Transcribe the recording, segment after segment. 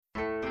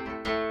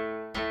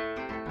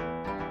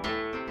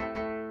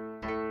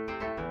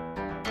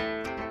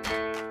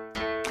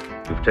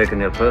You've taken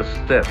your first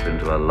step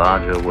into a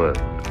larger world.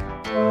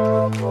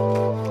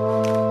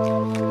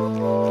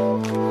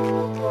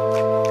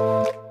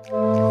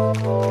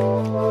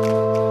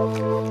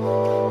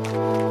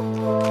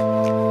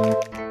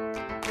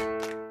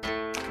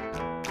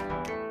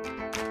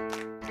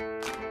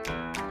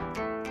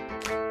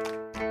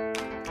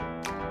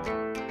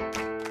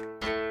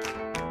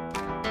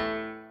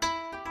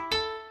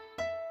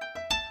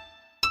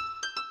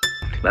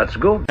 Let's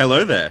go.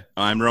 Hello there.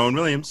 I'm Rowan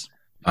Williams.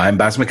 I'm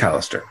Baz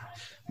McAllister.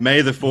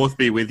 May the 4th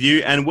be with you,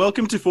 and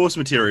welcome to Force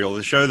Material,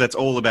 the show that's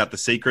all about the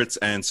secrets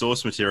and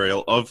source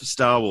material of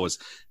Star Wars.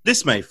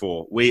 This May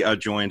 4, we are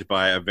joined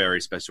by a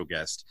very special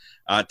guest.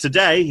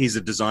 Today, he's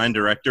a design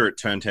director at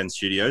Turn 10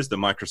 Studios, the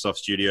Microsoft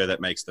studio that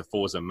makes the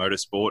Forza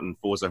Motorsport and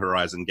Forza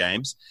Horizon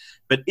games.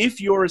 But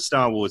if you're a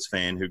Star Wars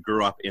fan who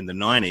grew up in the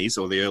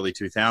 90s or the early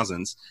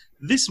 2000s,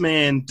 this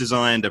man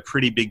designed a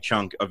pretty big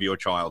chunk of your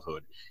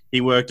childhood.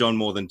 He worked on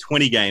more than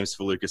 20 games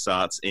for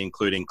LucasArts,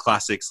 including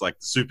classics like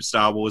the Super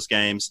Star Wars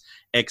games,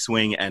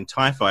 X-Wing, and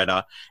TIE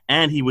Fighter,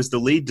 and he was the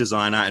lead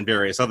designer and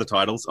various other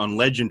titles on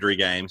legendary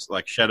games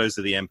like Shadows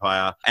of the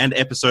Empire and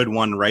Episode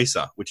 1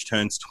 Racer, which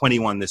turns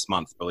 21 this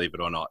month, believe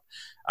it or not.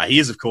 He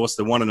is, of course,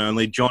 the one and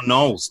only John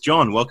Knowles.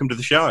 John, welcome to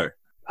the show.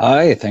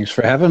 Hi, thanks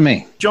for having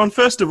me. John,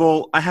 first of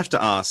all, I have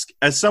to ask,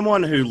 as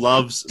someone who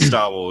loves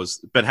Star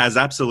Wars but has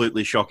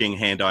absolutely shocking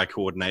hand-eye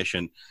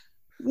coordination,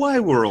 why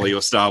were all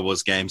your Star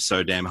Wars games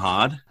so damn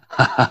hard?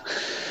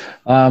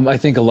 I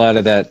think a lot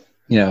of that,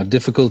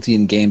 difficulty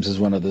in games is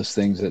one of those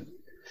things that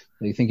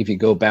I think if you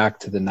go back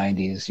to the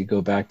 90s, you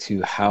go back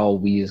to how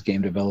we as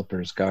game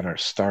developers got our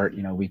start.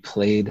 We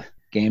played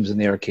games in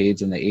the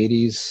arcades in the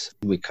 80s.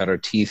 We cut our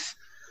teeth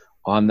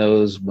on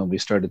those. When we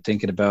started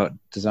thinking about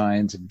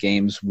designs and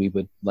games, we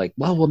would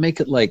we'll make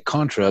it like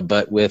Contra,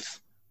 but with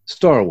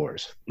Star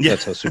Wars. Yeah.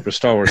 That's how Super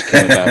Star Wars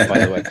came about,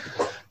 by the way.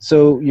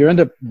 So you end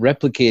up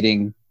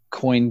replicating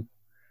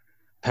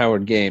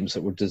coin-powered games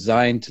that were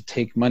designed to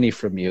take money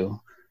from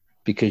you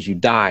because you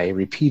die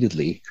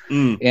repeatedly.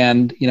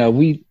 And,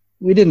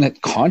 we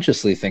didn't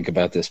consciously think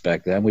about this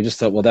back then. We just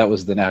thought, well, that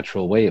was the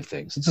natural way of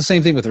things. It's the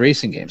same thing with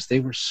racing games.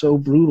 They were so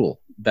brutal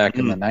back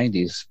in the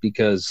 90s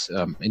because,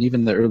 and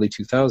even the early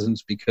 2000s,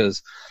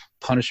 because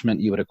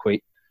punishment you would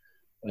equate,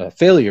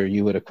 failure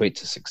you would equate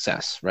to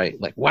success, right?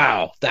 Like,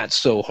 wow, that's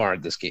so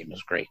hard. This game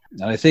is great.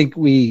 And I think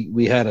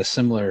we had a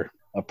similar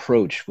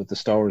approach with the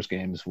Star Wars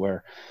games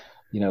where,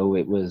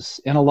 it was,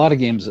 and a lot of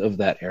games of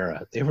that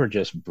era, they were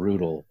just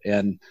brutal.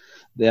 And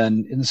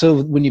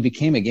so when you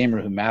became a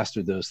gamer who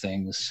mastered those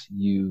things,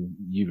 you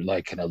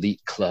like an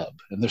elite club.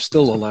 And there's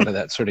still a lot of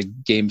that sort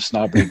of game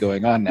snobbery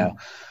going on now.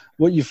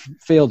 What you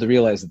failed to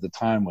realize at the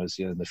time was,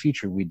 in the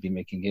future, we'd be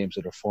making games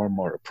that are far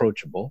more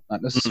approachable,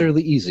 not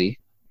necessarily easy,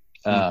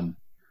 but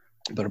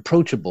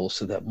approachable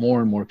so that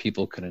more and more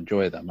people can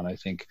enjoy them. And I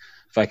think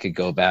if I could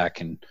go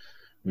back and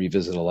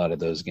revisit a lot of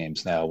those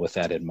games now with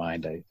that in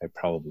mind, I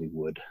probably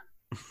would.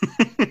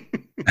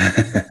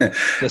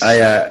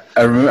 I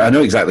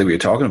know exactly what you're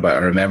talking about.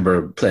 I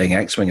remember playing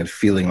X-Wing and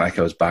feeling like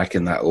I was back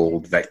in that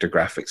old vector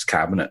graphics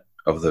cabinet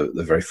of the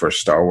very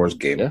first Star Wars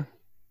game.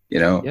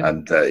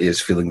 And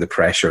is feeling the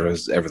pressure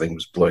as everything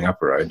was blowing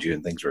up around you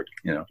and things were,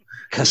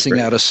 cussing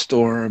out a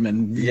storm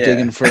and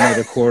digging for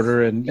another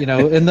quarter. And,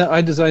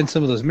 I designed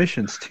some of those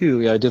missions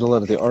too. I did a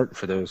lot of the art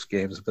for those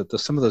games, but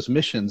some of those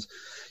missions,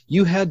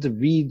 you had to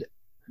read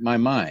my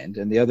mind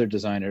and the other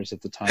designers at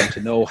the time to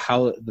know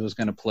how it was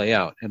going to play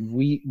out. And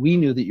we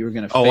knew that you were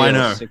going to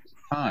fail 6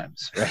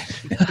 times, right?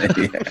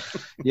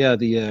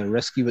 The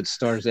Rescue at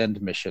Star's End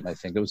mission, I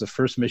think. It was the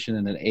first mission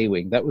in an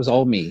A-Wing. That was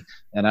all me.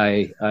 And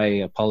I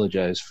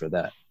apologize for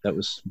that. That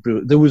was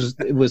brutal. It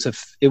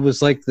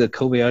was like the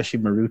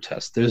Kobayashi Maru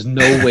test. There's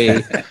no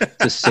way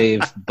to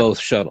save both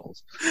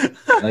shuttles.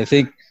 And I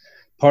think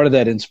part of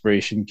that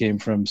inspiration came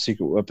from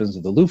Secret Weapons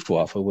of the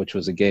Luftwaffe, which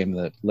was a game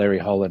that Larry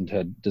Holland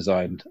had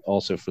designed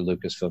also for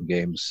Lucasfilm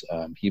Games.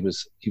 He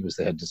was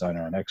the head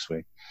designer on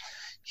X-Wing.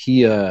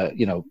 He,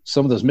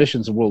 some of those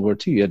missions in World War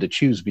II, you had to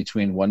choose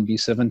between one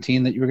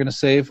B-17 that you were going to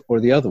save or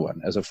the other one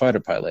as a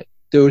fighter pilot.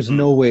 There was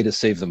no way to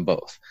save them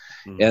both.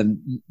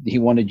 And he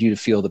wanted you to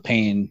feel the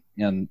pain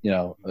and,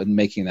 in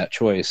making that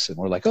choice. And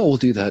we're like, oh, we'll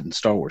do that in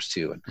Star Wars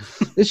too. And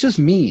it's just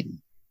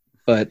mean,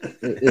 but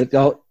it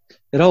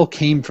all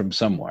came from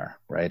somewhere,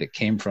 right? It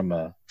came from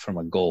a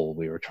goal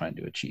we were trying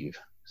to achieve.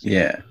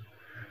 Yeah.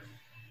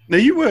 Now,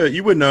 you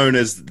were known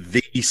as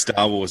the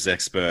Star Wars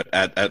expert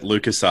at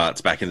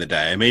LucasArts back in the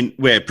day. I mean,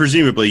 where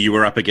presumably you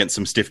were up against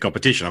some stiff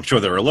competition. I'm sure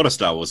there were a lot of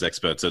Star Wars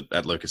experts at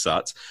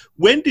LucasArts.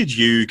 When did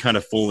you kind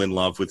of fall in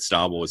love with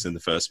Star Wars in the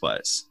first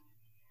place?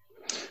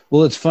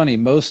 Well, it's funny.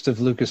 Most of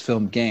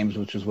Lucasfilm Games,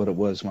 which is what it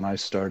was when I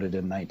started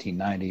in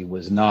 1990,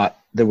 was not.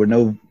 There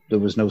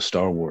was no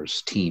Star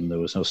Wars team. There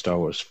was no Star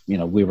Wars.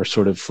 We were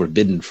sort of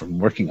forbidden from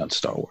working on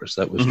Star Wars.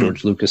 That was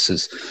George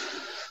Lucas's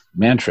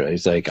mantra.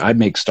 He's like, I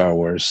make Star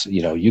Wars.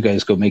 You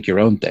guys go make your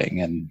own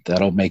thing, and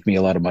that'll make me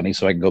a lot of money,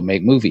 so I can go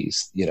make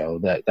movies.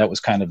 That was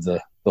kind of the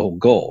whole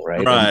goal,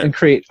 right? And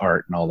create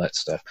art and all that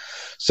stuff.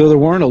 So there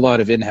weren't a lot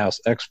of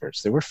in-house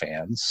experts. There were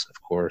fans,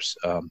 of course.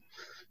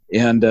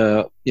 And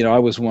I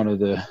was one of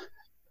the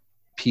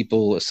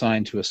people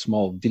assigned to a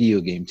small video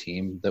game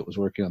team that was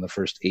working on the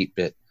first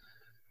 8-bit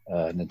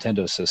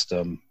Nintendo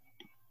system,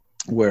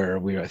 where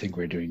I think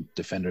we were doing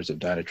Defenders of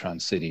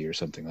Dynatron City or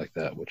something like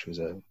that, which was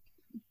a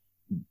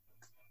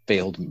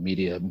failed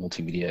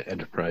multimedia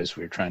enterprise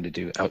we were trying to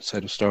do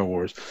outside of Star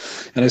Wars.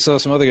 And I saw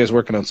some other guys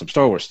working on some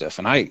Star Wars stuff.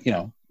 And I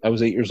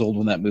was 8 years old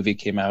when that movie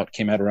came out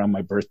around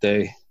my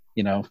birthday,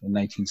 in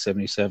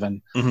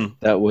 1977. Mm-hmm.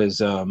 That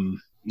was,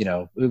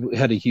 it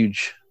had a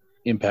huge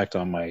impact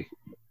on my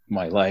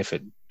life.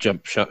 It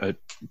it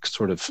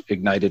sort of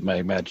ignited my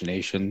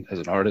imagination as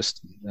an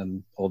artist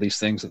and all these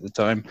things at the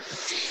time.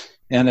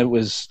 And it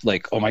was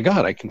like, oh my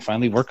God, I can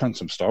finally work on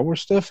some Star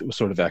Wars stuff. It was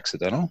sort of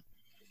accidental.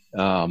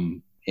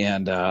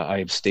 And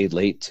I stayed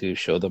late to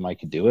show them I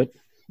could do it,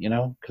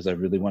 because I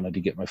really wanted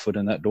to get my foot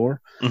in that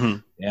door. Mm-hmm.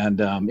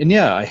 And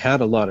I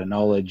had a lot of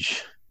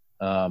knowledge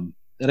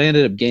that I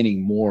ended up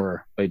gaining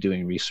more by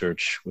doing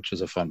research, which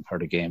is a fun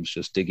part of games,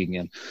 just digging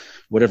in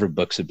whatever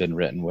books had been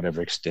written,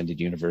 whatever extended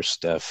universe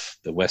stuff,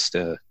 the West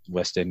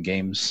End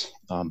Games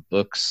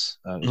books,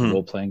 it was a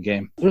role-playing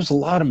game. There's a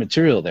lot of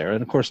material there.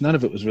 And of course, none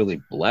of it was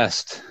really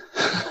blessed.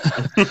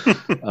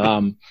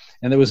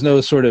 And there was no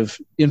sort of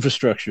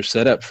infrastructure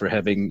set up for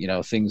having,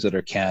 things that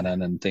are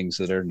canon and things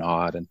that are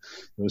not. And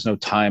there was no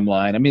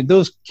timeline. I mean,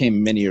 those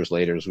came many years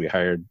later as we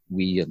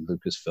and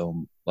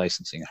Lucasfilm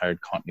Licensing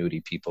hired continuity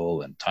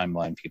people and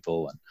timeline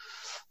people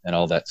and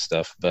all that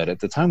stuff. But at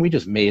the time, we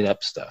just made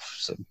up stuff,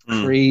 some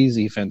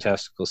crazy,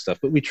 fantastical stuff.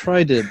 But we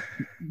tried to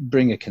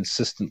bring a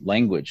consistent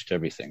language to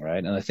everything,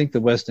 right? And I think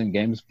the West End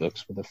Games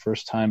books were the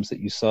first times that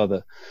you saw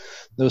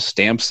those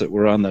stamps that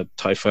were on the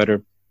TIE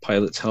Fighter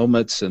pilots'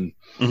 helmets and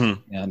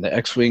the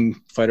X-Wing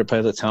fighter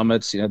pilots'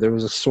 helmets. There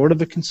was a sort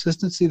of a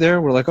consistency there.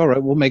 We're like, all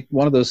right, we'll make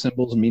one of those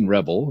symbols mean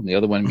Rebel and the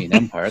other one mean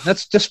Empire.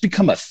 That's just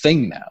become a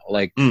thing now.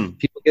 Like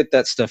people get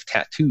that stuff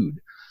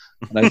tattooed.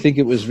 And I think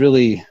it was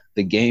really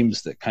the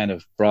games that kind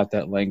of brought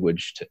that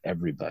language to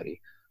everybody.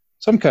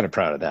 So I'm kind of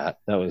proud of that.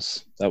 That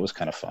was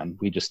kind of fun.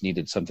 We just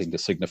needed something to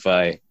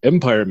signify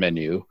Empire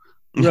menu,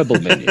 Rebel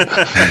menu.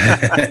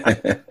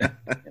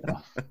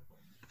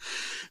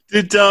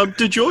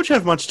 Did George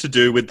have much to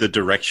do with the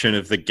direction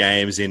of the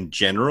games in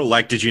general?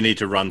 Like, did you need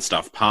to run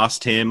stuff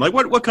past him? Like,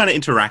 what kind of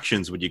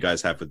interactions would you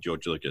guys have with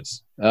George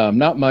Lucas?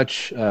 Not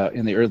much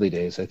in the early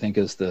days. I think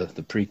as the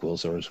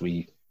prequels, or as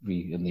we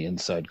in the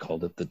inside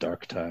called it, the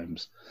dark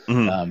times.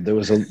 Mm-hmm.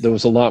 There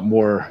was a lot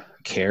more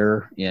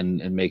care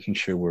in making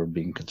sure we're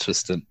being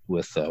consistent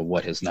with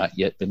what has not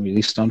yet been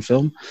released on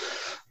film.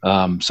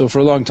 So for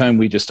a long time,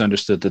 we just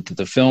understood that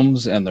the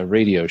films and the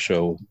radio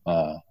show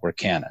were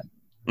canon.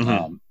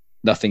 Mm-hmm.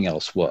 Nothing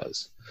else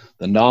was.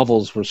 The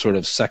novels were sort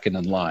of second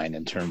in line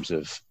in terms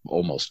of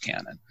almost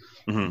canon.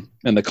 Mm-hmm.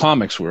 And the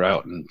comics were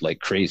out in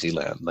like crazy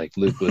land. Like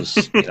Luke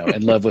was,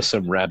 in love with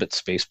some rabbit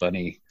space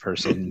bunny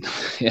person.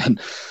 And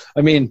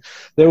I mean,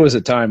 there was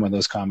a time when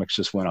those comics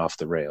just went off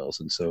the rails.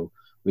 And so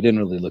we didn't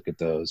really look at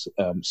those.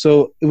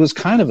 So it was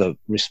kind of a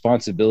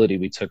responsibility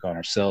we took on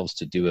ourselves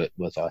to do it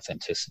with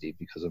authenticity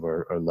because of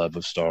our love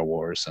of Star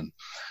Wars and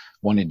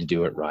wanting to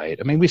do it right.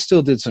 I mean, we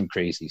still did some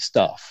crazy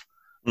stuff,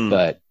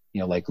 but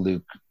like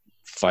Luke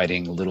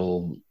fighting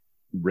little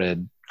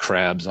red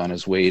crabs on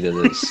his way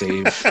to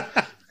save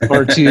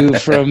R2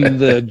 from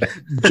the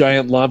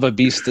giant lava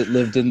beast that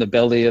lived in the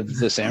belly of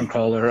the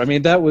Sandcrawler. I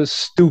mean, that was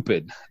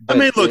stupid. I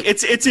mean, look,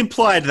 it's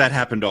implied that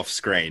happened off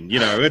screen.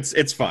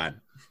 It's fine.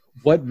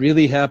 What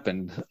really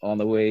happened on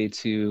the way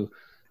to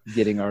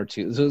getting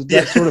R2? So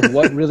that sort of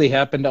what really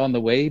happened on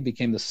the way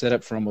became the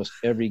setup for almost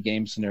every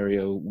game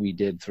scenario we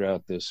did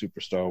throughout the Super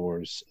Star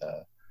Wars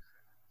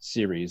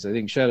series. I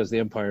think Shadows of the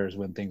Empire is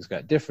when things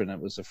got different.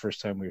 It was the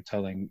first time we were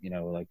telling,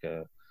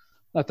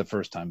 not the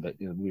first time, but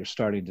we were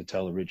starting to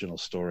tell original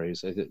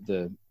stories.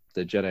 The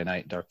Jedi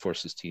Knight Dark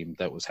Forces team,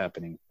 that was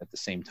happening at the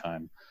same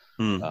time.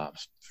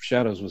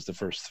 Shadows was the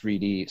first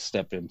 3D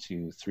step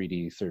into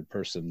 3D third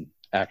person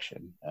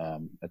action.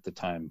 At the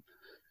time,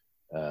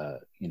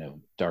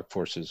 Dark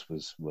Forces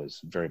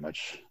was very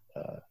much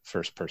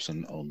first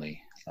person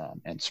only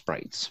and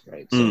sprites,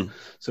 right?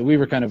 So we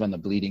were kind of on the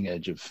bleeding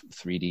edge of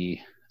 3D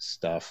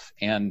stuff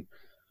and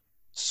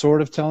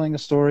sort of telling a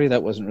story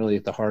that wasn't really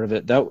at the heart of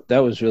it. That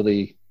was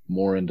really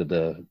more into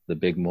the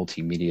big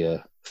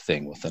multimedia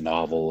thing with the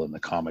novel and the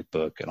comic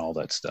book and all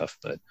that stuff.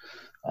 But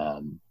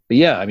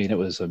yeah, I mean, it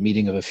was a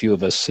meeting of a few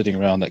of us sitting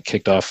around that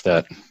kicked off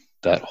that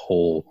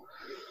whole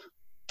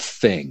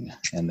thing,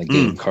 and the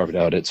game carved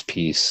out its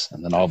piece,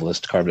 and the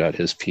novelist carved out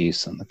his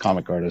piece, and the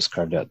comic artist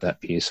carved out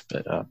that piece.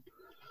 But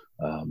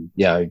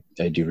yeah,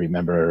 I do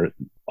remember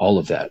all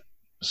of that.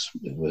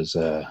 It was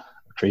a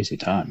crazy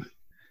time.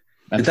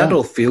 Did that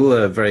all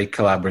feel very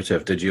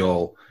collaborative? Did you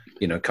all,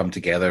 come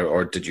together,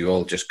 or did you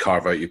all just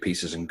carve out your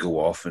pieces and go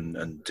off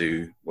and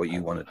do what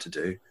you wanted to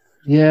do?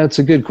 Yeah, it's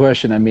a good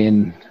question. I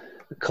mean,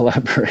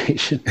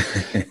 collaboration.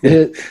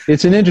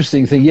 It's an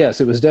interesting thing. Yes,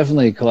 it was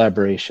definitely a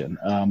collaboration,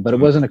 but it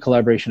wasn't a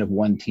collaboration of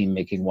one team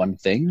making one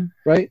thing,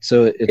 right?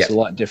 So it's a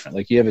lot different.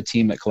 Like you have a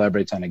team that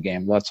collaborates on a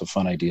game, lots of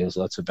fun ideas,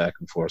 lots of back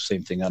and forth.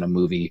 Same thing on a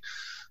movie.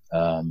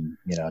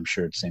 I'm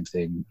sure it's the same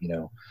thing,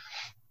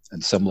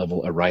 at some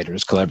level, a writer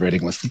is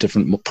collaborating with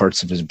different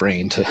parts of his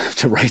brain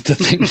to write the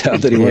thing down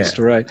that he wants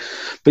to write.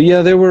 But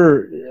yeah, there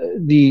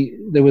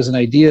was an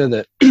idea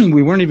that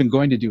we weren't even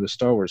going to do a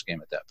Star Wars game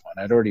at that point.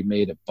 I'd already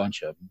made a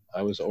bunch of them.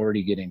 I was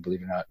already getting,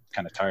 believe it or not,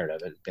 kind of tired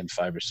of it. It'd been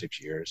 5 or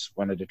 6 years.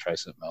 Wanted to try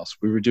something else.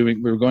 We were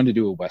going to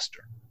do a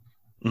Western,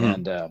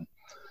 and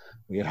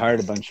we had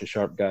hired a bunch of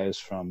sharp guys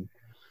from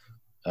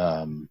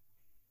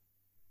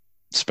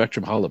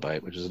Spectrum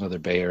Holobyte, which is another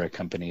Bay Area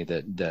company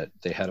that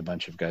they had a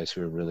bunch of guys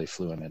who were really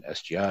fluent in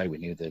SGI. We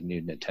knew the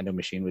new Nintendo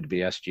machine would be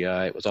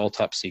SGI. It was all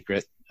top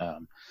secret. I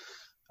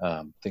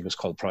think it was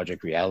called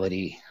Project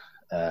Reality,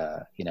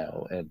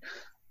 and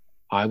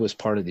I was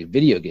part of the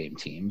video game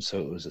team,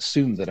 so it was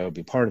assumed that I would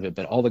be part of it.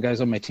 But all the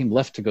guys on my team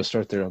left to go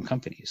start their own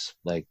companies.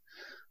 Like,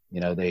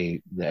 the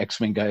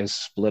X-Wing guys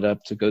split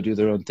up to go do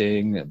their own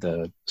thing.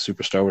 The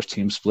Super Star Wars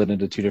team split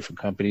into 2 different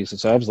companies. And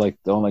so I was like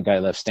the only guy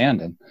left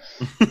standing.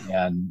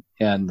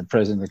 and the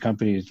president of the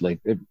company,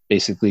 it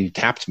basically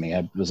tapped me.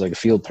 It was like a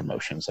field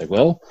promotion. It's like,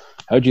 well,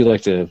 how'd you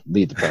like to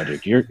lead the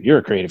project? You're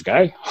a creative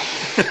guy.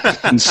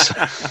 and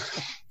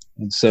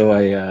so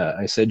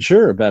I said,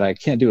 sure, but I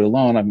can't do it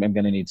alone. I'm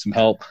going to need some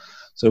help.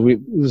 So it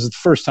was the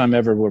first time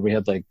ever where we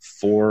had 3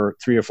 or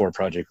 4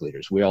 project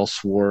leaders. We all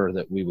swore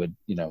that we would,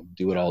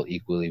 do it all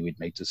equally. We'd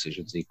make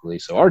decisions equally.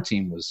 So our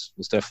team was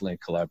definitely a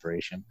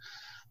collaboration.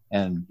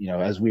 And,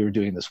 as we were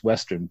doing this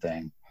Western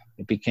thing,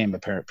 it became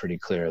apparent pretty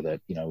clear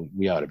that,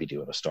 we ought to be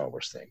doing a Star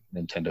Wars thing.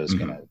 Nintendo's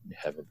going to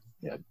have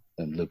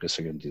and Lucas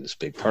are going to do this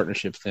big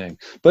partnership thing.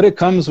 But it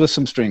comes with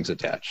some strings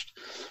attached.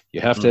 You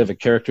have to have a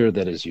character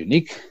that is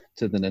unique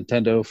to the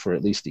Nintendo for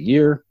at least a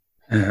year.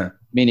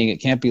 Meaning it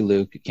can't be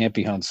Luke, it can't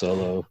be Han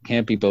Solo, it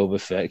can't be Boba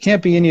Fett, it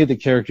can't be any of the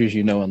characters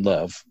you know and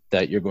love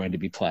that you're going to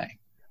be playing.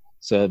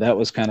 So that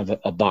was kind of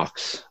a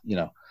box,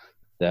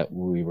 that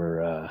we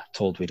were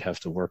told we'd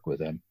have to work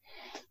within,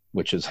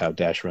 which is how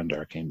Dash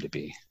Rendar came to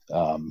be.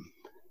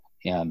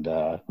 And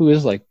who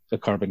is like a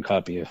carbon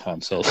copy of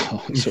Han Solo,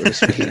 so to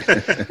speak.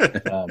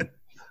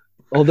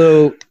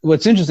 Although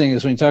what's interesting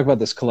is when you talk about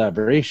this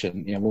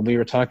collaboration, when we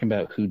were talking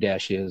about who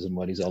Dash is and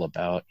what he's all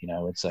about,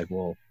 it's like,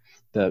 well,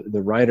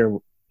 the writer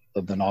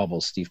of the novel,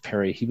 Steve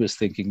Perry, he was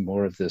thinking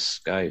more of this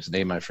guy whose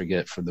name I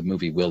forget from the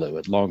movie Willow,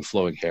 with long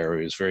flowing hair.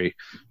 He was very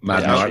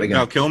Matt Mardigan.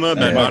 Val Kilmer,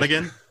 Matt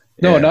Mardigan.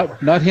 No,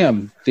 not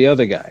him. The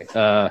other guy,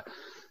 the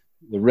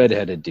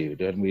redheaded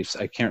dude, and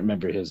I can't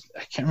remember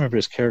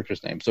his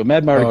character's name. So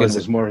Matt Mardigan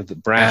was more of the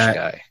brash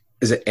guy.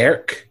 Is it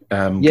Eric?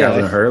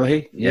 Gavin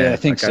Hurley? Yeah, I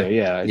think so.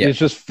 Yeah, he's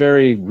just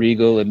very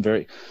regal and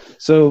very.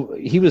 So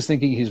he was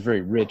thinking he's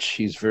very rich.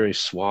 He's very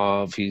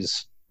suave.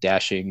 He's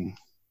dashing.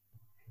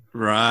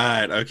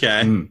 Right.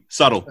 Okay.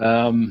 Subtle.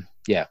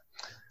 Yeah.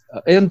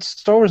 And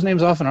Star Wars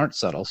names often aren't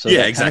subtle, so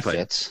yeah, exactly.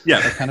 Fits. Yeah,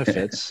 that kind of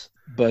fits.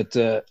 But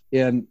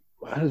and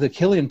the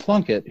Killian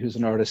Plunkett, who's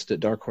an artist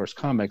at Dark Horse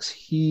Comics,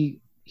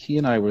 he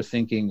and I were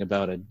thinking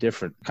about a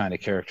different kind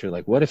of character.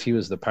 Like, what if he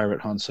was the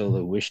pirate Han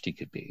Solo wished he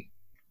could be?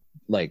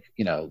 Like,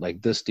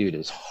 this dude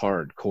is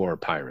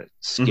hardcore pirate,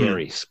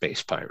 scary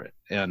space pirate.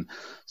 And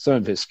some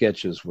of his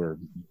sketches were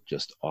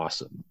just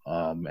awesome.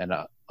 And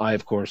I,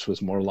 of course,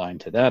 was more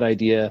aligned to that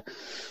idea.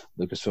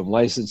 Lucasfilm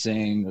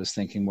Licensing was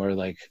thinking more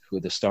like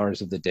who the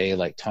stars of the day,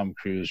 like Tom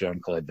Cruise,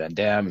 Jean-Claude Van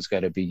Damme. It's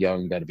got to be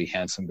young, got to be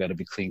handsome, got to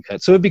be clean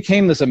cut. So it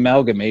became this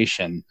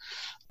amalgamation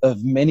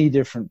of many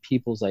different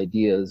people's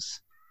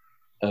ideas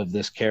of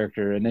this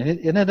character. And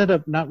it ended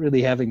up not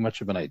really having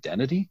much of an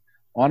identity,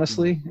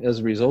 honestly, as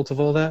a result of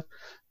all that.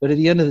 But at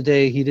the end of the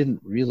day, he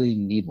didn't really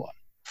need one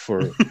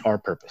for our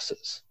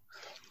purposes,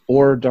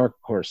 or Dark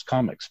Horse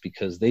Comics,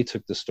 because they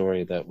took the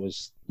story that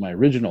was my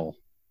original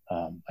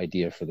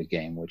idea for the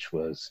game, which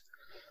was,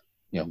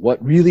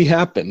 what really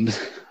happened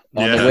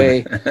on the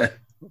way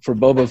for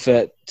Boba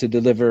Fett to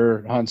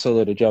deliver Han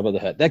Solo to Jabba the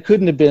Hutt. That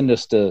couldn't have been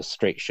just a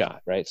straight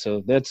shot, right?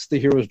 So that's the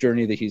hero's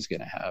journey that he's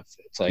going to have.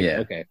 It's like,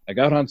 okay, I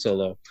got Han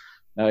Solo,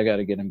 now I got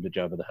to get him to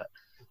Jabba the Hutt.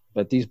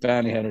 But these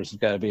bounty hunters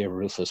have got to be a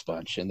ruthless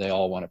bunch, and they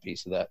all want a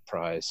piece of that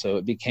prize. So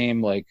it became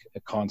like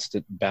a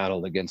constant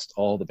battle against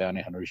all the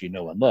bounty hunters you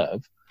know and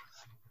love.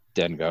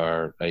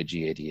 Dengar,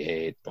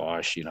 IG-88,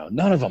 Bosch,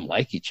 none of them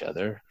like each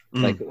other.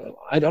 Like,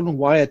 I don't know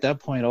why at that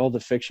point all the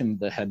fiction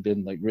that had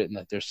been written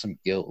that there's some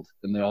guild,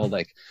 and they're all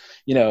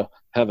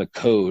have a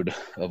code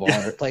of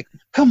honor. Like,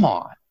 come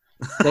on.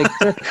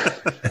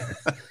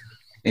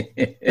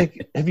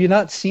 Have you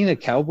not seen a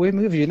cowboy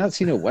movie? Have you not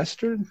seen a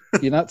Western?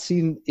 Have you not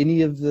seen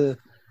any of the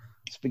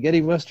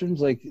spaghetti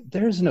Westerns?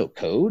 There's no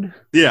code.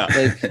 Yeah.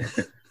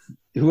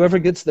 Whoever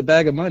gets the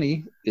bag of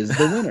money is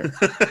the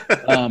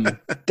winner.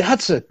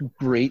 That's a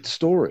great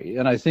story,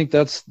 and I think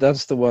that's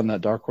the one that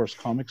Dark Horse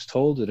Comics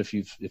told. That if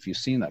you've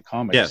seen that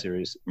comic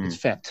series, it's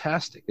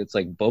fantastic. It's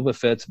like Boba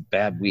Fett's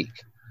bad week.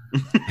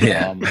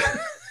 Yeah.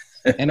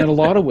 And in a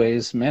lot of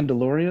ways,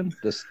 Mandalorian,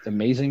 this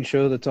amazing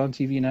show that's on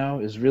TV now,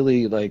 is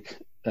really like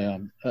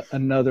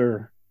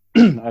another.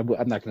 I'm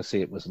not going to say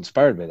it was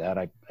inspired by that.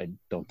 I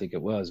don't think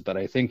it was, but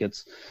I think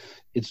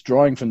it's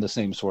drawing from the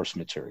same source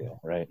material,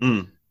 right?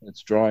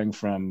 It's drawing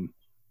from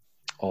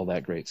all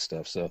that great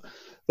stuff. So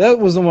that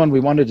was the one we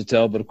wanted to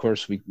tell, but of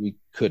course we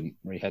couldn't.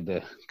 We had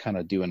to kind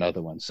of do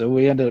another one. So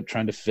we ended up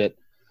trying to fit,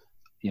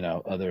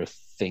 other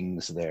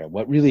things there.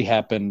 What really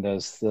happened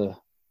as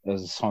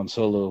Han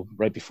Solo,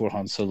 right before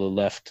Han Solo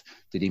left,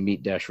 did he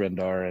meet Dash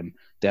Rendar, and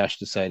Dash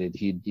decided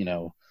he'd,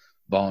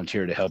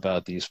 volunteer to help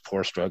out these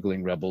poor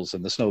struggling rebels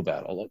in the snow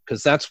battle.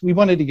 Because we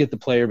wanted to get the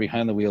player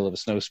behind the wheel of a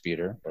snow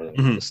speeder or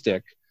the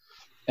stick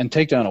and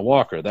take down a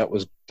walker. That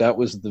was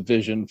the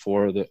vision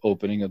for the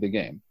opening of the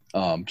game.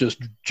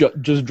 Just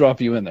drop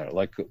you in there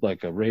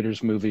like a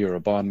Raiders movie or a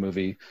Bond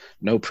movie,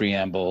 no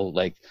preamble.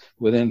 Like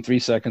within 3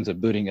 seconds of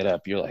booting it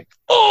up, you're like,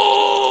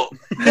 oh,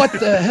 what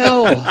the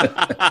hell?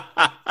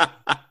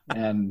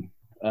 And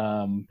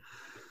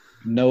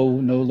no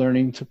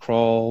learning to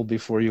crawl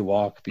before you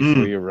walk,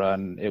 before you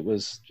run. It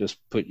was just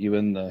put you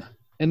in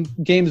and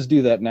games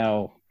do that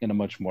now in a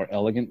much more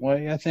elegant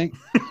way, I think.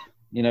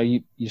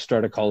 You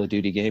start a Call of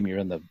Duty game, you're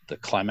in the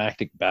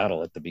climactic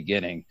battle at the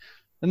beginning,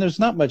 and there's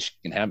not much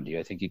can happen to you.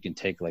 I think you can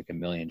take like 1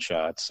 million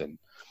shots, and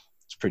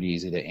it's pretty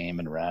easy to aim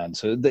and run.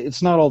 So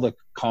it's not all the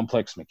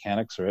complex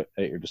mechanics are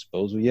at your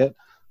disposal yet,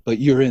 but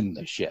you're in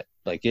the shit.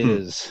 Like it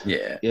is.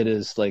 Yeah. It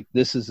is like,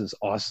 this is as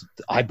awesome.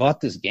 I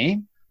bought this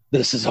game.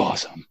 This is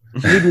awesome.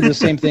 We do the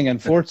same thing in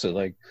Forza.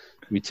 Like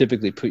we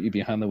typically put you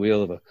behind the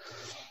wheel of a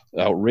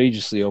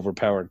outrageously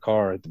overpowered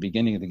car at the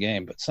beginning of the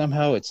game, but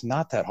somehow it's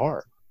not that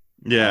hard.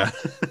 Yeah.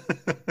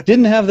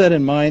 Didn't have that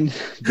in mind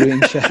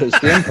doing Shadows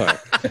of the Empire.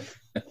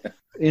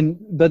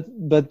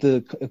 But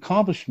the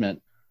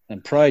accomplishment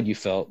and pride you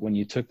felt when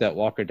you took that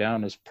walker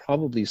down is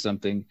probably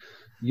something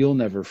you'll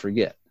never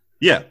forget.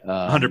 Yeah,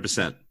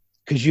 100%.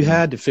 Because you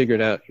had to figure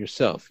it out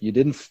yourself. You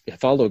didn't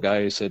follow a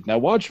guy who said, now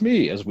watch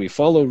me as we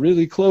follow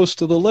really close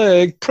to the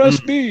leg, press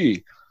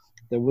B.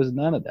 There was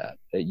none of that.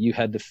 You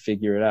had to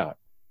figure it out.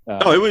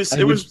 It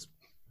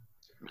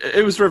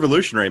was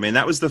revolutionary. I mean,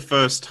 that was the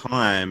first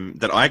time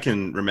that I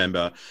can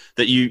remember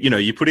that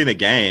you put in a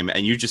game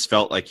and you just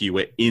felt like you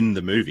were in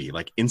the movie,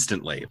 like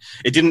instantly.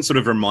 It didn't sort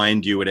of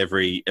remind you at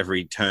every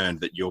turn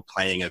that you're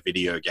playing a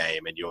video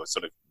game and you're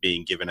sort of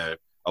being given a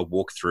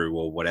walkthrough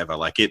or whatever.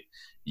 Like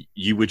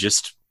you were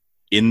just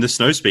in the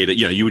snowspeeder.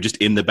 You were just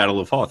in the Battle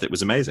of Hoth. It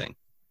was amazing.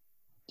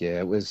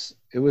 Yeah, it was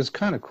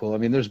kind of cool. I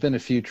mean, there's been a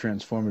few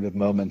transformative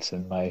moments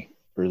in my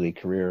early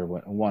career.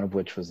 One of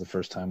which was the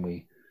first time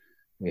we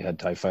had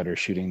TIE fighters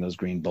shooting those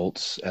green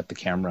bolts at the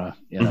camera,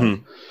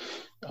 in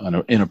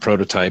a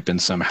prototype in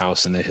some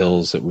house in the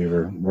hills that we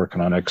were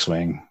working on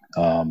X-Wing.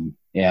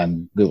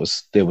 And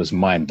it was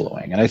mind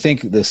blowing. And I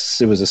think it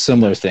was a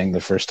similar thing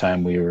the first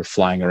time we were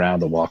flying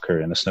around the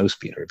walker in a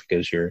snowspeeder,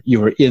 because you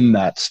were in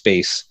that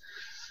space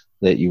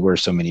that you were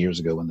so many years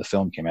ago when the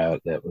film came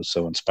out. That was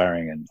so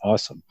inspiring and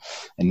awesome.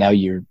 And now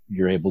you're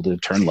able to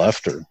turn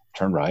left or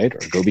turn right or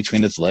go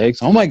between its legs.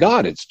 Oh my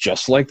God, it's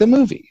just like the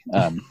movie.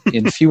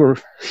 In fewer,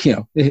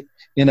 in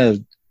a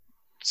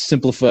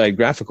simplified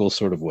graphical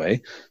sort of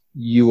way,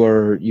 you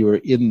are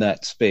in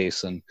that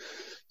space. And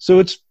so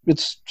it's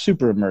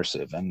super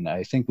immersive. And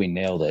I think we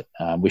nailed it.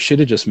 We should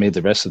have just made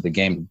the rest of the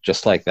game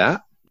just like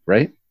that,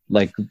 right?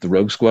 Like the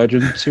Rogue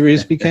Squadron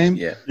series became.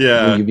 Yeah.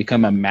 Where you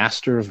become a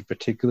master of a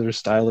particular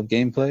style of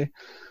gameplay.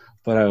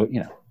 But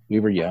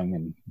we were young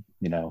and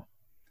a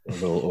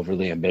little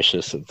overly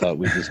ambitious and thought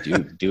we'd just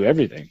do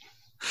everything.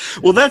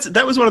 Well,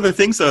 that was one of the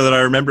things though that I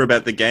remember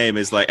about the game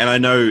is like, and I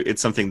know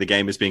it's something the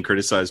game is being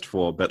criticized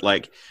for, but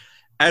like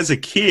as a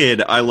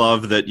kid, I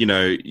love that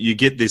you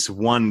get this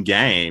one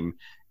game.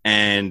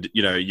 And,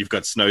 you've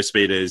got snow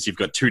speeders, you've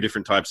got 2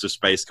 different types of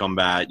space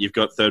combat, you've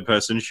got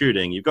third-person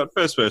shooting, you've got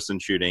first-person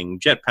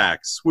shooting,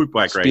 jetpacks, swoop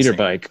bike racing. Speeder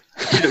bike.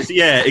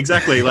 Yeah,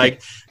 exactly.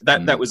 Like,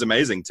 that was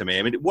amazing to me.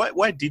 I mean,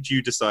 why did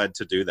you decide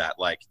to do that,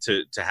 like,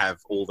 to have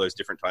all those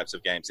different types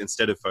of games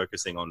instead of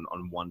focusing on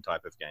one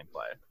type of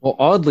gameplay? Well,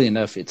 oddly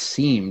enough, it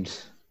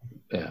seemed,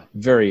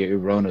 very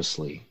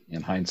erroneously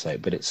in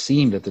hindsight, but it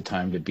seemed at the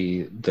time to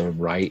be the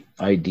right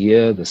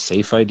idea, the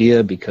safe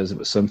idea, because it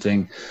was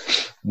something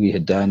we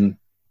had done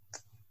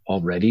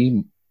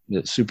already.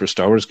 The Super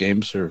Star Wars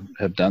games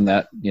have done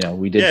that.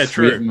 We did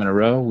 3 of them in a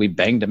row. We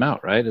banged them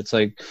out, right? It's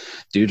like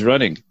dude's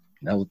running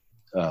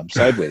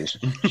sideways,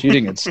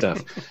 shooting at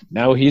stuff.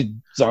 Now he's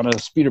on a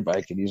speeder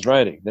bike and he's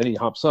riding. Then he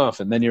hops off,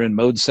 and then you're in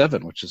mode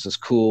 7, which is this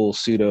cool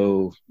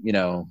pseudo,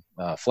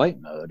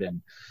 flight mode.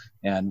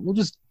 And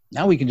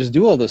now we can just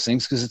do all those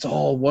things because it's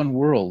all one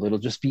world. It'll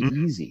just be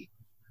easy.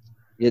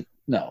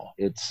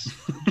 It's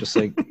just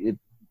like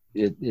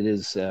it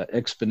is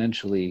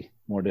exponentially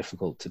more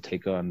difficult to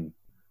take on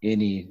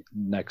any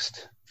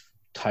next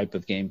type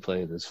of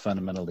gameplay that's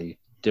fundamentally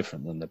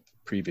different than the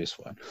previous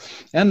one,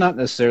 and not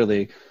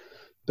necessarily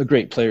a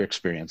great player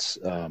experience,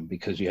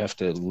 because you have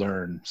to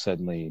learn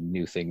suddenly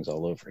new things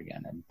all over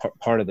again. And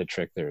part of the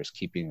trick there is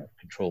keeping the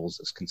controls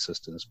as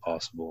consistent as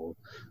possible.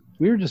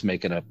 We were just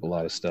making up a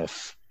lot of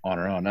stuff on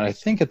our own, and I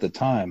think at the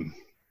time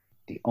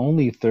the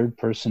only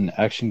third-person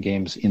action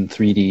games in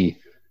 3D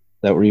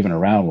that were even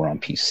around were on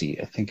PC.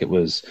 I think it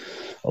was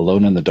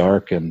Alone in the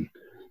Dark and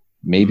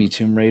maybe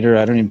Tomb Raider.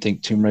 I don't even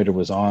think Tomb Raider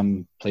was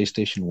on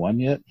PlayStation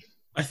 1 yet.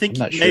 I think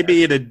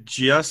maybe it had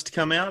just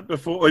come out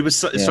before. It was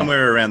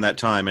somewhere around that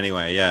time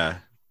anyway, yeah.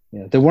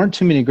 Yeah, there weren't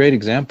too many great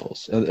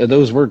examples.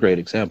 Those were great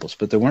examples,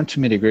 but there weren't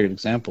too many great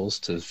examples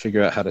to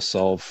figure out how to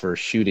solve for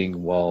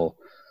shooting while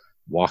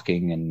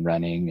walking and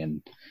running,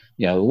 and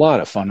a lot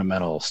of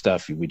fundamental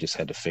stuff we just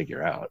had to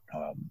figure out,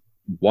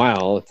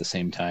 while at the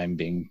same time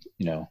being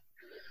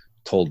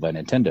told by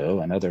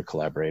Nintendo, another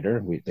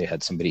collaborator. They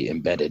had somebody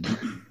embedded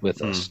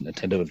with us,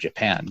 Nintendo of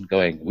Japan,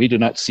 going, "We do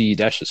not see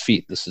Dash's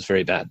feet. This is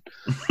very bad."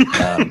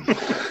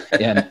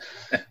 And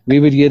we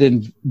would get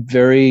in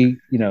very,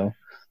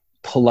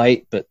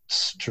 polite but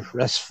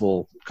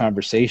stressful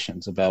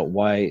conversations about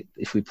why,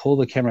 if we pull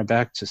the camera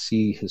back to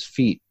see his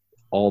feet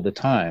all the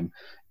time,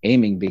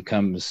 aiming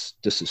becomes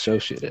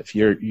disassociative.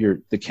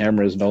 The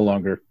camera is no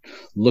longer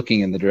looking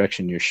in the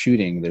direction you're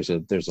shooting. There's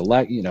a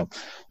lag,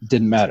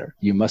 didn't matter.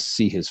 You must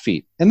see his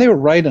feet. And they were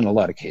right in a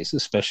lot of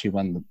cases, especially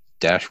when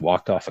Dash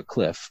walked off a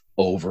cliff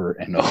over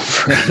and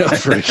over and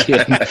over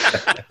again.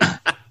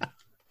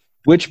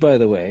 Which, by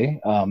the way,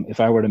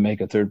 if I were to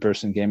make a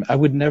third-person game, I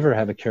would never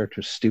have a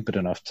character stupid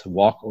enough to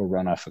walk or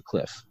run off a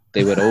cliff.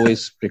 They would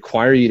always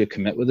require you to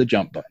commit with a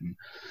jump button.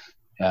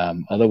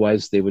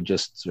 Otherwise, they would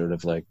just sort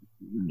of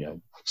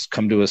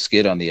come to a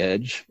skid on the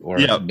edge, or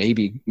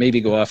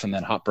maybe go off and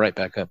then hop right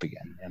back up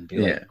again and be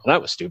like, "Well,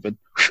 that was stupid."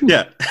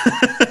 Yeah.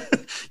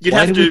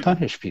 Why do we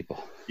punish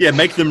people? Yeah,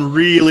 make them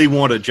really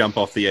want to jump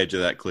off the edge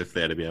of that cliff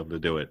there to be able to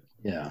do it.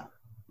 Yeah.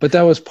 But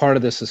that was part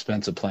of the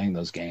suspense of playing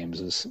those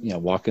games, is,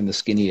 walking the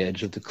skinny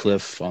edge of the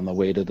cliff on the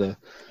way to the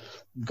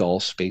Gull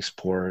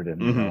spaceport,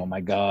 and oh my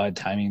God,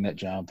 timing that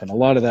jump. And a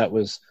lot of that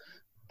was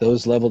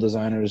those level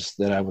designers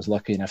that I was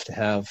lucky enough to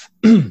have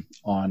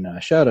on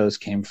Shadows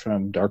came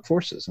from Dark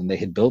Forces, and they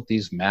had built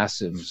these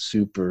massive,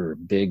 super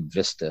big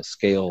Vista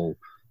scale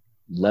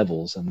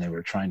levels, and they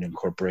were trying to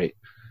incorporate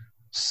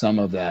some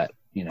of that,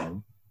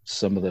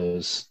 some of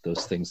those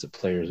things that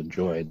players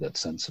enjoyed, that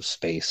sense of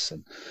space.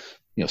 And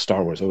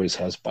Star Wars always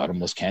has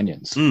bottomless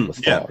canyons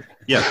with fog.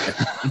 Yeah.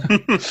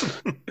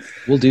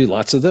 We'll do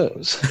lots of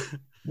those.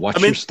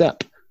 Watch your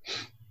step.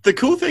 The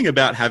cool thing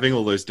about having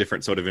all those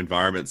different sort of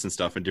environments and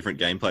stuff and different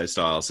gameplay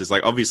styles is,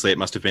 obviously it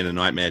must have been a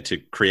nightmare to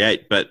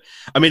create, but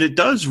it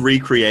does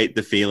recreate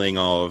the feeling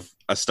of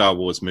a Star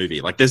Wars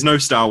movie. There's no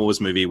Star Wars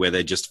movie where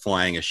they're just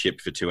flying a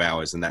ship for 2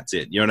 hours and that's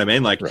it. You know what I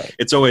mean? Right.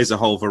 It's always a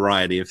whole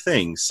variety of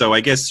things. So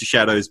I guess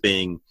Shadows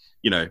being,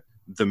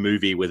 the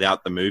movie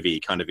without the movie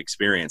kind of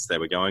experience they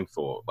were going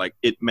for,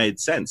 it made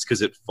sense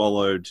because it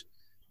followed,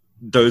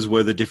 those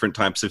were the different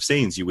types of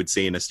scenes you would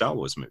see in a Star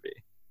Wars movie.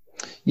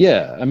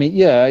 Yeah,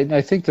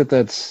 I think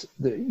that's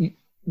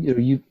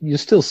you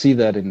still see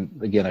that in,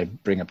 again, I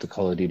bring up the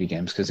Call of Duty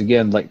games because,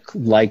 again,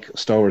 like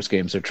Star Wars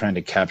games, they're trying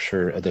to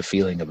capture the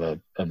feeling of a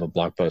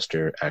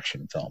blockbuster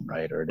action film,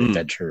 right, or an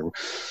adventure.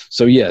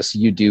 So yes,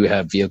 you do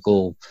have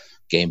vehicle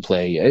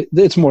gameplay.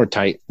 It's more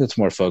tight, it's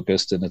more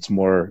focused, and it's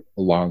more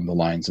along the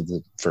lines of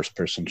the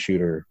first-person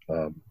shooter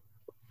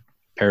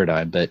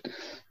paradigm. But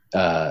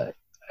I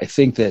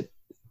think that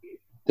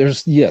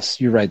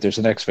you're right, there's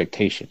an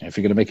expectation. If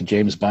you're going to make a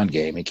James Bond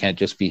game, it can't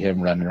just be him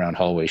running around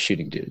hallways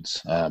shooting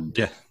dudes.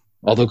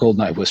 Although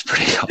GoldenEye was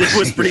pretty awesome. It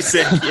was pretty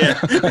sick, yeah.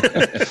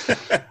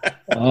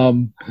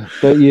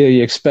 But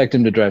you expect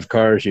him to drive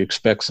cars, you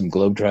expect some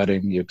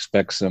globetrotting, you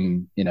expect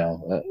some,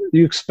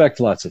 you expect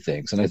lots of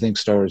things. And I think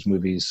Star Wars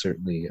movies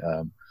certainly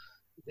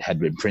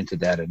had imprinted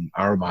that in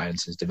our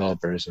minds as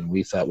developers, and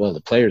we thought, well,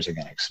 the players are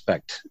going to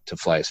expect to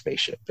fly a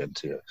spaceship and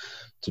to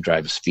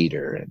drive a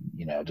speeder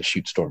and to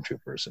shoot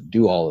stormtroopers and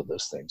do all of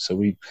those things. So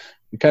we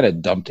kind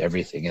of dumped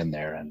everything in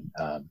there, and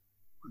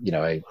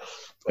I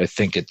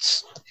think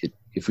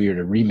if we were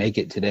to remake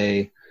it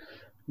today,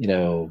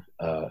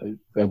 I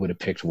would have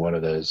picked one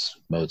of those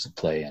modes of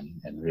play and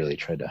really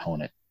tried to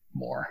hone it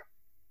more.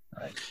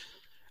 Right.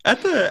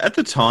 At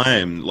the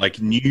time,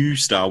 new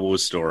Star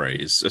Wars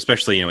stories,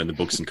 especially in the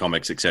books and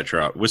comics,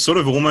 etc., were sort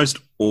of almost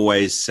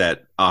always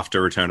set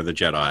after Return of the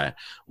Jedi,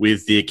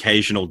 with the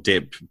occasional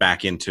dip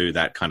back into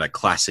that kind of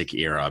classic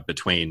era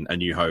between A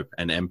New Hope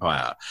and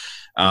Empire.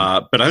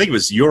 But I think it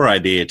was your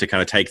idea to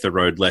kind of take the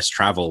road less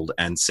traveled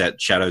and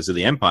set Shadows of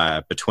the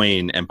Empire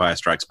between Empire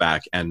Strikes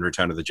Back and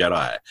Return of the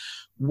Jedi.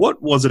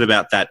 What was it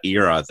about that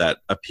era that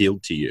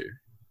appealed to you?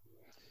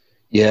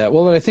 Yeah,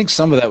 well, I think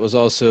some of that was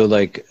also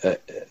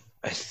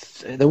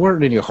there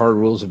weren't any hard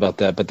rules about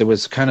that, but there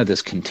was kind of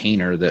this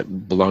container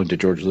that belonged to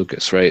George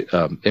Lucas, right?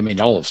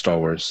 All of Star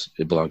Wars,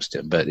 it belongs to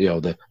him, but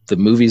the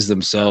movies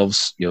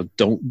themselves,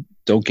 don't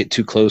get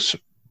too close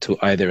to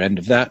either end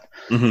of that,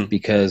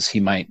 because he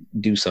might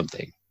do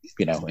something,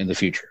 in the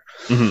future.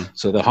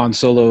 So the Han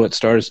Solo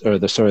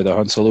the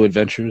Han Solo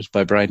Adventures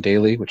by Brian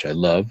Daley, which I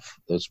love,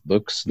 those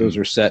books, those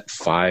are set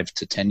 5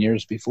 to 10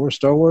 years before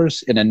Star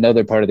Wars in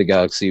another part of the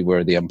galaxy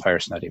where the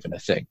Empire's not even a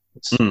thing.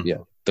 It's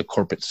the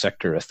corporate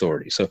sector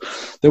authority. So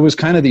there was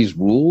kind of these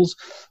rules,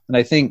 and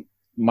I think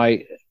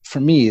for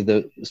me,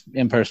 the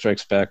Empire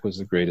Strikes Back was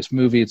the greatest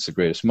movie. It's the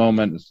greatest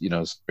moment. It's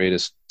the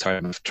greatest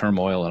time of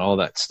turmoil and all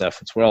that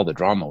stuff. It's where all the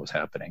drama was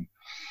happening,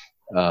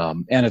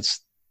 and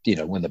it's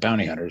when the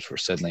bounty hunters were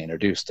suddenly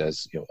introduced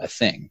as a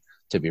thing.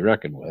 to be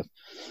reckoned with.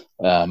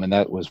 And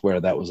that was where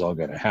that was all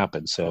going to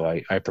happen. So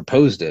I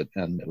proposed it,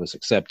 and it was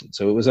accepted.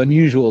 So it was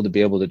unusual to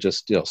be able to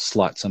just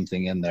slot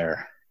something in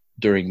there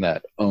during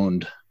that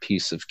owned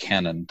piece of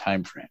canon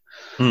timeframe.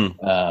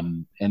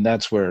 And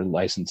that's where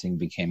licensing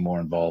became more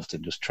involved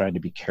in just trying to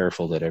be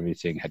careful that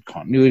everything had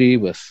continuity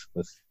with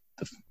the,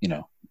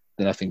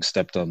 nothing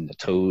stepped on the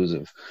toes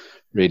of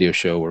radio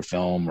show or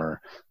film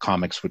or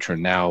comics, which are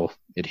now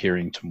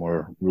adhering to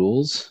more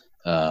rules.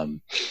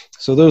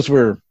 So those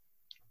were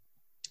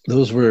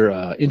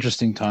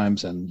interesting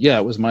times. And yeah,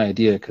 it was my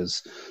idea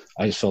because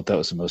I just felt that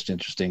was the most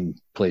interesting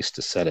place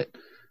to set it,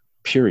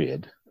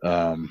 period.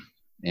 And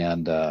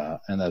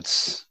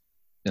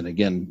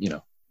again,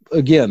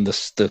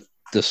 the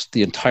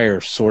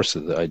entire source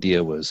of the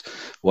idea was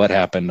what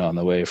happened on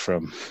the way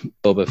from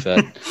Boba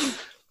Fett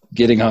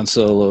getting Han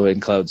Solo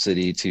in Cloud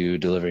City to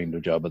delivering to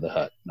Jabba the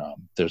Hutt.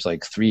 There's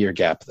like 3-year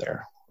gap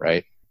there,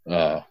 right?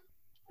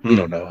 We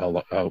don't know how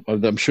long.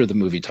 I'm sure the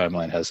movie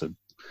timeline has an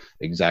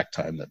exact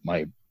time that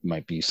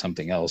might be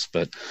something else,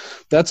 but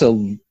that's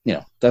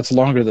that's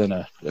longer than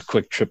a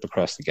quick trip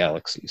across the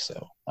galaxy.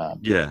 So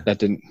that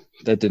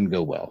didn't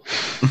go well.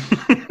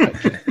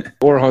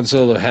 Or Han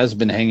Solo has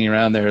been hanging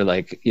around there,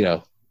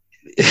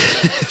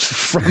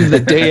 from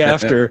the day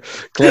after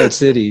Cloud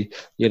City,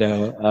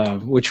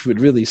 which would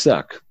really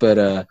suck.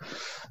 But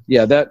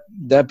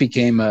that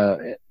became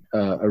a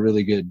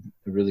really good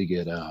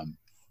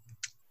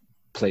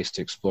place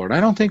to explore. And I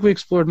don't think we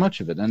explored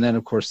much of it. And then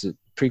of course the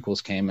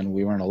prequels came, and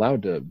we weren't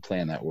allowed to play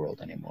in that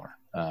world anymore.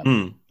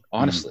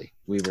 Honestly,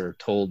 we were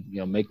told,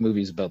 make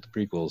movies about the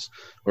prequels,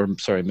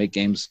 make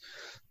games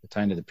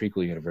tying to the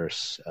prequel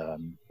universe,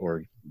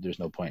 or there's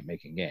no point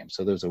making games.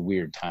 So there's a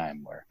weird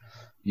time where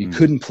you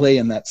couldn't play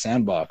in that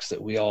sandbox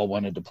that we all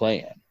wanted to play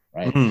in,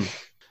 right?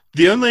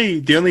 The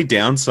only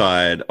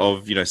downside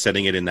of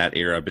setting it in that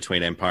era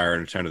between Empire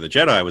and Return of the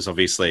Jedi was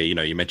obviously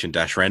you mentioned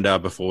Dash Rendar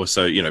before,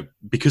 so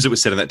because it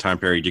was set in that time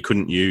period, you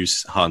couldn't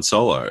use Han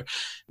Solo.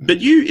 But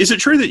is it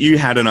true that you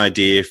had an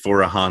idea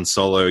for a Han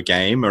Solo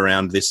game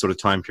around this sort of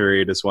time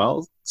period as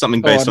well?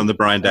 Something based on the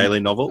Brian Daley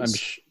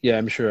novels?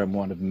 I'm sure I'm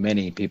one of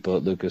many people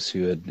at Lucas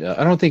who had.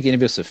 I don't think any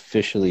of us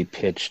officially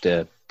pitched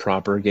a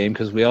proper game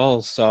because we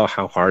all saw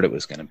how hard it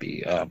was going to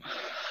be.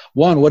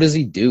 One, what does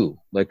he do?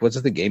 What's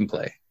the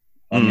gameplay?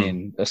 I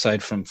mean,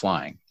 aside from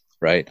flying,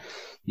 right?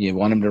 You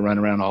want him to run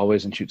around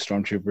always and shoot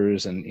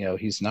stormtroopers, and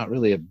he's not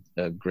really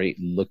a great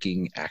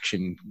looking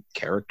action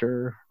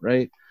character,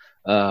 right?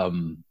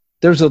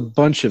 There's a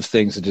bunch of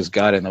things that just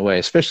got in the way,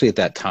 especially at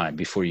that time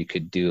before you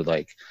could do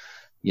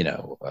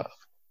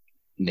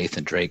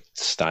Nathan Drake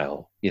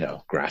style,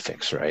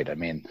 graphics, right? I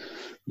mean,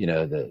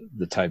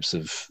 the types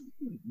of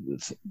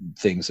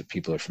things that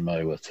people are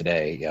familiar with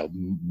today.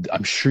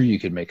 I'm sure you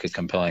could make a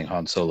compelling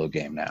Han Solo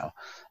game now.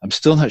 I'm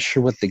still not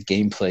sure what the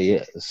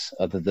gameplay is,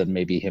 other than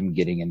maybe him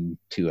getting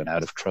into and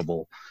out of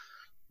trouble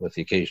with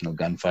the occasional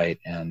gunfight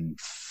and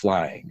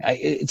flying.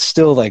 It's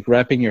still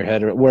wrapping your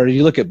head around, where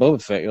you look at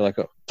Boba Fett, you're like,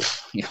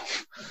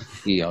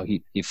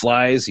 he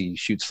flies, he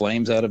shoots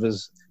flames out of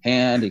his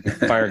hand, he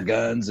can fire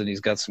guns, and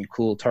he's got some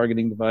cool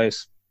targeting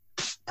device.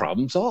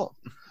 Problem solved.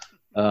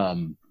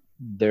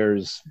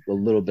 There's a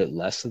little bit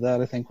less of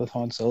that, I think, with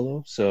Han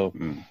Solo. So,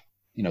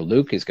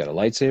 Luke, he's got a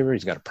lightsaber,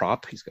 he's got a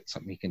prop, he's got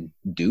something he can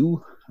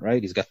do,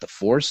 right? He's got the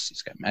Force,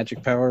 he's got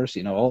magic powers,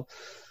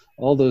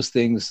 all those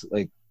things.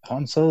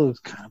 Han Solo is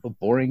kind of a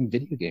boring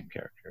video game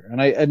character.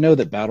 And I know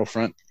that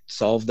Battlefront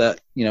solved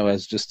that,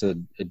 as just a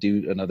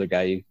dude, another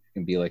guy you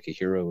can be like a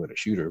hero and a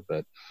shooter,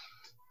 but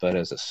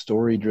as a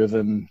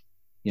story-driven,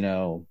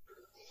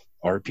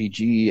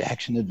 RPG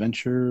action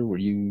adventure where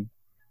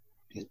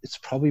it's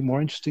probably more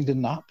interesting to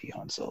not be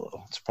Han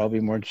Solo. It's probably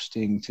more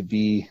interesting to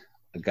be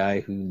a guy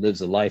who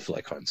lives a life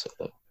like Han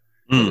Solo.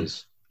 That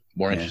is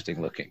more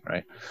interesting looking,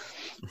 right?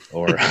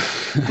 Or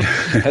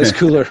has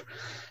cooler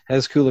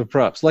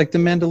props. Like The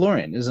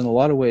Mandalorian is in a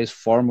lot of ways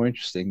far more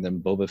interesting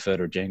than Boba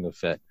Fett or Jango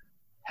Fett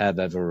have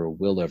ever or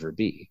will ever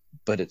be,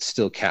 but it's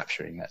still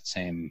capturing that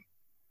same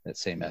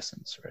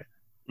essence, right?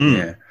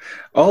 Yeah.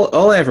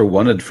 All I ever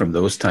wanted from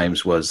those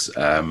times was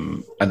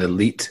an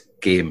elite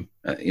game,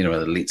 an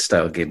elite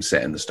style game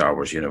set in the Star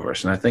Wars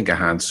universe. And I think a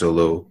Han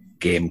Solo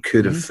game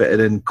could have fitted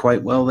in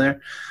quite well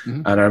there.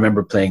 And I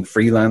remember playing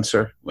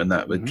Freelancer when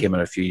that came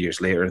out a few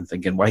years later and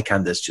thinking, why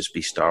can't this just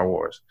be Star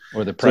Wars?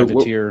 Or the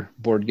Privateer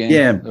board game.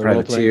 Yeah,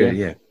 Privateer.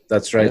 Yeah,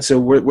 that's right. Yeah. So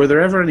were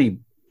there ever any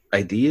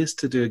ideas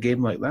to do a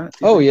game like that?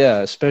 Oh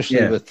yeah,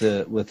 especially with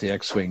the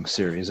X-Wing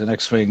series. And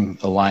X-Wing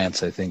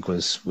Alliance, I think,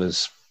 was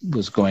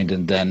going to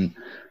then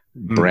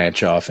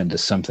branch off into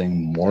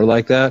something more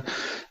like that.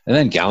 And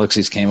then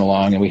Galaxies came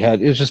along, and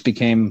it just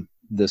became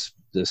this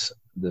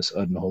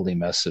unholy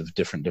mess of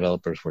different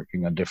developers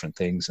working on different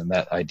things, and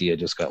that idea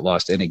just got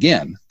lost. And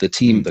again, the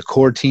team, the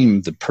core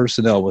team, the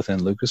personnel within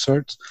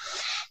LucasArts,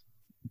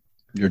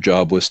 your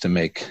job was to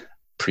make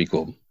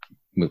prequel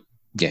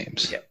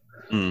games,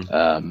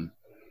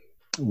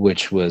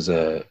 which was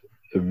a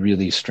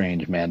really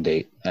strange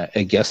mandate.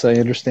 I guess I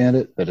understand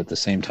it, but at the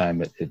same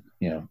time, it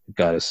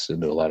got us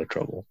into a lot of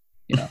trouble.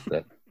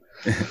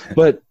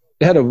 But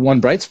had one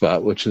bright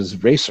spot, which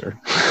is Racer.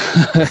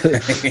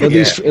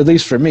 at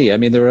least for me. I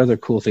mean, there were other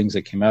cool things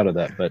that came out of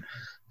that, but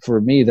for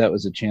me, that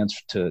was a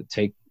chance to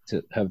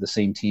have the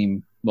same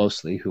team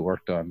mostly who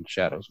worked on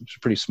Shadows, which is a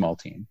pretty small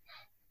team,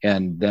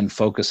 and then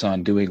focus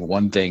on doing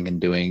one thing and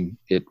doing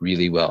it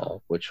really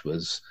well, which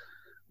was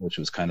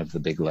kind of the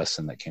big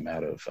lesson that came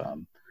out of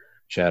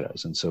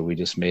Shadows. And so we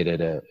just made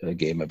it a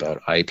game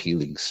about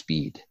eye-peeling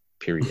speed,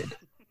 period.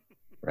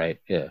 Right?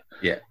 Yeah.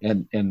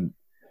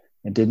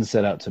 And didn't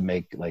set out to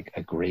make like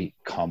a great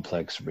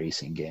complex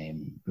racing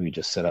game. We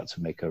just set out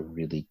to make a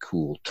really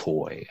cool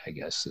toy, I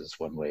guess is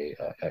one way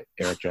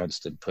Eric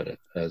Johnston put it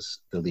as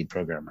the lead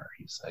programmer.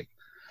 He's like,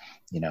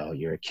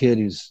 you're a kid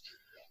who's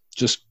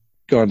just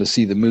gone to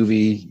see the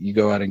movie, you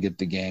go out and get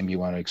the game, you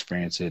want to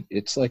experience it.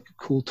 It's like a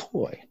cool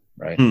toy,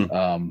 right?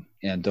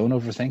 And don't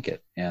overthink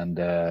it. And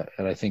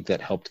I think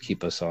that helped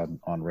keep us on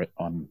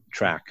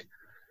track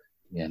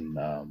in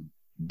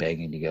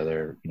banging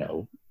together,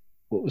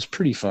 what was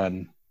pretty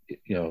fun,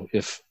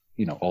 if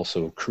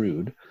also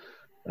crude,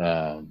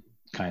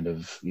 kind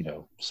of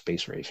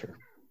space racer.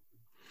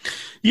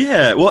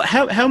 Yeah, well,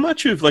 how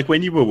much of like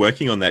when you were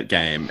working on that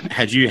game,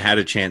 had you had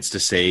a chance to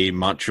see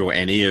much or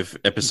any of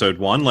episode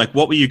 1? Like,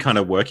 what were you kind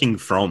of working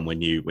from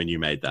when you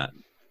made that?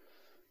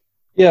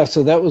 Yeah,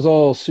 so that was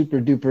all super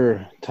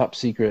duper top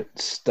secret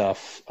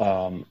stuff.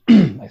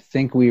 I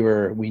think we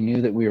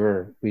knew that we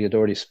had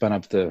already spun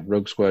up the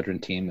Rogue Squadron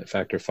team that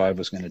Factor 5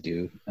 was going to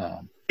do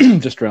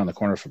just around the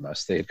corner from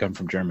us. They had come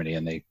from Germany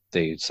and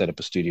they set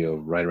up a studio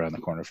right around the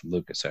corner from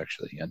Lucas,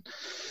 actually.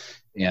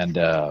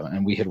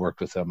 And we had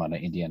worked with them on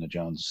an Indiana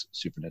Jones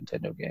Super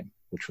Nintendo game,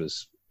 which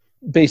was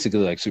basically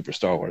like Super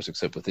Star Wars,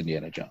 except with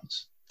Indiana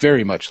Jones.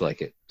 Very much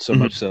like it. So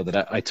much so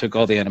that I took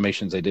all the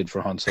animations I did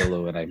for Han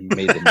Solo and I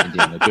made them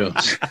Indiana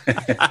Jones.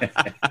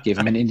 Gave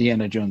him an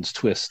Indiana Jones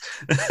twist.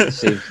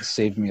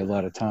 Saved me a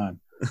lot of time.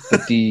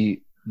 But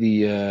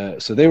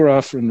so they were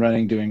off and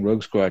running doing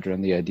Rogue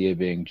Squadron. The idea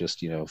being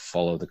just,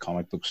 follow the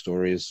comic book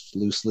stories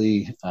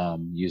loosely,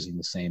 using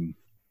the same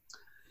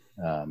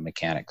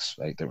mechanics,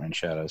 right, that were in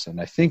Shadows. And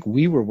I think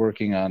we were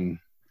working on,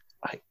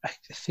 I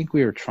think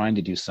we were trying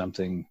to do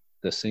something.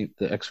 The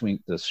X-Wing,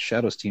 the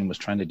Shadows team was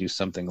trying to do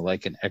something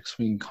like an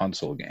X-Wing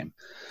console game.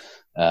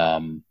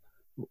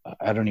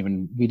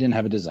 We didn't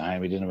have a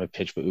design, we didn't have a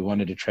pitch, but we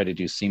wanted to try to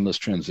do seamless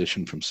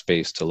transition from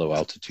space to low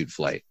altitude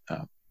flight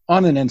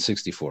on an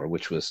N64,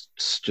 which was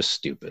just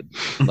stupid.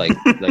 Like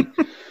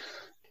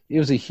it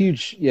was a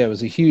huge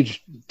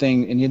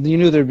thing. And you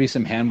knew there'd be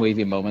some hand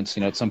wavy moments,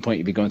 at some point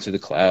you'd be going through the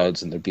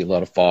clouds and there'd be a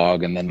lot of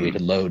fog and then we'd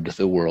load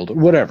the world or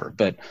whatever.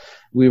 But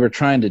we were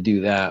trying to do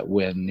that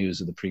when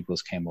news of the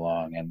prequels came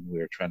along, and we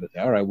were trying to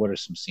think, all right, what are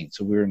some scenes?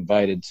 So we were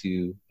invited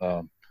to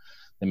the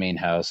main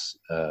house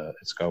at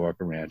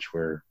Skywalker Ranch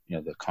where,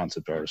 the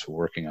concept artists were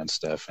working on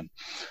stuff. And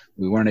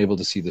we weren't able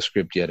to see the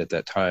script yet at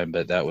that time,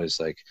 but that was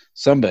like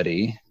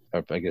somebody,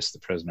 or I guess the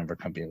president of our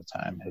company at the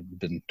time, had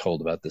been told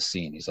about this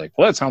scene. He's like,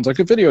 well, that sounds like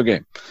a video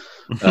game.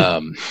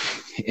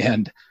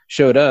 And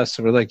showed us.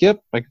 So we're like,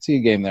 yep, I can see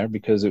a game there,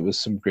 because it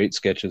was some great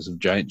sketches of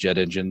giant jet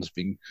engines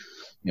being,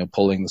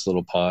 pulling this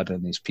little pod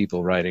and these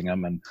people riding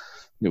them. And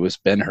it was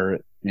Ben-Hur,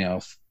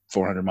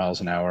 400 miles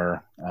an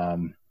hour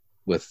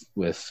with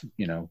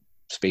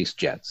space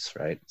jets,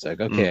 right? It's like,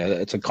 okay,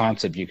 it's a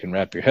concept you can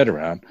wrap your head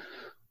around.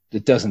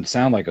 It doesn't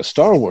sound like a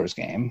Star Wars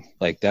game.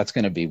 Like, that's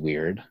going to be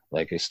weird.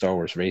 Like a Star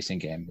Wars racing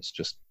game,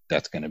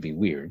 that's going to be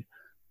weird.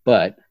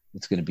 But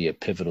it's going to be a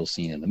pivotal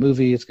scene in the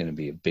movie. It's going to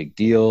be a big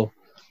deal.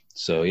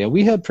 So, yeah,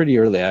 we had pretty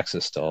early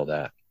access to all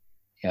that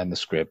and the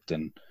script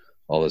and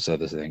all those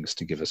other things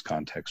to give us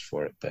context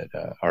for it. But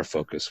our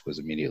focus was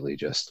immediately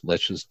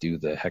let's just do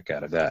the heck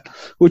out of that,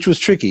 which was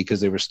tricky because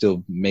they were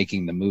still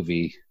making the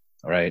movie,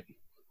 right?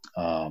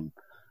 And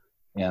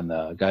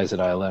the guys at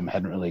ILM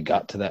hadn't really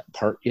got to that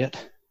part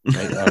yet.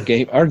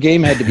 Right? Our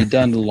game had to be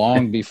done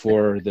long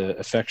before the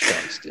effect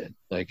shots did.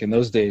 Like in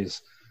those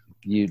days,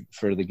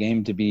 for the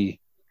game to be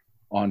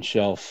on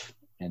shelf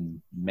in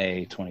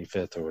May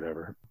 25th or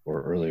whatever,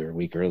 or earlier, a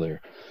week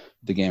earlier,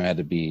 the game had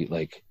to be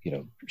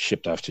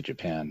shipped off to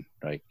Japan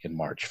in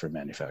March for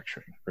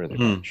manufacturing, early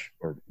March,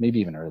 or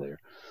maybe even earlier.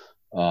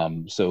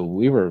 So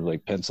we were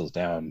pencils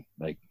down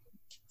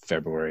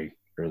February,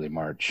 early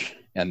March,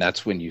 and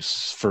that's when you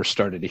first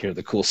started to hear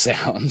the cool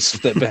sounds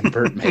that Ben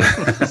Burtt made.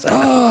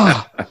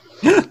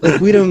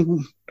 We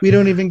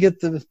don't even get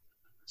the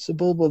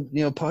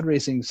Sebulba, pod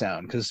racing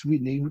sound, because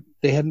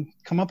they hadn't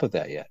come up with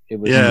that yet. It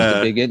was just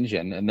a big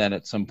engine, and then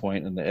at some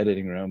point in the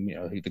editing room,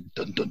 he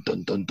dun dun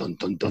dun dun dun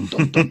dun dun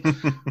dun dun.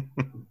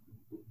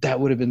 That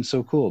would have been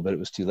so cool, but it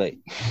was too late.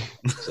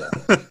 So.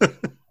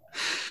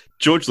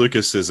 George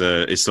Lucas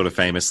is sort of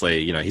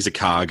famously, he's a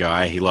car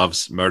guy. He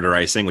loves motor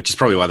racing, which is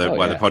probably why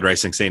the pod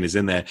racing scene is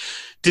in there.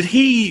 Did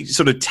he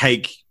sort of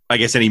take, I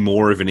guess, any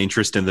more of an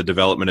interest in the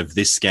development of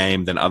this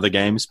game than other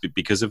games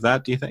because of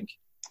that, do you think?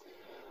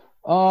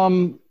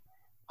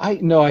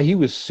 He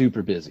was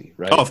super busy,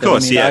 right? Oh, of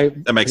course,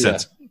 that makes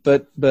sense.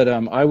 But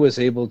I was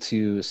able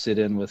to sit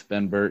in with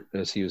Ben Burt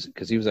because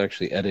he was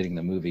actually editing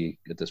the movie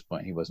at this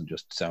point. He wasn't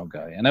just sound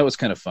guy, and that was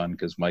kind of fun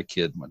because my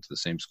kid went to the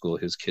same school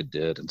his kid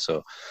did, and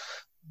so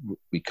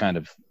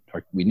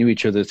we knew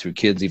each other through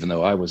kids, even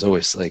though I was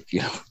always like,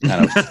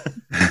 kind of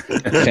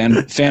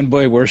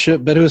fanboy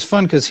worship. But it was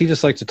fun because he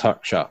just liked to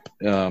talk shop.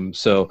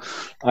 So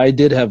I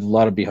did have a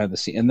lot of behind the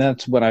scenes, and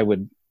that's what I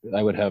would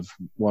have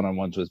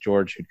one-on-ones with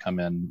George, who'd come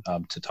in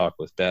to talk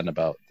with Ben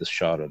about this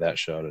shot or that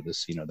shot or this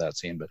scene or that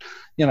scene. But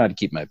I'd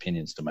keep my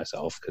opinions to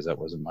myself because that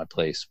wasn't my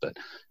place. But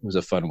it was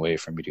a fun way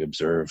for me to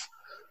observe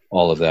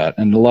all of that,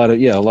 and a lot of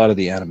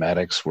the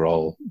animatics were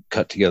all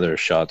cut together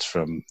shots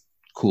from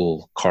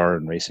cool car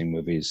and racing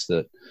movies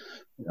that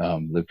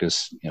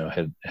Lucas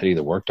had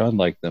either worked on,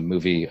 like the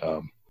movie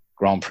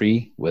Grand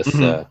Prix with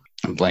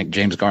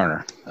James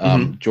Garner.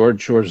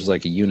 George was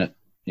like a unit,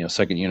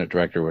 second unit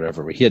director or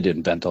whatever, but he had to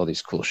invent all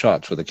these cool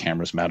shots where the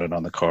camera's mounted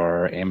on the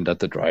car, aimed at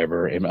the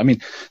driver.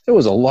 There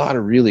was a lot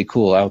of really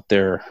cool out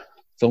there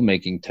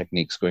filmmaking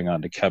techniques going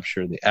on to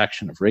capture the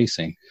action of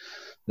racing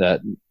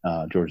that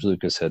George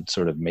Lucas had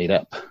sort of made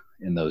up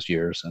in those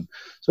years. And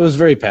so it was a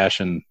very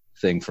passion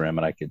thing for him,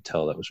 and I could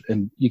tell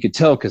and you could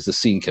tell because the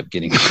scene kept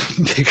getting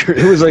bigger.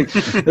 It was like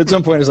at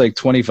some point it was like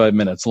 25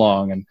 minutes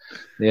long, and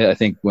I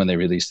think when they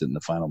released it in the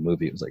final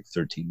movie it was like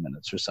 13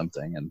 minutes or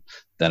something. And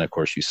then of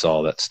course you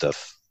saw that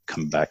stuff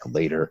come back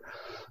later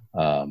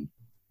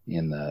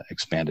in the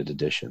expanded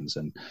editions,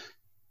 and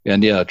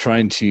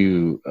trying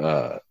to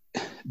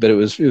but it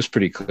was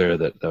pretty clear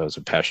that was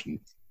a passion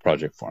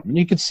project for him, and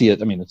you could see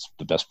it. It's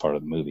the best part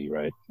of the movie,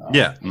 right?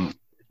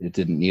 It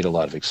didn't need a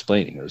lot of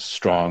explaining. It was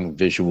strong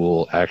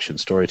visual action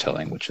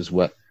storytelling, which is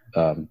what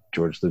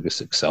George Lucas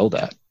excelled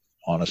at,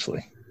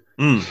 honestly.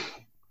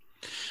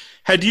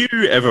 Had you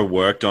ever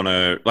worked on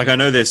I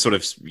know there's sort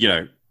of,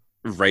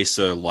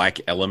 racer-like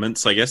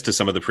elements, I guess, to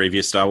some of the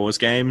previous Star Wars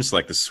games,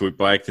 like the swoop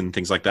bike and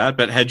things like that,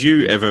 but had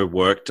you ever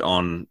worked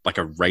on like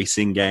a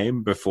racing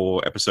game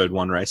before Episode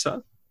 1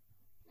 Racer?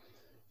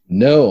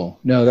 No,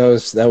 that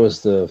was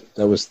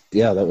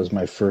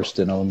my first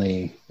and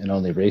only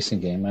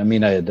racing game. I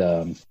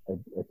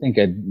think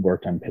I'd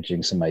worked on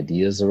pitching some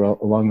ideas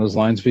along those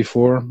lines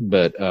before,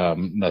 but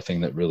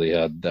nothing that really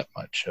had that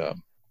much.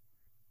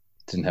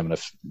 Didn't have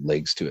enough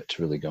legs to it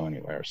to really go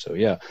anywhere. So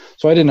I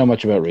didn't know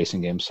much about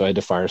racing games, so I had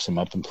to fire some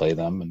up and play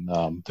them.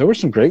 And there were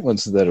some great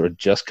ones that had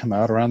just come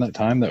out around that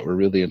time that were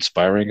really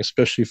inspiring,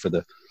 especially for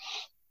the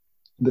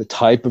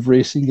type of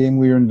racing game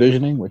we were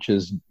envisioning, which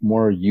is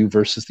more you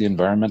versus the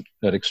environment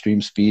at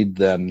extreme speed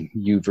than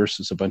you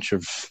versus a bunch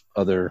of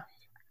other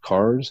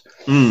cars.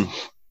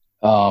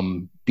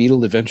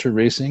 Beetle Adventure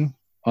Racing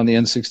on the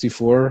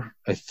N64,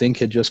 I think,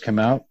 had just come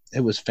out. It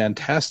was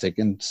fantastic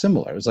and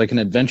similar. It was like an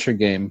adventure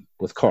game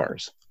with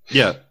cars.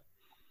 Yeah.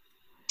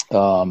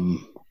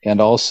 And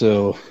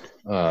also,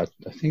 I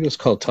think it was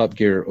called Top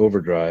Gear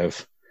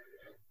Overdrive,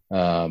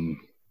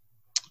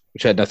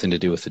 which had nothing to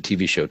do with the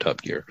TV show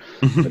Top Gear,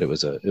 but it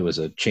was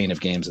a chain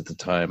of games at the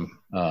time.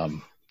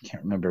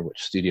 Can't remember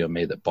which studio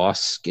made that.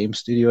 Boss Game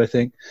Studio, I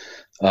think.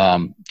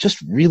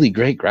 Just really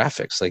great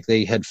graphics. Like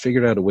they had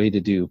figured out a way to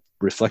do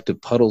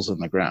reflective puddles in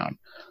the ground,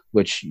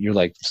 which you're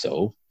like,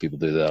 so people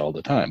do that all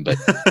the time. But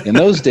in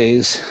those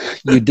days,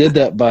 you did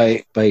that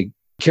by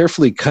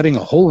carefully cutting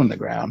a hole in the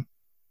ground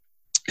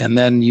and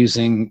then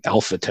using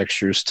alpha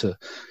textures to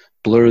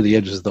blur the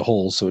edges of the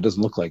hole so it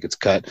doesn't look like it's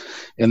cut.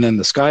 And then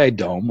the sky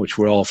dome, which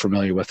we're all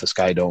familiar with, the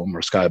sky dome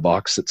or sky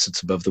box that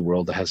sits above the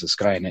world that has a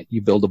sky in it,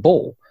 you build a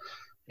bowl.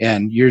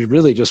 And you're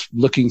really just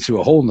looking through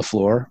a hole in the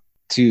floor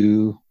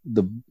to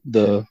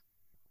the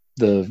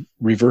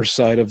reverse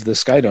side of the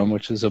sky dome,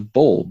 which is a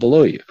bowl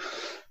below you.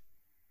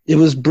 It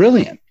was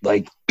brilliant.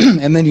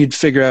 And then you'd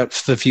figure out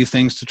the few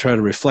things to try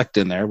to reflect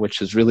in there,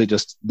 which is really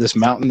just this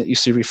mountain that you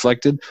see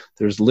reflected.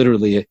 There's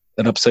literally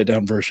an upside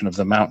down version of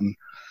the mountain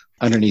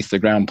underneath the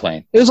ground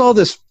plane. It was all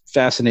this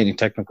fascinating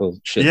technical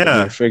shit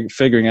that we were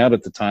figuring out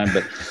at the time.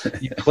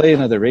 But you play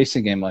another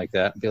racing game like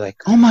that and be like,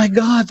 oh my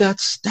God,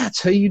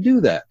 that's how you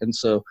do that. And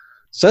so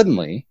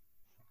suddenly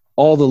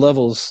all the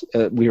levels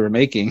we were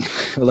making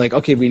were like,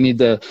 okay, we need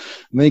to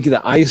make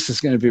the ice is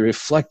going to be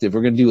reflective.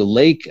 We're going to do a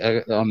lake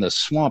on the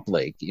swamp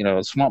lake,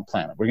 a swamp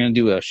planet. We're going to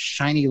do a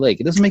shiny lake.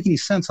 It doesn't make any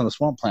sense on the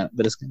swamp planet,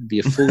 but it's going to be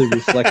a fully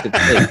reflective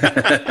lake.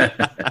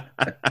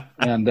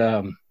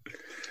 And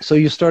so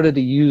you started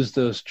to use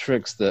those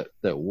tricks that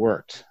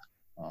worked.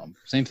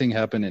 Same thing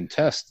happened in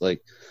Test.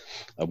 Like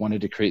I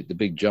wanted to create the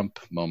big jump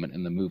moment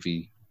in the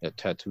movie at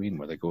Tatooine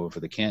where they go over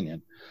the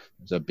canyon.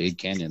 There's a big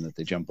canyon that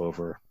they jump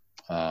over.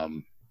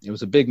 It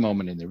was a big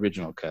moment in the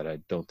original cut. I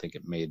don't think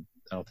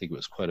it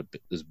was quite a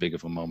bit as big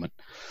of a moment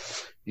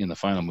in the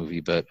final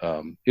movie, but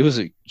it was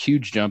a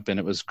huge jump, and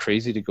it was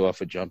crazy to go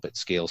off a jump at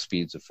scale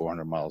speeds of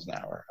 400 miles an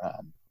hour.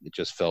 It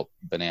just felt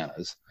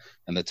bananas,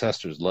 and the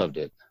testers loved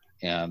it.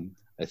 And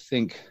I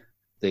think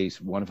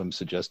one of them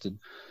suggested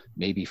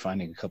maybe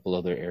finding a couple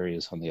other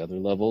areas on the other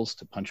levels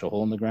to punch a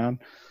hole in the ground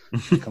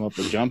to come up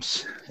with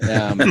jumps.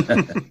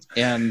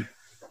 And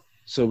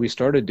so we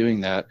started doing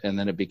that, and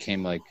then it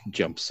became like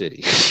Jump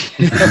City.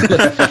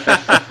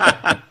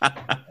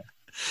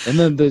 And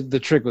then the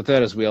trick with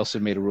that is we also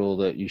made a rule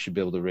that you should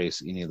be able to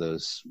race any of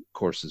those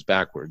courses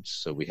backwards.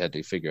 So we had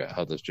to figure out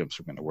how those jumps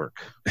were going to work.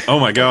 Oh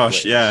my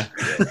gosh, yeah.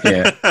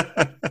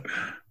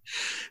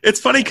 It's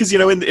funny because, you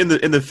know, in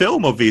the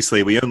film,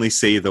 obviously, we only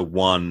see the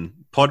one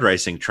pod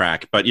racing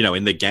track, but, you know,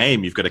 in the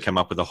game, you've got to come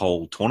up with a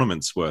whole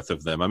tournament's worth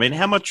of them. I mean,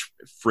 how much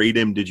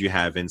freedom did you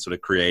have in sort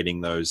of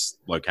creating those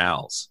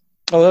locales?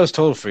 Oh, that was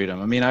total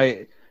freedom. I mean,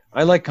 I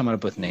like coming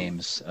up with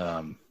names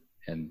and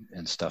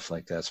stuff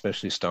like that,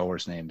 especially Star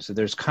Wars names. So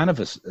there's kind of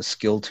a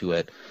skill to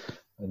it.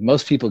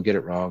 Most people get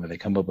it wrong and they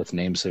come up with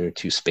names that are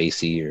too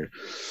spacey, or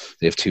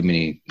they have too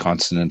many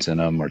consonants in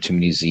them or too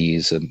many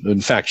Z's. And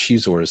in fact,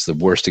 Shizor is the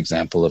worst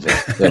example of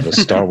a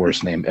Star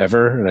Wars name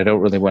ever. And I don't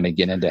really want to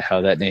get into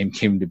how that name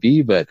came to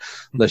be, but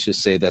let's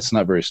just say that's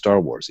not very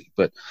Star Warsy.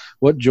 But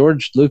what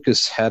George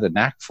Lucas had a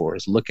knack for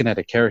is looking at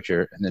a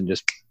character and then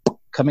just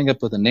coming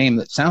up with a name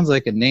that sounds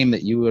like a name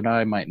that you and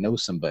I might know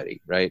somebody,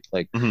 right?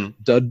 Like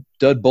Dud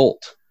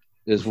Bolt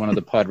is one of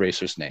the pod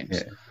racers' names.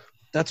 Yeah.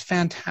 That's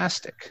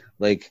fantastic.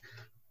 Like,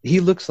 he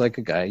looks like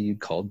a guy you'd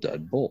call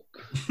Dud Bolt.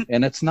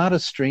 And it's not a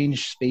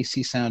strange,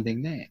 spacey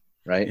sounding name,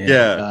 right?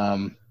 Yeah.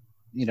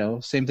 You know,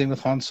 same thing with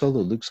Han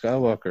Solo, Luke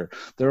Skywalker.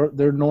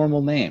 They're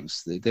normal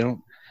names. They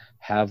don't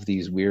have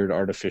these weird,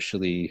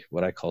 artificially,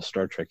 what I call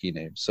Star Trek-y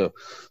names. So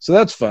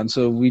that's fun.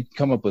 So we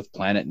come up with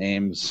planet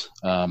names.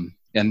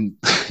 And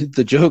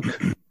the joke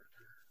at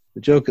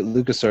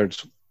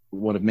LucasArts,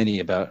 one of many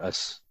about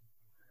us,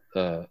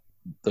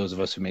 those of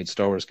us who made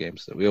Star Wars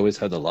games, that we always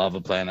had the lava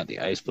planet, the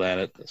ice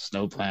planet, the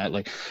snow planet.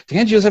 Like,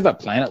 can't you just have a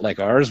planet like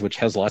ours, which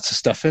has lots of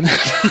stuff in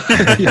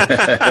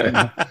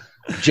it?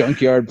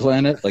 Junkyard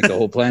planet, like the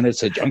whole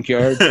planet's a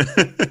junkyard. It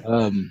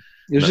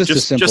was just a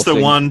simple just the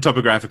thing. one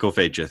topographical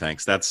feature.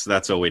 Thanks.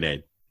 That's all we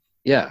need.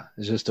 Yeah,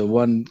 it's just a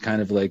one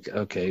kind of like,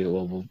 okay,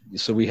 well,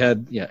 so we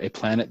had a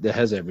planet that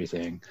has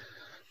everything,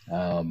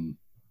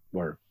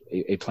 or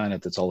a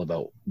planet that's all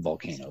about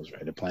volcanoes,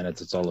 right? A planet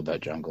that's all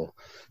about jungle.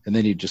 And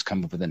then you just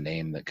come up with a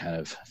name that kind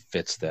of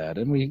fits that.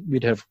 And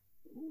we'd have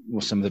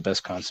some of the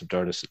best concept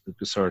artists at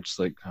LucasArts,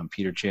 like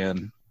Peter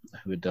Chan,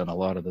 who had done a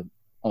lot of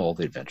all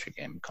the adventure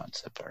game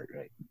concept art,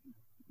 right?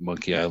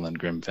 Monkey Island,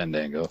 Grim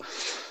Fandango.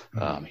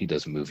 He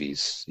does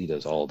movies. He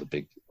does all the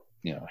big,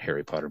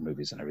 Harry Potter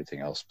movies and everything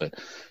else. But,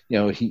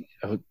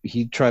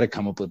 he'd try to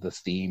come up with a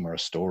theme or a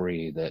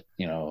story that,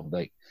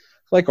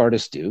 like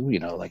artists do,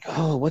 like,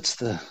 oh, what's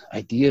the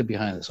idea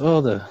behind this? Oh,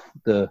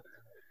 the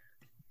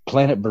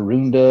planet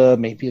Barunda,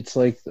 maybe it's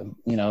like the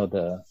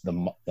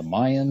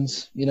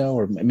Mayans,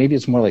 or maybe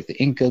it's more like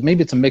the Inca.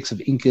 Maybe it's a mix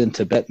of Inca and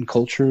Tibetan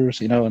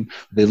cultures, and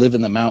they live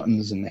in the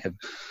mountains and they have,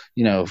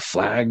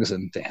 flags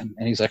and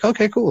he's like,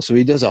 okay, cool. So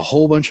he does a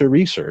whole bunch of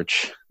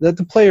research that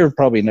the player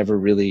probably never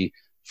really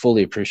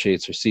fully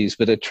appreciates or sees,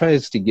 but it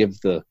tries to give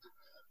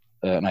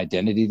an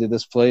identity to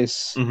this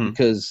place,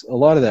 because a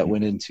lot of that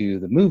went into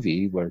the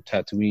movie, where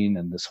Tatooine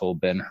and this whole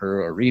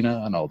Ben-Hur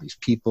arena and all these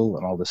people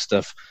and all this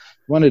stuff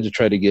wanted to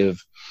try to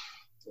give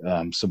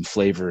some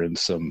flavor and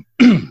some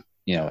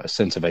a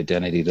sense of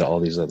identity to all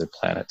these other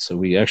planets. So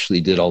we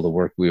actually did all the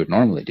work we would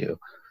normally do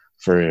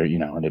for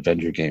an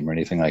adventure game or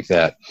anything like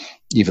that,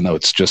 even though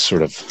it's just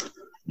sort of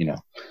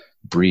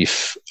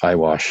brief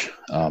eyewash.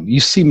 You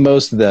see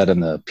most of that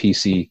in the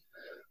PC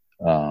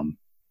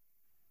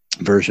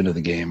version of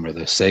the game, or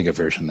the Sega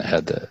version that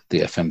had the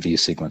FMV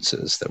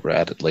sequences that were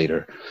added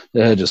later.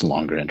 They had just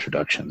longer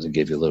introductions and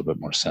gave you a little bit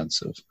more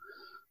sense of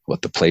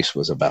what the place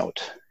was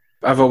about.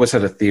 I've always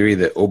had a theory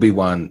that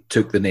Obi-Wan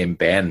took the name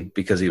Ben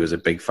because he was a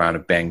big fan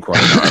of Ben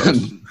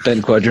Quadranaros.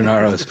 Ben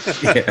Quadranaros.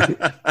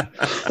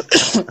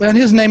 And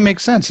his name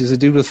makes sense. He's a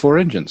dude with 4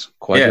 engines.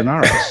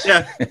 Quadranaros.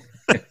 Yeah.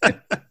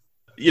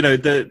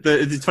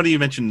 It's funny you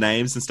mentioned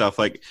names and stuff.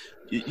 Like,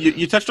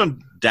 you touched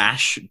on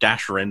Dash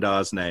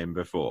Rendar's name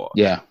before.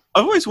 Yeah.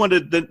 I've always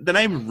wondered, the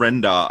name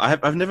Rendar,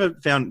 I've never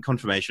found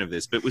confirmation of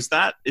this, but is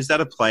that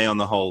a play on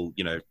the whole,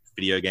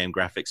 video game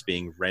graphics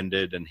being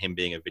rendered and him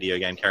being a video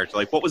game character?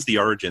 Like, what was the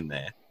origin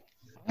there?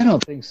 I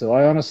don't think so.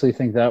 I honestly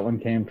think that one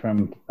came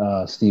from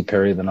Steve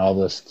Perry, the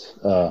novelist,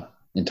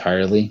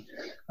 entirely.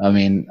 I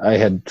mean, I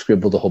had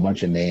scribbled a whole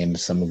bunch of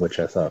names, some of which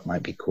I thought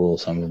might be cool,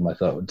 some of them I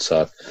thought would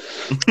suck.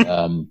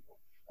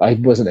 I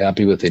wasn't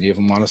happy with any of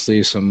them,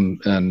 honestly.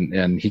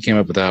 And he came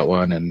up with that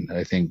one, and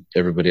I think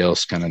everybody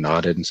else kind of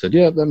nodded and said,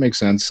 "Yeah, that makes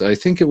sense." I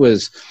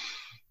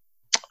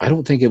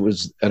don't think it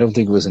was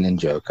an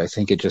in-joke. I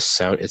think it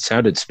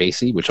sounded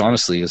spacey, which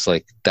honestly is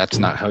like, that's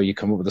not how you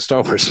come up with a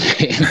Star Wars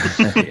name.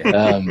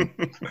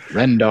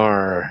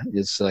 Rendar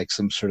is like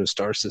some sort of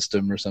star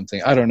system or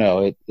something. I don't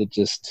know.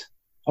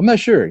 I'm not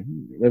sure.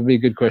 That'd be a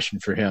good question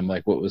for him.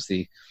 Like, what was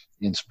the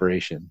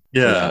inspiration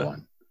for that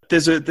one?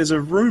 There's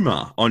a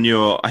rumor on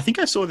I think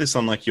I saw this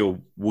on like your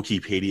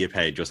Wikipedia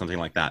page or something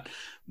like that,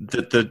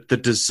 that the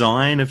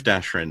design of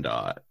Dash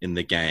Rendar in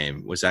the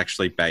game was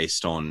actually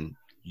based on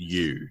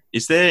you.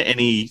 Is there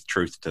any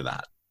truth to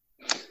that?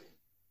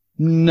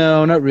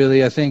 No, not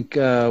really. I think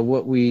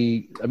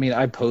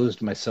I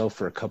posed myself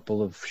for a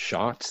couple of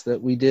shots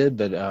that we did,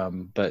 but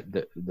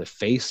the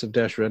face of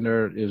Dash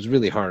Render, it was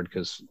really hard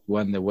because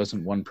there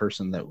wasn't one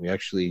person that we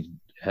actually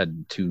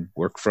had to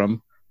work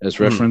from as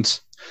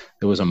reference.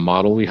 There was a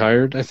model we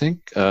hired, I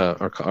think.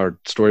 Our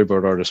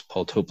storyboard artist,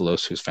 Paul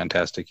Topolos, who's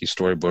fantastic. He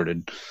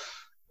storyboarded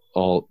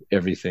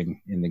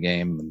everything in the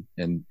game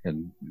and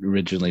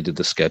originally did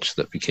the sketch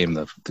that became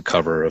the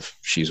cover of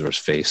Shizor's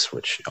face,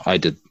 which I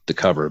did the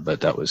cover, but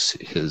that was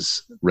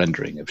his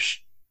rendering of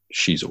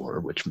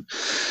Shizor, which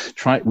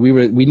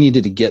we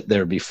needed to get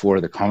there before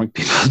the comic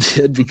people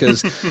did,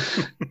 because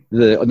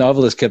the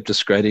novelist kept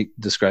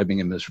describing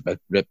him as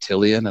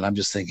reptilian, and I'm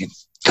just thinking,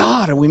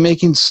 God, are we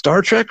making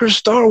Star Trek or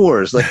Star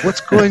Wars? Like,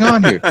 what's going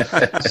on here?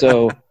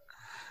 So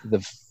the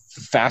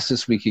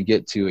fastest we could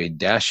get to a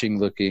dashing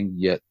looking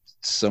yet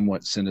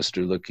somewhat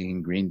sinister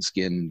looking green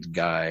skinned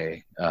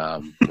guy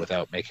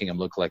without making him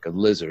look like a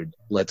lizard,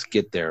 let's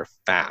get there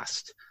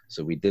fast.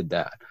 So we did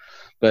that.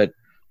 But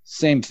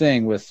same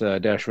thing with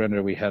Dash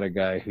Render. We had a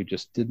guy who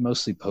just did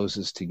mostly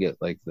poses to get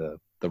like the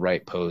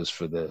right pose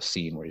for the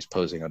scene where he's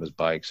posing on his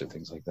bikes or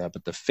things like that.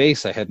 But the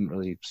face, I hadn't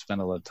really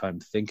spent a lot of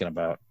time thinking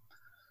about.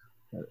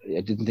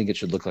 I didn't think it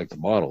should look like the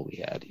model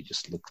we had. He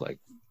just looked like,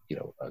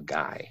 a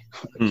guy,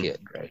 a kid,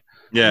 right?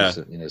 Yeah.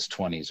 In his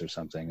 20s or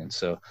something. And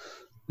so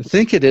I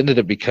think it ended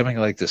up becoming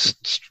like this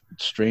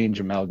strange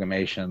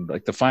amalgamation.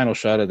 Like the final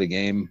shot of the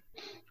game,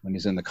 when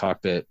he's in the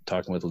cockpit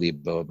talking with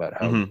Lebo about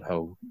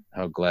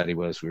how glad he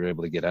was we were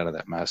able to get out of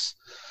that mess,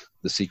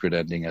 the secret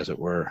ending, as it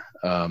were.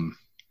 I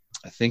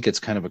think it's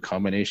kind of a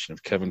combination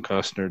of Kevin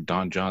Costner,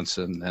 Don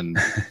Johnson,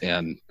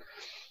 and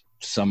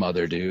some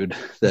other dude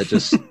that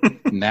just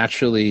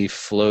naturally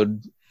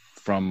flowed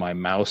from my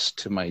mouse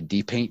to my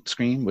D-Paint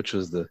screen, which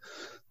was the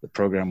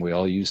program we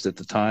all used at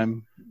the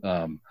time.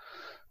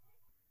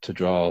 To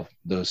draw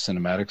those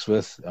cinematics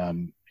with,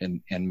 and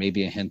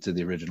maybe a hint of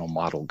the original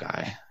model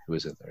guy who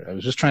was in there. I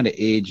was just trying to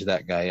age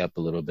that guy up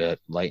a little bit,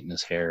 lighten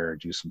his hair,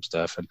 do some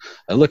stuff. And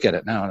I look at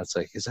it now and it's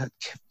like, is that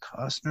Kevin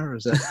Costner or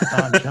is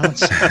that Don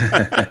Johnson?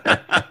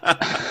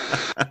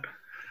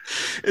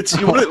 It's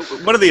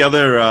one of the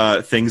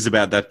other things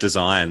about that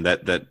design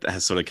that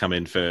has sort of come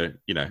in for,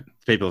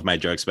 people have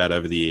made jokes about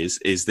over the years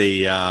is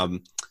the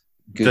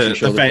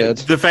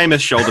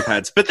famous shoulder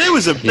pads. But there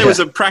was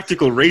a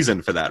practical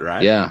reason for that,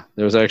 right? Yeah,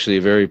 there was actually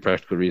a very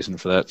practical reason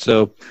for that.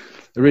 So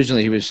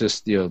originally he was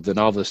just, the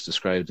novelist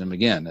described him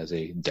again as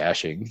a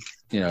dashing,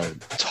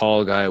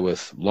 tall guy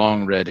with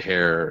long red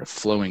hair,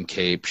 flowing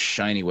cape,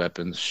 shiny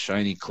weapons,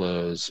 shiny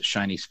clothes,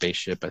 shiny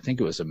spaceship. I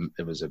think it was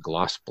a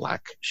gloss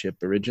black ship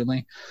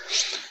originally.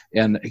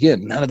 And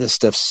again, none of this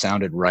stuff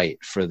sounded right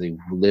for the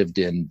lived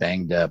in,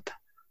 banged up,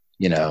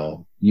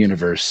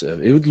 universe.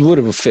 It would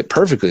have fit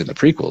perfectly in the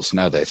prequels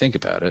now that I think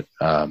about it.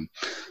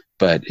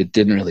 But it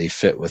didn't really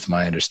fit with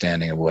my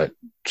understanding of what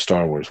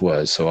Star Wars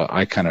was. So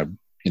I kind of,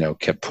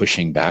 kept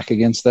pushing back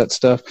against that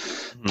stuff.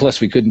 Mm-hmm.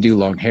 Plus we couldn't do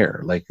long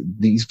hair. Like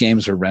these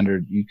games are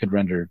rendered, you could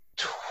render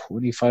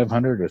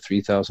 2,500 or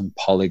 3,000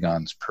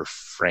 polygons per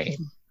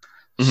frame.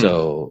 Mm-hmm.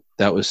 So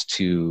that was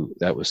to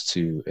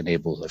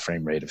enable a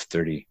frame rate of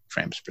 30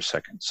 frames per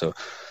second. So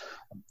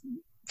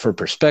for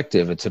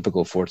perspective, a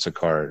typical Forza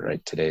car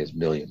right today is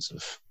millions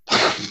of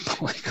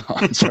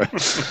polygons,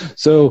 right?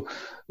 So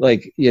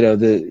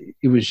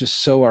it was just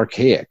so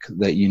archaic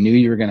that you knew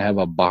you were going to have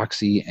a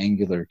boxy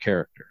angular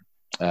character.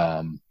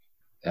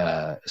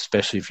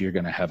 Especially if you're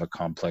going to have a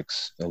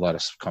lot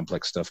of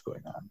complex stuff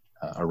going on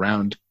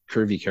around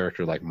curvy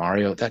character like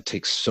Mario, that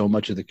takes so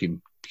much of the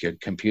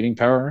computing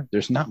power.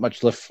 There's not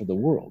much left for the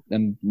world,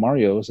 and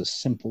Mario is a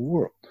simple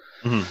world.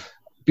 Mm-hmm.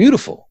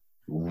 Beautiful,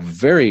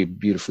 very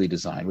beautifully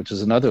designed, which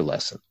is another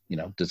lesson.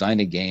 Design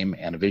a game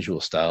and a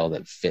visual style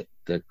that fit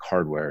the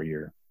hardware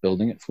you're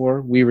building it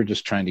for. We were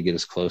just trying to get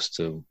as close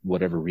to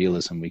whatever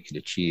realism we could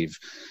achieve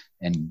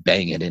and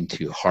bang it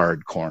into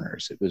hard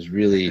corners. It was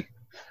really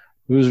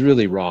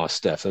raw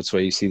stuff. That's why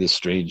you see this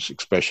strange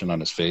expression on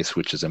his face,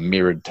 which is a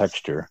mirrored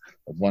texture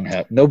of one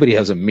half. Nobody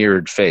has a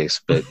mirrored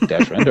face, but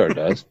Dash Rendar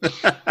does.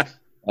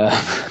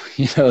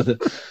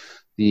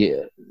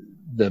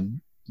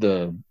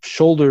 The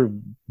shoulder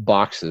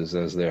boxes,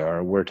 as they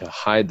are, were to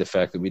hide the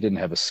fact that we didn't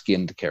have a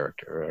skinned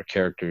character, or a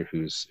character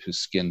whose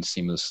skin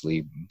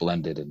seamlessly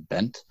blended and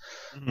bent.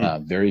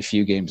 Mm-hmm. Very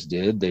few games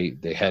did.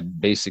 They had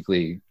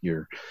basically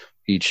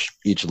each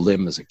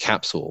limb is a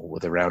capsule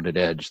with a rounded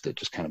edge that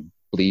just kind of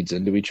bleeds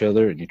into each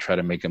other, and you try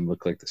to make them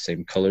look like the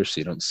same color so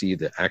you don't see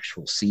the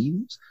actual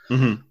seams.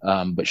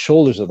 Mm-hmm. But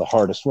shoulders are the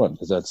hardest one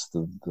because that's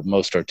the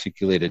most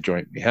articulated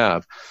joint we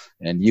have,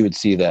 and you would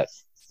see that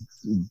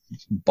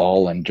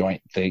ball and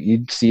joint thing.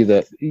 You'd see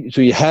that,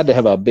 so you had to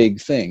have a big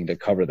thing to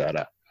cover that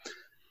up.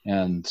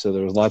 And so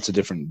there was lots of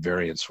different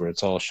variants where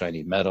it's all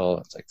shiny metal.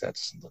 It's like,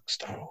 that's look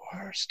Star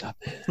Wars, stop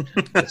it.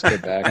 Let's go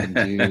back and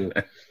do.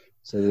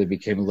 So they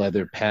became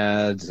leather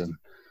pads, and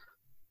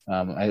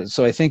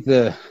so I think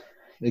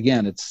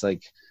again, it's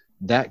like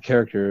that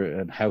character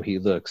and how he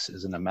looks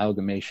is an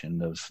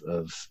amalgamation of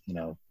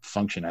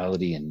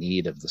functionality and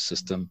need of the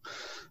system,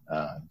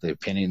 the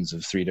opinions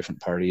of 3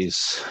 different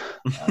parties,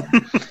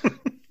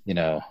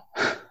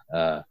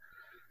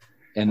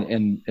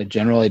 and a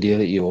general idea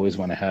that you always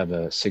want to have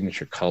a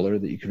signature color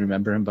that you can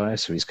remember him by.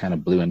 So he's kind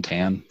of blue and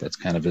tan. That's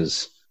kind of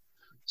his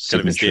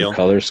signature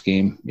color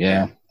scheme.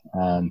 Yeah.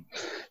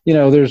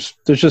 There's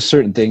just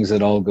certain things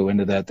that all go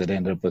into that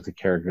end up with a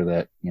character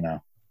that,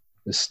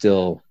 is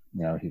still,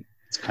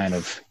 he's kind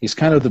of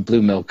the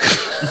blue milk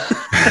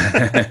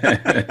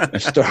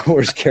Star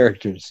Wars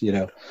characters,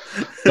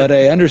 but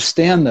I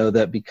understand though,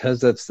 that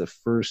because that's the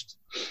first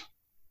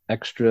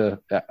extra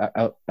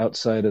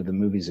outside of the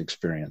movie's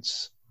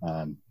experience,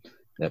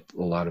 that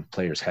a lot of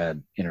players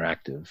had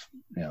interactive,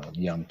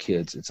 young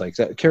kids. It's like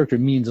that character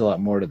means a lot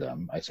more to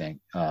them, I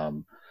think.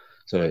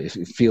 So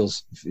it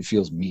feels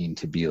mean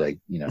to be like,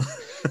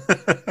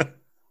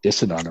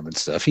 dissing on him and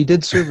stuff. He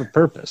did serve a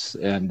purpose.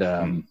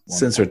 And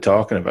since we're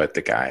talking about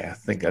the guy, I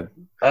think I'd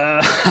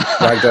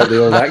dragged out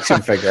the old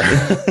action figure.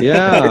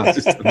 Yeah,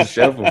 it's just on the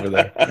shelf over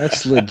there.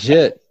 That's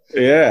legit.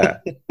 Yeah,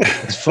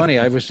 it's funny.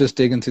 I was just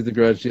digging through the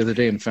garage the other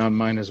day and found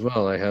mine as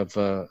well. I have.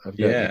 I've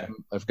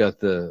got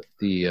the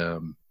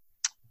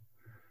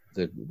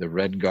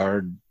Red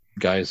Guard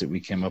guys that we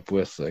came up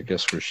with. I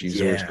guess were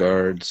Shizor's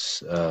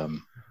guards.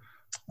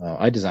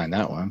 I designed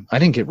that one. I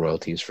didn't get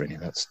royalties for any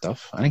of that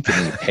stuff. I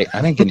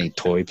didn't get any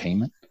toy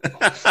payment.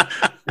 The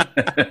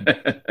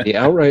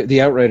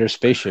Outrider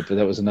spaceship.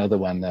 That was another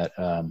one that.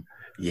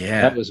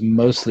 That was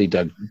mostly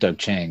Doug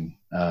Chang,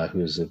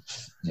 who's a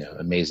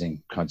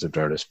amazing concept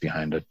artist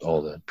behind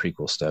all the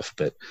prequel stuff.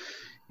 But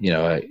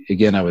I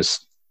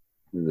was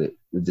the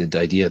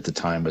idea at the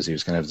time was he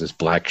was going to have this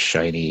black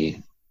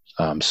shiny,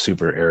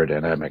 super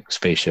aerodynamic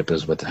spaceship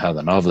is how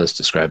the novelist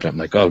described it. I'm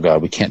like, oh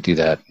god, we can't do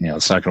that.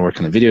 It's not going to work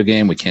in the video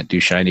game. We can't do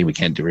shiny. We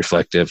can't do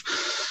reflective.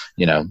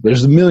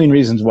 There's a million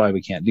reasons why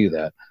we can't do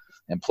that.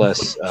 And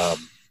plus,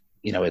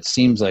 it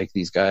seems like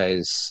these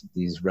guys,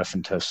 these rough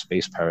and tough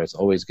space pirates,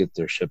 always get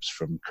their ships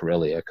from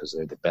Corellia because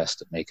they're the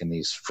best at making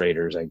these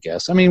freighters, I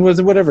guess. I mean, with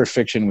whatever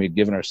fiction we've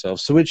given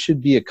ourselves. So it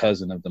should be a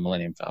cousin of the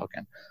Millennium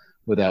Falcon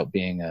without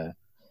being a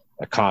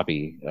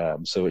copy.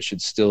 So it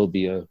should still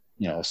be a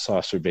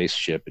saucer-based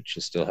ship. It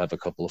should still have a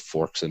couple of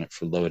forks in it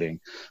for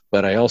loading.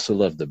 But I also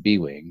love the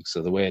B-Wing.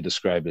 So the way I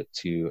described it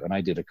and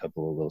I did a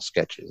couple of little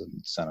sketches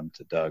and sent them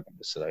to Doug and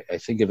just said, I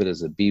think of it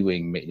as a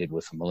B-Wing mated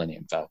with a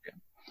Millennium Falcon.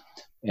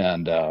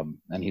 And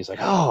he's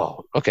like,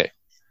 oh, okay.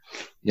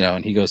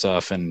 And he goes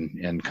off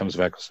and comes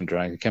back with some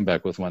drawing. He came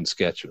back with one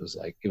sketch. It was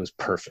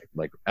perfect.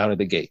 Like out of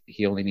the gate,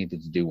 he only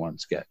needed to do one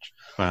sketch.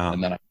 Wow.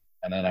 And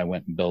then I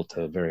went and built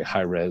a very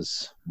high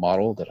res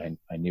model that I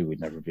knew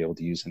we'd never be able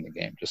to use in the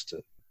game, just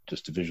to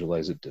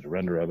visualize it, did a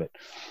render of it.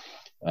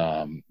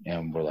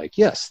 And we're like,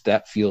 yes,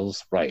 that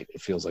feels right.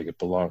 It feels like it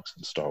belongs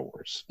in Star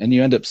Wars. And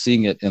you end up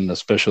seeing it in the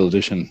special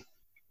edition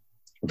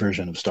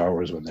version of Star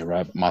Wars when they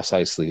arrive at Mos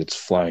Eisley. It's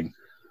flying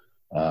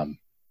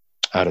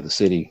out of the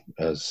city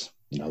as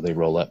they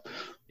roll up.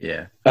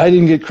 Yeah, I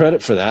didn't get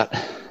credit for that,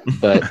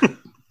 but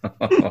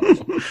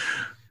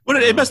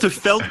it must have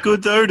felt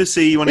good though to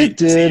see your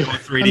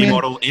 3D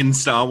model in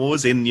Star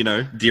Wars in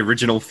the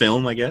original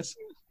film, I guess.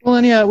 Well,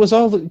 and it was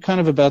all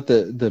kind of about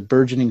the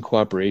burgeoning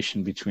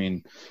cooperation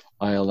between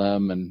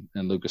ILM and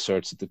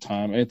LucasArts at the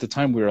time. At the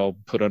time, we were all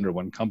put under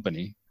one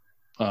company,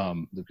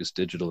 Lucas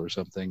Digital or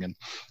something, and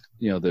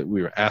that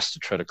we were asked to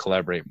try to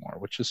collaborate more,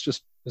 which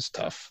is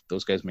tough.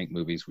 Those guys make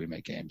movies, we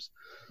make games.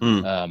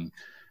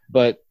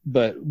 But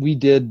we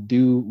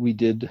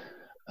did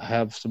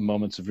have some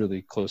moments of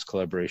really close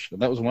collaboration,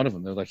 and that was one of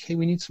them. They're like, hey,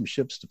 we need some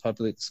ships to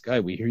populate the sky.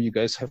 We hear you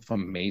guys have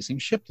an amazing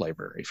ship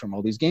library from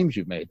all these games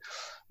you've made.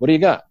 What do you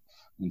got?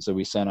 And so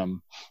we sent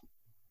them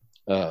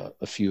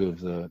a few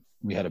of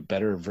we had a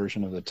better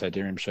version of the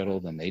Tidarium shuttle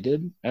than they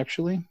did,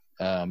 actually.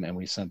 And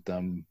we sent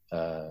them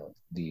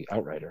the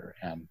Outrider,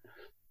 and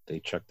they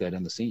chucked that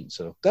in the scene.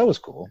 So that was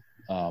cool.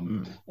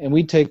 And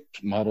we'd take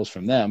models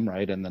from them,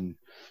 right, and then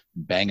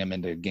bang them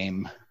into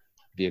game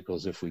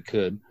vehicles if we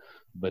could.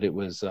 But it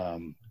was,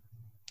 and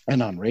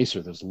on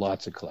Racer, there's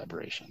lots of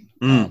collaboration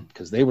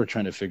because they were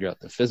trying to figure out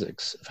the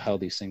physics of how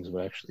these things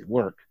would actually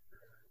work.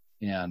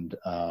 And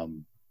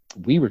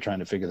we were trying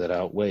to figure that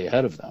out way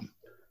ahead of them.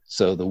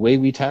 So the way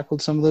we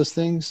tackled some of those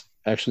things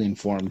actually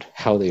informed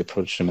how they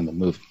approached them in the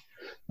movie.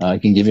 I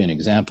can give you an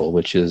example,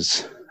 which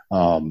is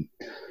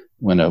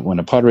when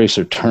a pod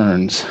racer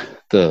turns,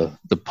 the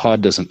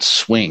pod doesn't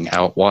swing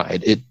out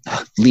wide; it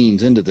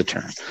leans into the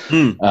turn.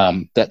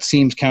 That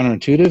seems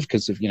counterintuitive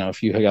because if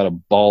you got a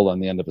ball on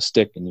the end of a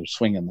stick and you're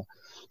swinging the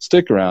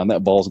stick around,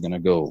 that ball's going to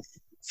go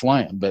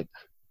flying. But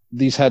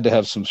these had to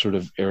have some sort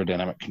of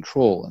aerodynamic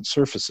control and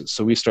surfaces.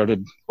 So we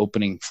started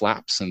opening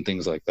flaps and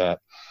things like that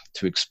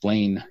to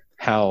explain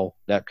how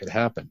that could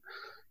happen.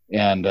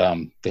 And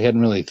they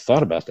hadn't really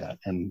thought about that.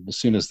 And as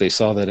soon as they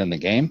saw that in the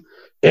game,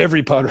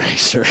 every pod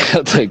racer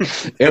had like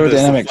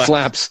aerodynamic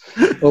flaps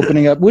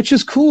opening up, which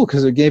is cool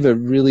because it gave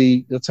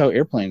that's how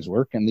airplanes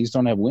work. And these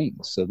don't have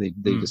wings. So they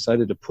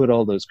decided to put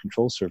all those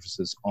control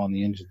surfaces on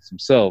the engines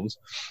themselves.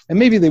 And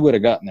maybe they would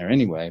have gotten there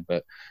anyway,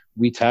 but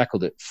we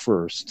tackled it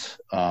first.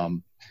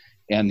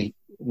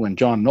 When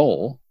John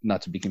Knoll,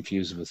 not to be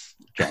confused with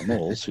John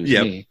Knowles, who's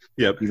me,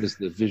 he was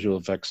the visual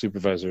effects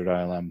supervisor at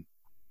ILM.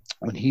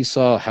 When he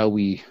saw how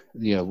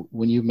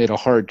when you made a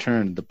hard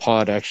turn, the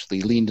pod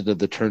actually leaned into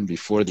the turn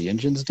before the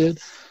engines did.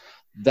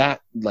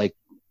 That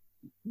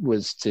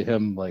was to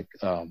him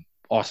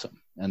awesome,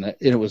 and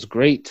it was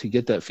great to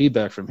get that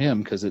feedback from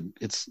him because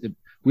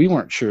we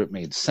weren't sure it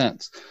made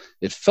sense.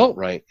 It felt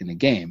right in the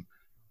game,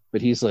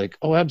 but he's like,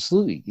 oh,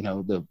 absolutely.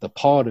 The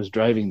pod is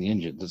driving the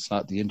engines. It's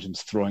not the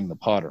engines throwing the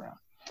pod around.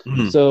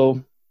 Mm-hmm.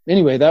 So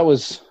anyway, it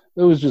was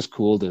just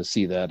cool to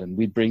see that. And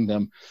we'd bring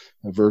them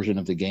a version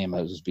of the game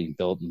that was being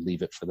built and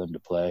leave it for them to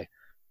play.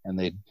 And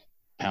they'd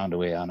pound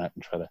away on it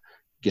and try to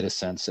get a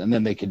sense. And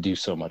then they could do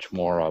so much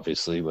more,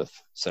 obviously, with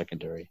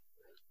secondary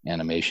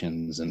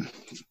animations and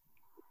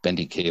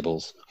bendy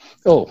cables.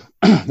 Oh,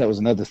 that was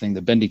another thing.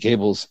 The bendy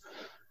cables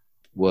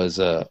was,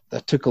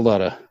 that took a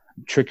lot of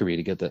trickery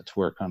to get that to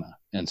work on a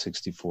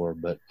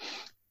N64. But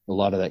a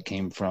lot of that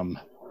came from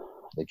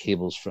the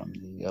cables from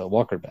the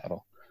Walker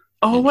battle.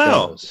 Oh, wow.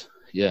 Shadows.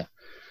 Yeah.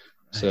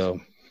 So,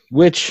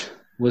 which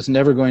was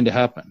never going to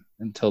happen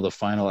until the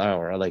final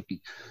hour.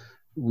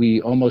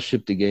 We almost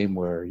shipped a game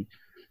where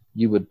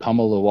you would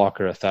pummel the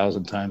Walker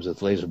 1,000 times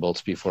with laser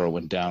bolts before it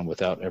went down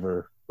without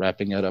ever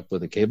wrapping it up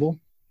with a cable.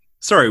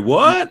 Sorry,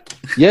 what?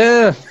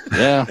 Yeah.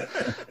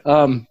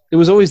 It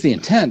was always the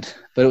intent,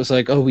 but it was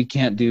like, oh, we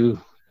can't do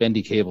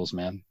bendy cables,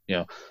 man.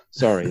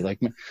 Sorry.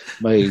 Like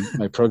my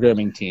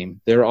programming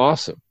team, they're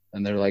awesome.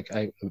 And they're like,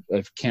 I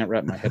can't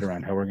wrap my head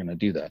around how we're going to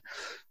do that.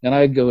 And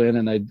I'd go in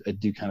and I'd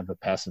do kind of a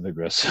passive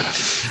aggressive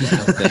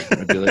thing.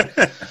 I'd be like,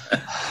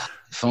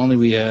 if only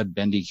we had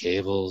bendy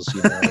cables.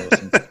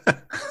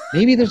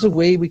 Maybe there's a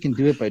way we can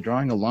do it by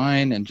drawing a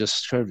line and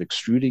just sort of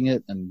extruding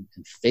it and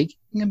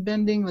faking a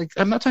bending. Like,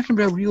 I'm not talking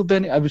about real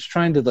bending. I was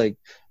trying to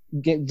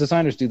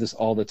designers do this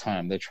all the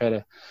time. They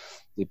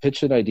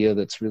pitch an idea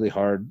that's really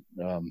hard,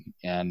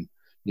 and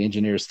the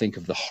engineers think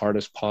of the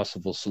hardest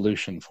possible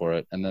solution for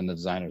it. And then the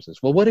designer says,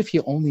 well, what if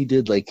you only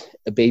did like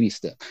a baby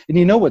step? And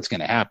you know what's going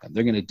to happen.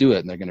 They're going to do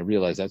it and they're going to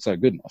realize that's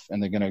not good enough.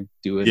 And they're going to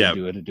do it and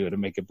do it and do it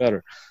and make it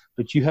better.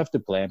 But you have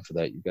to plan for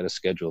that. You've got to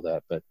schedule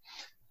that. But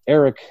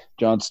Eric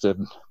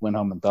Johnston went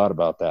home and thought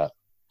about that.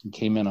 He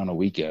came in on a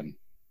weekend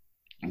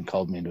and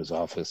called me into his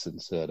office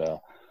and said,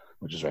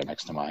 which is right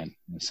next to mine,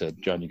 and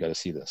said, John, you got to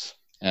see this.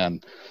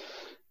 And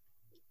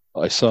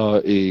I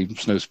saw a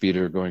snow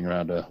speeder going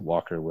around a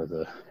Walker with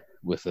a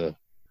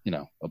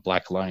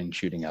black line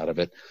shooting out of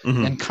it,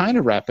 mm-hmm. and kind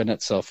of wrapping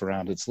itself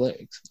around its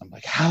legs. I'm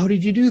like, how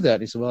did you do that?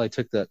 He said, well, I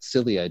took that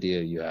silly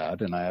idea you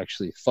had and I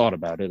actually thought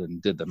about it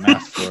and did the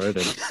math for it.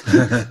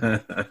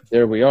 And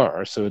there we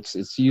are. So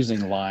it's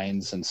using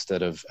lines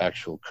instead of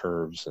actual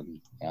curves and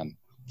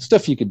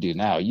stuff you could do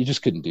now. You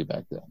just couldn't do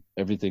back then.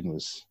 Everything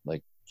was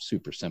like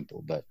super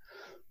simple, but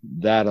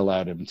that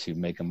allowed him to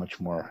make a much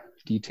more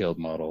detailed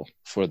model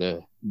for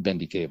the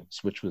bendy cables,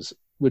 which was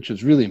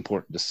really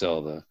important to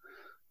sell the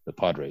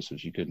pod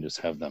racers. You couldn't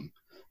just have them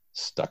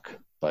stuck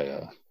by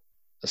a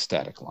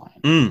static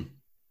line.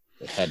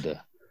 It had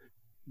to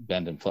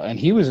bend and fly. And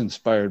he was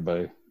inspired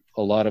by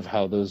a lot of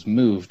how those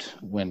moved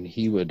when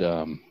he would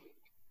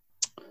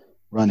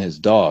run his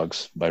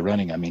dogs. By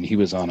running, I mean he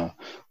was on a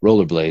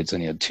rollerblades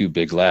and he had two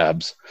big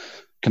labs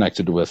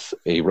connected with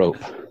a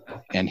rope,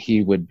 and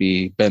he would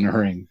be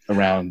Ben-Hurring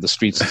around the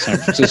streets of San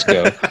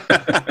Francisco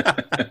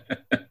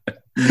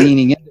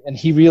leaning in, and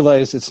he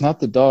realized it's not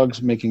the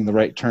dogs making the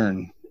right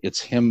turn, it's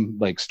him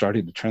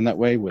starting to turn that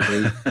way where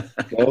they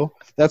go.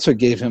 That's what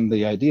gave him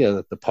the idea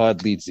that the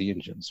pod leads the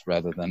engines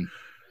rather than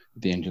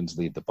the engines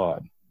lead the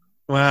pod.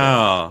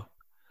 Wow.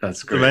 So,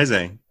 that's great.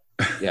 Amazing.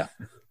 Yeah.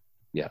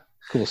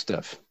 Cool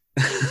stuff.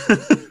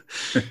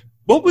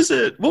 What was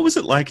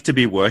it like to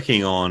be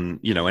working on,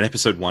 an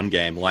episode 1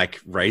 game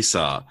like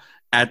Racer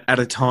at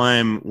a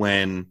time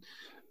when,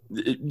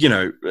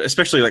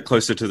 especially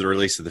closer to the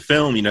release of the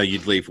film,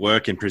 you'd leave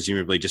work and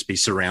presumably just be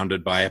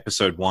surrounded by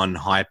episode 1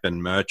 hype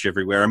and merch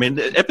everywhere. I mean,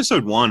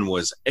 episode 1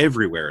 was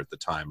everywhere at the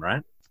time,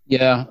 right?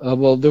 Yeah.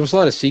 Well, there was a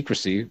lot of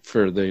secrecy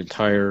for the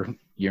entire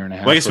year and a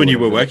half. Well, I guess when you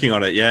were working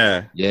on it,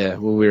 yeah. Yeah,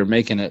 well, we were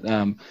making it.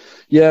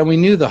 We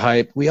knew the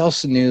hype. We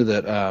also knew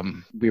that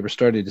we were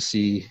starting to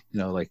see,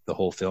 the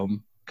whole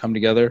film come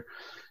together.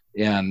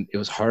 And it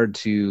was hard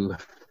to,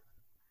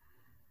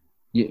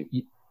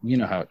 you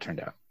know how it turned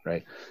out,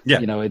 right? Yeah.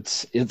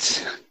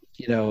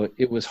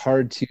 It was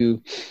hard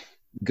to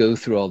go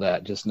through all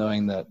that, just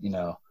knowing that,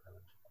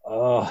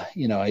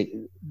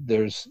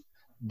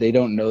 they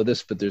don't know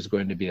this, but there's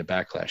going to be a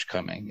backlash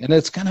coming, and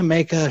it's going to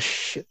make a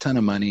shit ton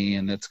of money,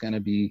 and it's going to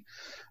be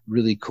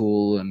really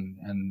cool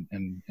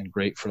and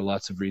great for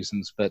lots of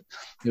reasons. But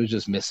it was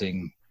just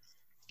missing,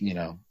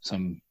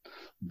 some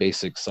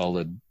basic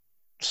solid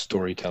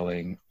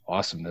storytelling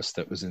awesomeness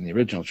that was in the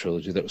original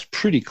trilogy that was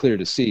pretty clear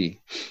to see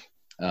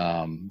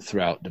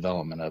throughout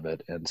development of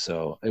it. And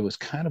so it was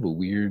kind of a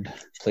weird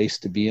place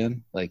to be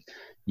in. Like,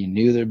 you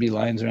knew there'd be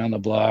lines around the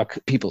block.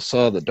 People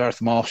saw the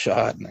Darth Maul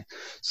shot, and they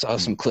saw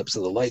some clips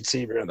of the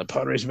lightsaber and the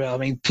pod racer battle. I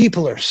mean,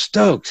 people are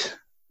stoked.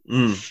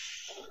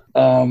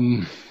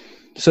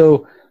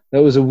 So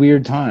that was a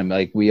weird time.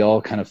 Like, we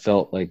all kind of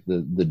felt like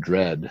the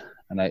dread,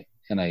 and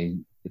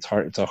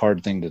it's a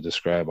hard thing to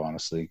describe,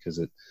 honestly,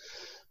 because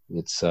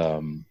it's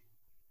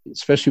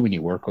especially when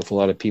you work with a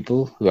lot of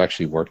people who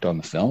actually worked on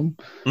the film,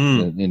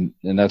 and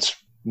that's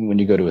when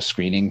you go to a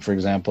screening, for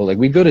example. Like,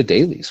 we'd go to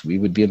dailies. We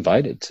would be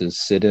invited to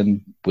sit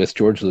in with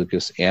George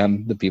Lucas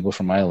and the people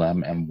from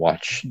ILM and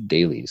watch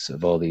dailies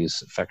of all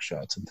these effect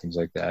shots and things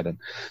like that. And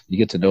you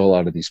get to know a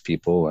lot of these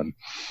people,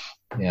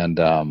 but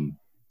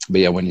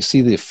yeah, when you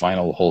see the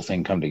final whole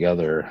thing come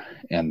together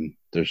and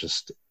there's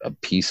just a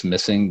piece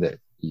missing, that,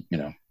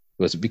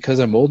 was it because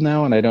I'm old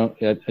now and I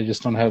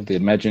just don't have the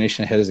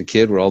imagination I had as a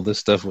kid where all this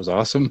stuff was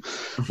awesome?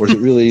 Or is it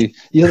really,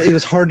 it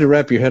was hard to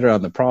wrap your head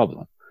around the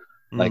problem.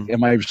 Like,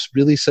 am I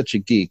really such a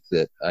geek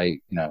that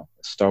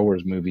Star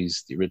Wars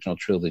movies, the original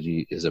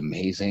trilogy is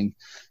amazing,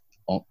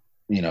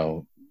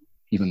 even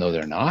though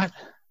they're not?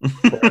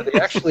 Or are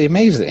they actually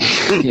amazing?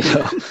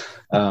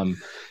 Am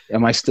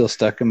I still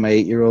stuck in my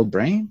 8-year-old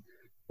brain?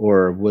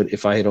 Or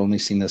if I had only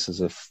seen this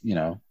as or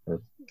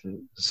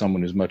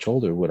someone who's much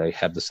older, would I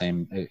have the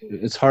same?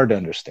 It's hard to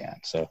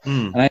understand. So,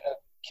 and I know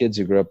kids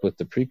who grew up with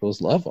the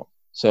prequels love them.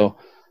 So,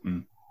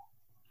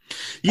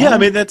 yeah, I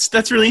mean,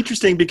 that's really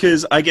interesting,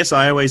 because I guess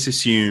I always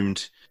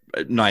assumed,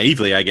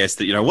 naively, I guess,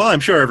 that, I'm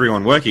sure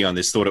everyone working on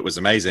this thought it was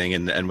amazing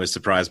and was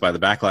surprised by the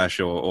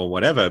backlash or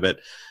whatever. But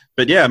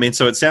yeah, I mean,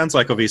 so it sounds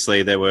like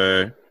obviously there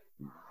were,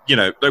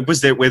 was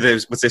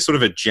there sort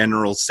of a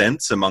general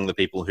sense among the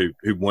people who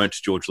weren't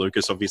George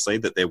Lucas, obviously,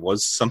 that there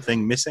was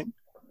something missing?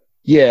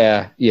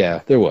 Yeah,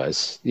 there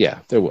was.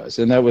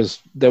 And that was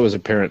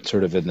apparent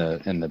sort of in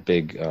the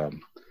big,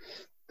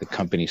 the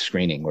company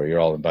screening where you're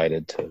all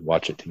invited to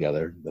watch it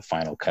together, the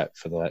final cut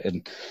for that.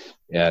 And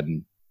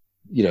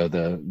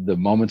the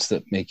moments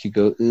that make you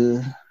go,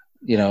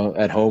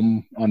 at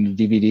home on the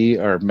DVD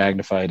are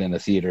magnified in the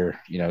theater,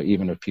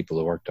 even of people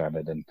who worked on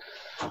it. And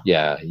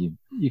yeah,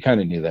 you kind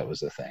of knew that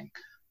was a thing,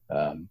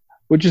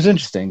 which is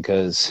interesting,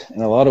 because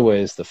in a lot of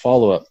ways the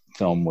follow-up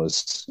film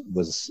was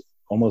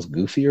almost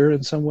goofier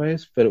in some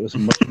ways, but it was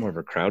much more of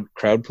a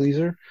crowd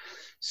pleaser.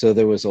 So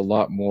there was a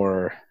lot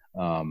more,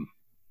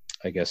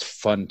 I guess,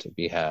 fun to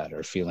be had,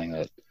 or feeling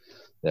that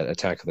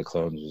Attack of the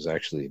Clones was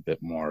actually a bit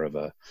more of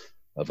a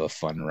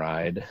fun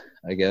ride,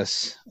 I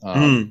guess.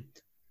 And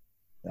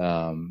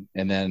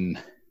then,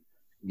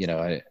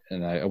 I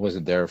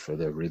wasn't there for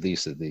the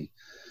release of the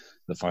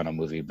final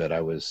movie, but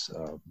I was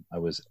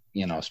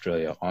in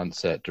Australia on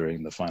set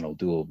during the final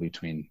duel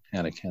between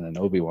Anakin and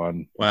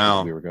Obi-Wan.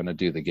 Wow. We were going to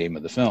do the game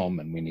of the film,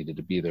 and we needed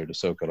to be there to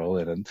soak it all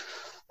in. And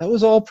that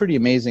was all pretty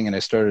amazing. And I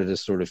started to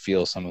sort of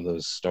feel some of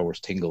those Star Wars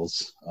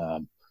tingles,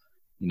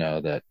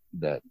 that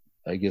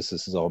I guess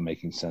this is all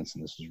making sense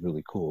and this is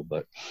really cool.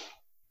 But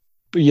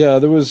yeah,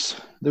 there was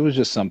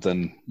just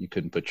something you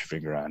couldn't put your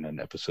finger on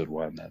in episode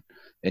 1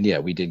 and yeah,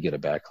 we did get a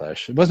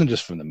backlash. It wasn't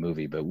just from the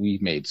movie, but we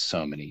made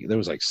so many. There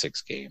was like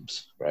 6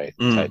 games, right,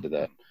 tied to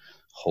that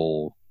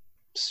whole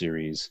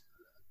series,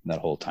 that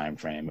whole time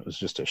frame. It was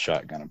just a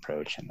shotgun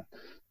approach, and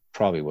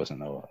probably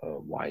wasn't a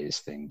wise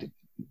thing to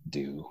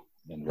do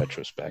in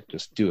retrospect.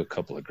 Just do a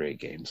couple of great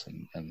games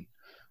and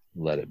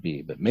let it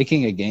be. But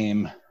making a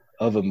game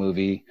of a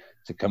movie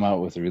to come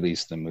out with the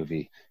release of the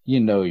movie,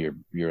 you're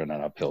in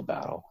an uphill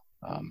battle.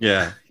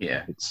 Yeah.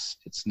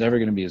 It's never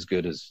going to be as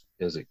good as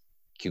it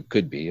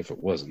could be if it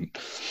wasn't.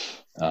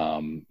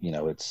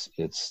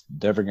 It's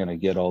never going to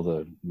get all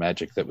the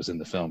magic that was in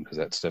the film, because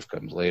that stuff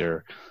comes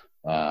later.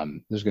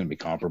 There's going to be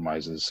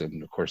compromises,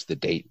 and of course the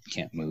date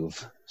can't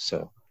move.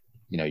 So,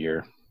 in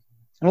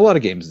a lot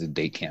of games the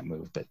date can't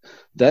move, but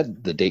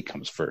the date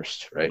comes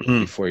first, right?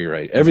 Before you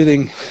write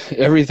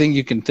everything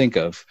you can think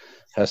of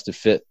has to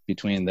fit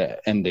between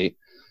the end date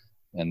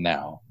and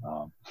now.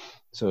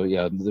 So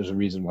yeah, there's a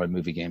reason why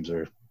movie games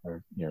are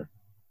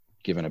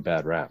given a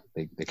bad rap.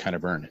 They kind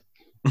of earn it.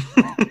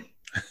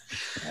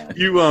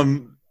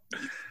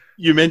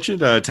 You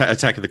mentioned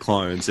Attack of the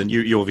Clones, and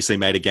you obviously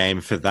made a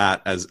game for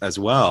that as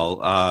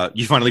well.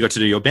 You finally got to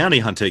do your bounty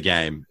hunter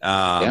game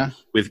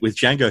with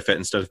Jango Fett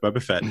instead of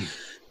Boba Fett.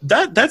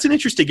 That's an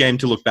interesting game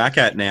to look back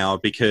at now,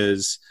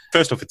 because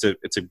first off,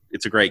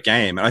 it's a great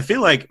game, and I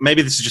feel like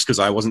maybe this is just because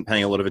I wasn't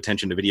paying a lot of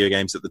attention to video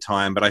games at the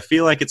time, but I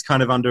feel like it's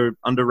kind of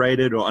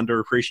underrated or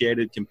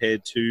underappreciated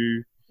compared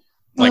to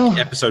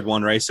Episode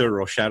 1 Racer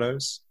or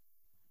Shadows.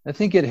 I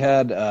think it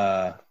had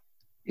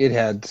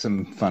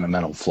some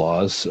fundamental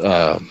flaws,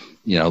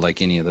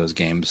 like any of those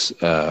games.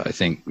 I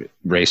think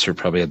Racer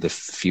probably had the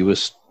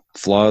fewest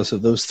flaws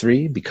of those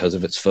 3 because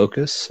of its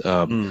focus.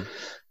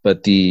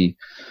 But the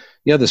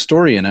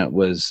story in it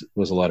was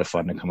a lot of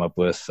fun to come up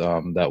with.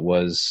 That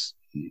was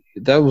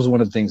that was one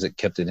of the things that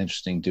kept it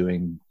interesting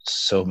doing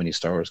so many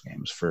Star Wars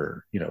games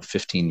for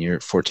 14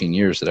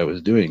 years that I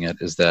was doing it,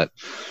 is that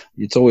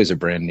it's always a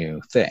brand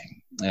new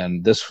thing,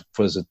 and this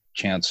was a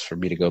chance for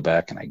me to go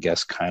back and I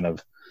guess kind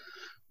of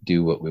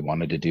do what we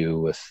wanted to do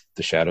with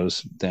the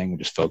Shadows thing,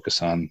 just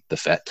focus on the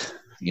Fett,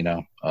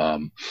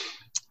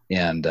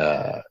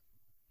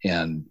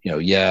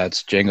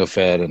 it's Jango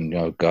Fett,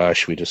 and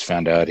gosh, we just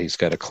found out he's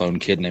got a clone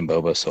kid named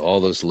Boba, so all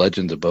those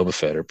legends of Boba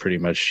Fett are pretty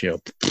much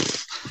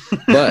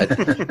but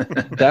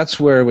that's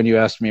where, when you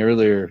asked me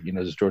earlier,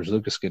 does George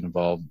Lucas get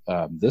involved,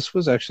 this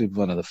was actually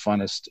one of the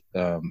funnest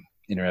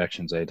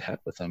interactions I'd had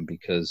with him,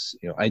 because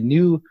I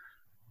knew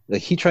that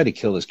he tried to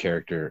kill his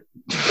character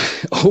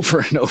over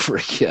and over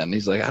again.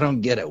 He's like, I don't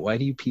get it. Why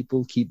do you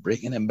people keep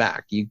bringing him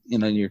back? In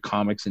your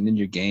comics and in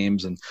your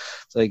games, and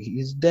it's like,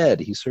 he's dead.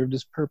 He served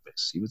his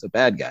purpose. He was a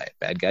bad guy.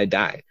 Bad guy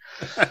died.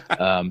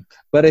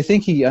 But I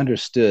think he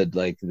understood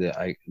like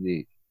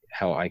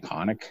how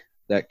iconic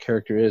that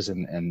character is,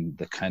 and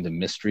the kind of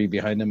mystery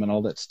behind him and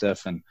all that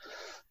stuff. And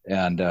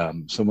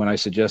so when I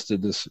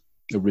suggested this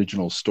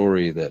original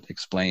story that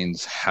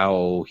explains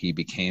how he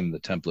became the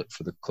template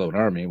for the Clone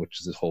Army,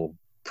 which is the whole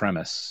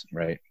premise,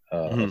 right,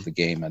 of the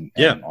game and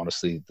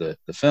honestly the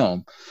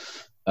film,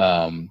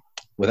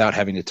 without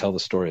having to tell the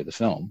story of the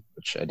film,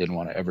 which I didn't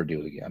want to ever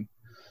do again,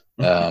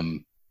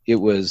 it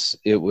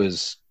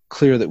was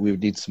clear that we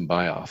would need some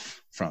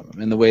buy-off from him.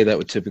 And the way that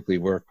would typically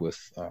work with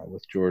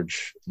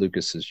George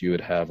Lucas is you would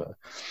have a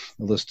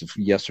list of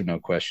yes or no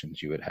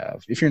questions you would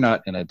have if you're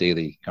not in a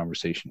daily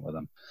conversation with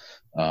him,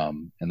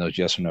 and those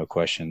yes or no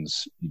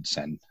questions you'd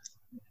send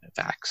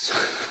fax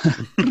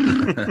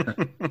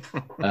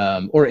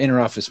or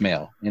interoffice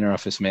mail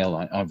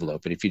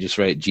envelope. But if you just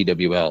write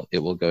GWL, it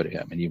will go to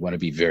him, and you want to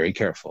be very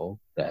careful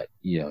that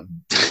you're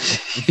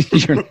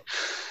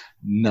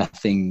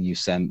nothing you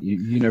send,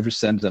 you never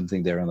send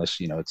something there unless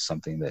it's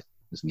something that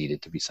is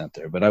needed to be sent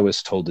there. But I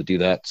was told to do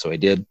that, so I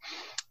did,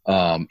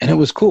 and it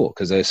was cool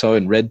because I saw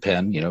in red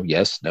pen,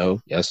 yes, no,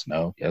 yes,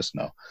 no, yes,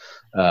 no,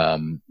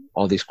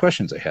 all these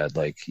questions I had,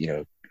 like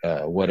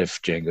what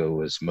if Jango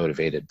was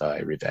motivated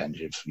by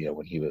revenge? If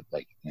when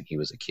he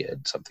was a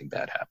kid, something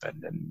bad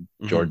happened, and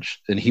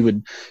George, and he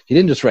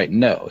didn't just write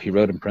no. He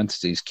wrote in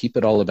parentheses, "Keep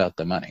it all about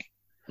the money."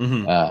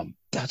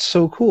 That's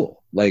so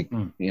cool. Like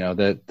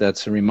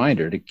that's a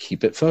reminder to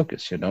keep it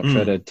focused. Don't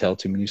try to tell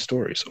too many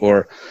stories.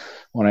 Or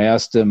when I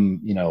asked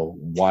him,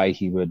 why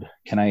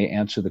can I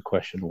answer the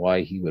question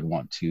why he would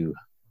want to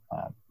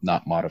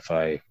not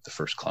modify the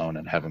first clone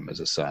and have him as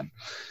a son?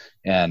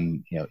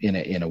 And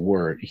in a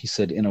word, he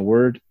said, in a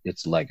word,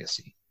 it's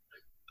legacy.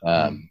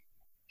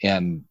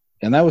 And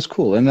that was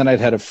cool. And then I'd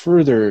had a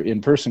further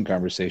in-person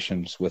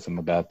conversations with him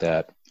about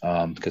that,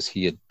 because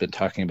he had been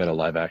talking about a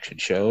live action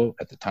show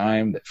at the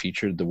time that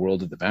featured the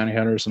world of the bounty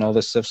hunters and all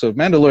this stuff. So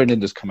Mandalorian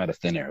didn't just come out of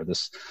thin air.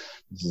 This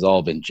has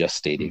all been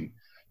gestating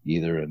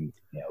either in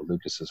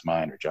Lucas's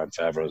mind or Jon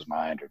Favreau's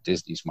mind or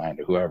Disney's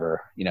mind or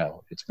whoever.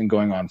 It's been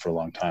going on for a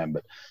long time,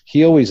 but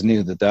he always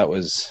knew that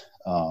was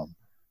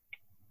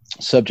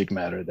subject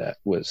matter that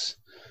was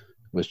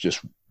just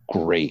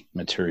great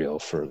material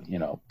for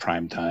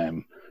prime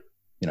time,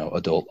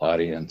 adult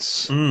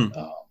audience,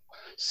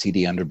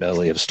 seedy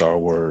underbelly of Star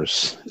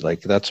Wars.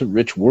 Like, that's a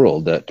rich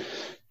world that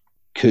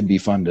could be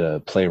fun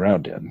to play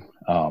around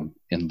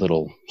in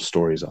little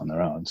stories on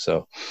their own.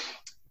 So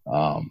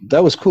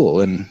that was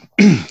cool. And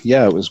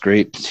it was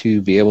great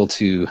to be able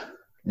to,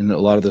 and a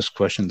lot of those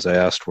questions I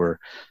asked were,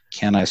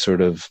 can I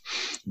sort of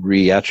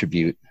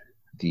reattribute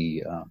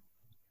the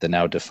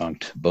now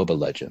defunct Boba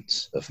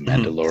legends of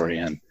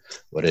Mandalorian,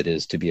 what it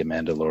is to be a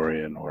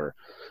Mandalorian, or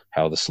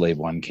how the Slave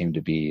One came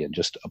to be, and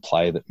just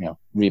apply that,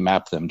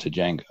 remap them to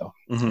Jango.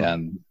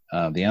 And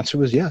the answer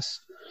was yes.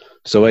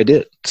 So I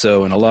did.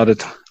 So in a lot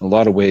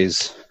of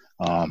ways,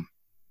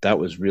 that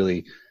was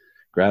really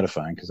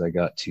gratifying, because I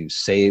got to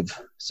save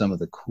some of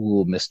the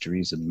cool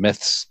mysteries and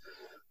myths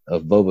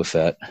of Boba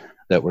Fett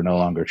that were no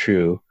longer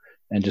true,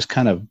 and just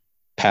kind of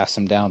pass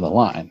them down the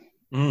line,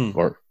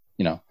 or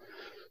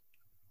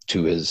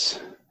to his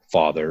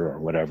father or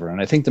whatever. And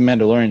I think the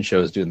Mandalorian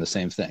show is doing the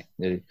same thing.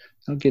 They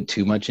don't get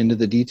too much into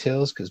the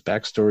details because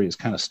backstory is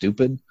kind of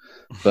stupid,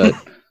 but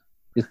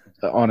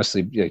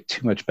honestly,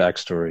 too much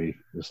backstory.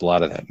 There's a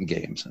lot of that in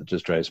games. It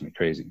just drives me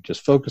crazy.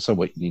 Just focus on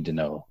what you need to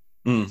know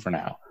for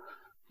now.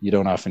 You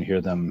don't often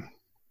hear them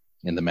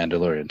in the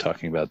Mandalorian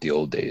talking about the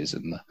old days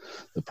and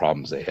the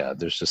problems they had.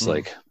 There's just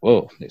like,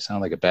 whoa, they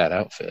sound like a bad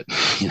outfit.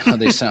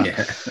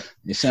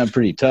 They sound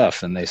pretty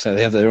tough, and they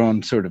have their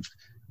own sort of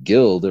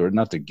guild, or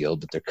not their guild,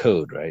 but their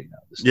code, right?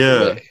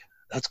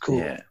 That's cool.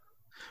 You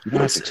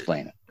don't have to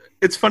explain it.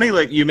 It's funny,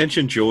 like you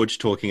mentioned George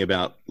talking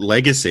about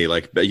legacy,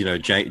 like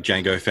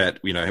Jango Fett,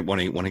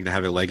 wanting to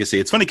have a legacy.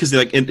 It's funny because,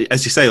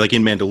 as you say, like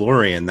in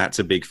Mandalorian, that's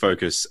a big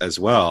focus as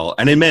well.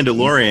 And in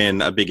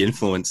Mandalorian, a big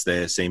influence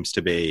there seems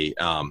to be,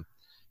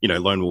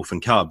 Lone Wolf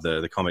and Cub,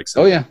 the comics,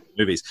 and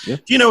movies. Yeah.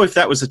 Do you know if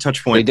that was a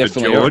touch point for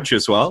George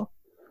as well?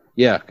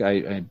 Yeah,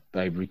 I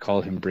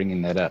recall him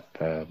bringing that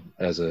up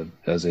as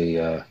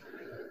a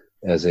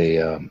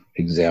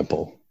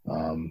example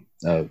And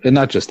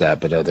not just that,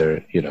 but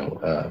other,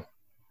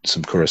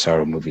 some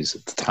Kurosawa movies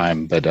at the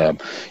time. But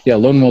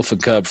Lone Wolf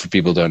and Cub, for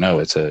people who don't know,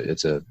 it's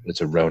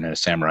a Ronin, a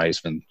samurai.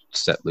 He's been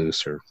set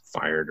loose or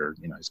fired, or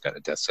he's got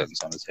a death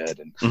sentence on his head,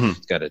 and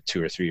he's got a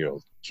 2 or 3 year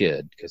old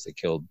kid because they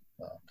killed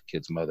the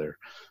kid's mother,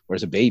 or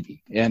as a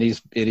baby, and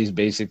he's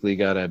basically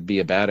got to be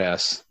a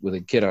badass with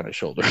a kid on his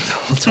shoulder the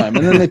whole time.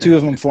 And then the two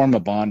of them form a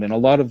bond, and a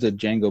lot of the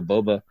Django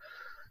Boba.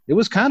 It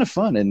was kind of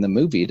fun in the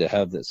movie to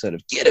have that set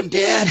of "Get him,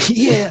 Dad!"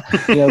 Yeah,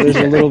 there's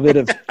a little bit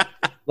of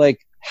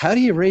like, how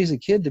do you raise a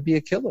kid to be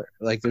a killer?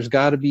 Like, there's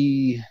got to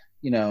be,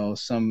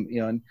 some,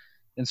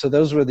 and so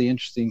those were the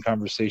interesting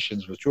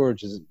conversations with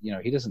George. Is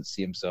he doesn't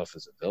see himself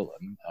as a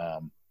villain.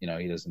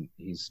 He doesn't.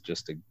 He's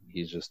just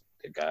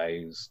a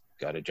guy who's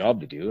got a job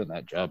to do, and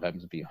that job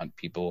happens to be hunt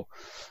people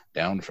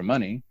down for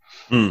money.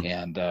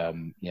 And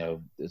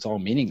it's all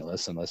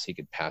meaningless unless he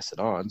could pass it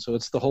on. So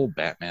it's the whole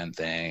Batman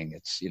thing.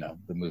 It's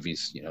the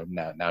movies.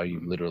 Now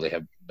you literally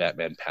have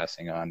Batman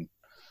passing on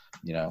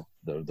the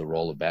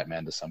role of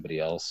Batman to somebody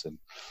else. And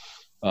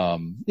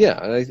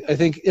I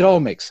think it all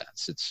makes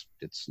sense.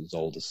 It's as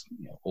old as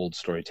old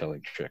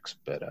storytelling tricks.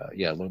 But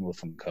Lone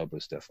Wolf and Cub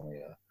was definitely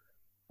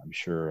I'm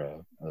sure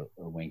a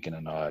wink and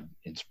a nod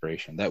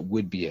inspiration. That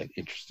would be an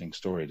interesting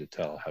story to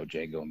tell, how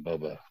Django and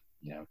Boba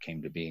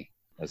came to be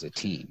as a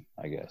team,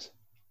 I guess.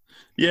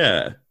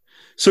 Yeah.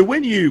 So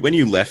when you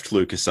left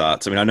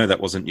LucasArts, I know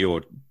that wasn't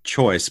your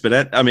choice, but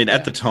at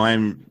the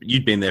time,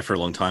 you'd been there for a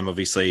long time,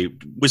 obviously.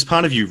 Was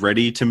part of you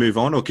ready to move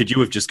on, or could you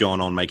have just gone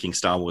on making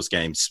Star Wars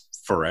games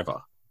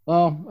forever?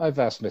 Well, I've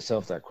asked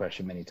myself that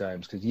question many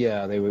times because,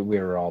 we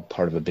were all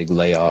part of a big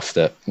layoff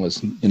that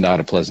was not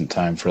a pleasant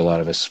time for a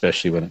lot of us,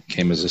 especially when it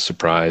came as a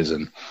surprise.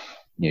 And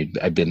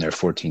I've been there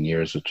 14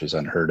 years, which is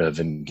unheard of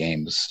in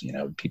games.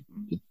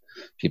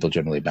 People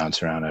generally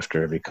bounce around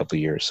after every couple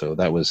of years. So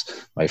that was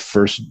my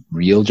first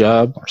real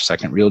job, or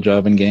second real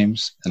job in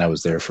games, and I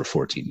was there for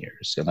 14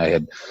 years. And I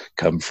had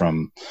come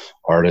from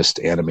artist,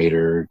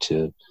 animator,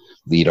 to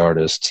lead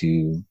artist,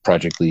 to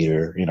project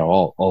leader,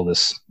 all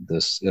this,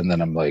 and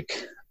then I'm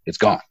like, it's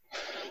gone.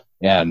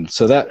 And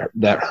so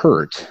that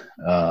hurt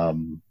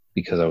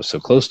because I was so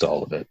close to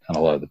all of it and a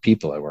lot of the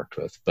people I worked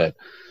with. But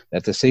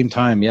at the same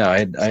time, I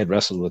had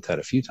wrestled with that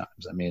a few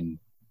times.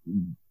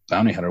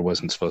 Bounty Hunter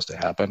wasn't supposed to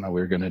happen.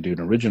 We were going to do an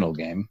original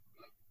game,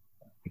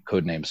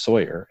 codenamed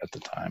Sawyer at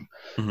the time,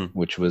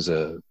 which was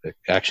a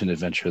action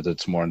adventure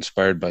that's more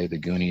inspired by the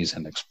Goonies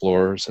and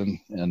Explorers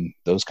and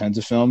those kinds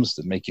of films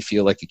that make you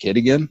feel like a kid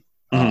again.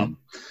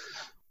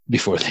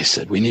 Before they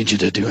said, we need you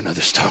to do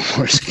another Star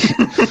Wars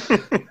game.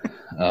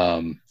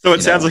 So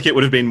it sounds like it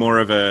would have been more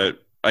of a,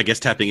 I guess,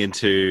 tapping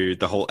into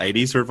the whole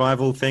 80s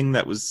revival thing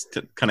that was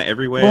kind of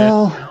everywhere.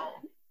 Well,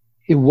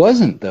 it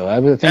wasn't, though. I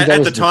would think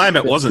at the time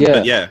it wasn't,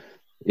 but yeah.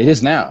 It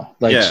is now.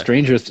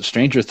 Stranger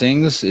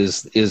Things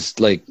is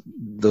like,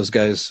 those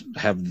guys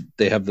have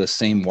the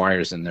same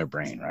wires in their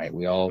brain, right?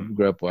 We all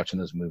grew up watching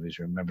those movies,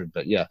 remember?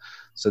 But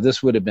so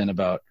this would have been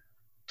about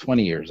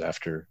 20 years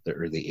after the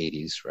early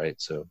 80s, right?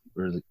 So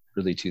early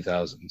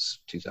 2000s,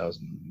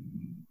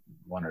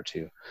 2001 or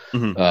 2.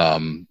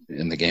 And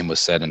the game was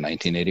set in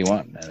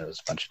 1981, and it was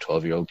a bunch of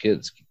 12-year-old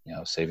kids,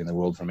 saving the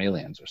world from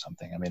aliens or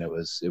something.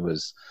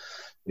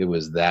 It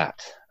was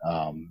that.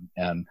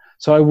 And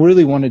so I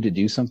really wanted to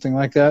do something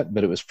like that,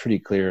 but it was pretty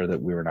clear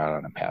that we were not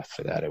on a path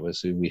for that.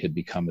 We had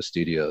become a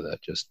studio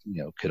that just,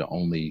 could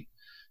only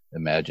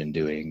imagine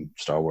doing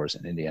Star Wars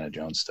and Indiana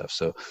Jones stuff.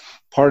 So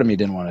part of me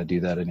didn't want to do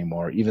that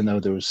anymore, even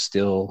though there was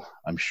still,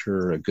 I'm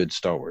sure, a good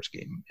Star Wars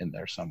game in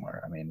there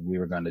somewhere. We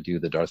were going to do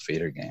the Darth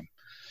Vader game,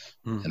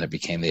 and it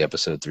became the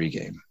Episode 3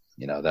 game,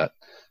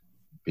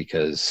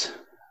 because,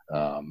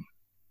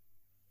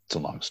 it's a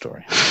long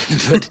story,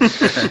 but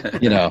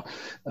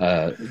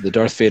the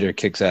Darth Vader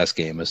kicks ass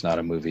game is not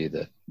a movie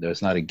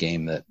there's not a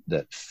game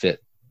that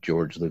fit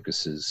George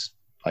Lucas's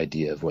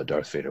idea of what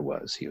Darth Vader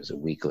was. He was a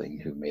weakling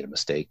who made a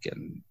mistake,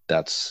 and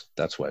that's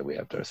why we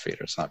have Darth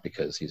Vader. It's not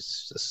because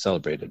he's a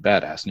celebrated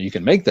badass. And you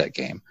can make that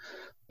game,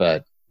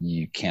 but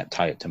you can't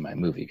tie it to my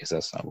movie because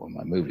that's not what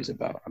my movie's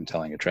about. I'm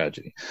telling a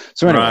tragedy.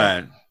 So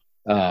anyway,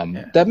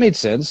 that made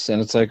sense,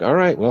 and it's like, all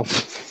right, well,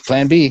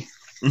 plan B.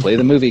 Play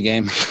the movie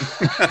game.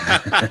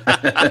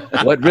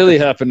 What really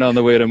happened on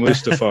the way to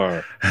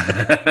Mustafar?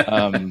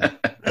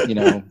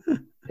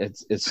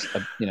 It's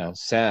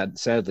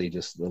sadly,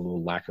 just a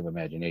little lack of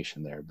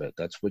imagination there. But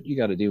that's what you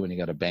got to do when you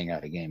got to bang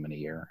out a game in a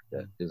year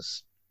that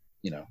is,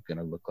 going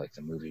to look like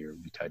the movie or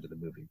be tied to the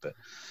movie. But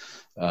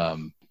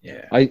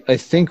I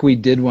think we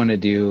did want to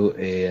do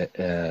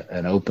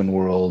an open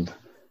world,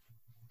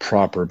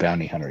 proper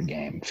bounty hunter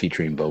game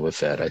featuring Boba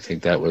Fett. I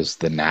think that was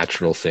the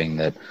natural thing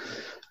that.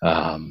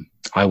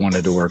 I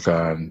wanted to work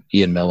on.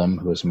 Ian Millham,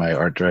 who was my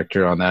art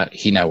director on that.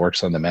 He now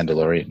works on the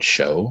Mandalorian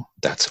show.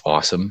 That's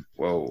awesome.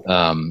 Whoa.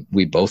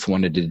 We both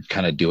wanted to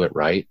kind of do it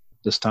right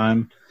this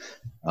time,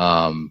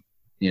 and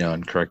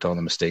correct all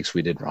the mistakes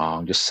we did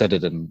wrong. Just set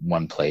it in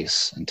one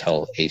place and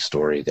tell a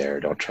story there.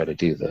 Don't try to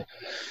do the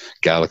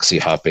galaxy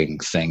hopping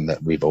thing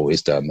that we've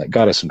always done that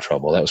got us in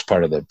trouble. That was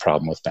part of the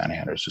problem with Bounty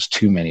Hunters. Just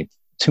too many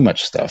too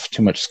much stuff,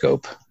 too much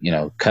scope.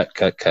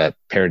 Cut,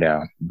 pare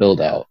down, build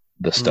out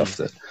the stuff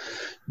that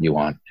you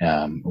want.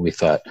 We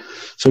thought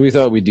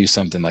we'd do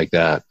something like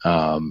that.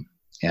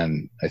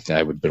 And I think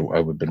I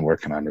would been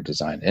working on a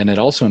design, and it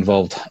also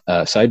involved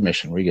a side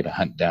mission where you get to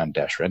hunt down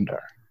Dash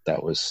Rendar.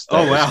 That was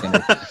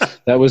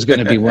going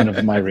to be one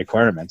of my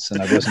requirements, and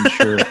I wasn't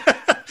sure.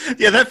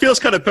 Yeah, that feels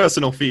kind of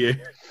personal for you.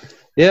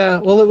 Yeah,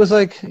 well, it was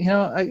like,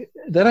 I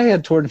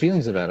had torn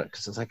feelings about it,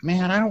 because it's like,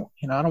 man, I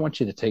don't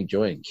want you to take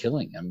joy in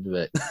killing him,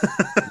 but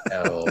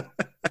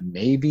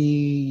maybe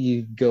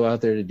you go out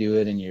there to do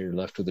it, and you're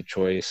left with a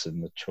choice,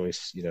 and the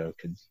choice,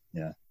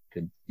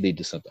 could lead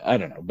to something. I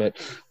don't know, but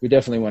we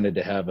definitely wanted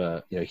to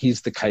have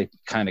he's the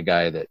kind of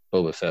guy that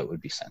Boba Fett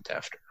would be sent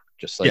after,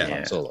 just like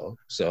Han Solo.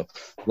 So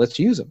let's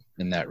use him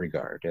in that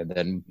regard, and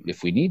then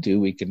if we need to,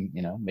 we can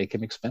make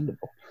him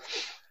expendable.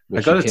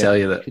 I got to tell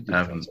you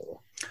that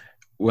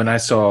when I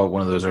saw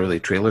one of those early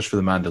trailers for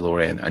The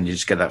Mandalorian, and you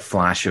just get that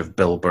flash of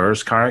Bill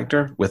Burr's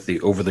character with the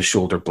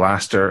over-the-shoulder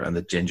blaster and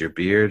the ginger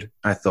beard,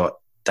 I thought,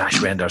 Dash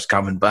Rendar's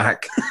coming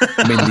back.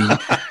 I mean,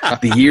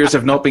 the years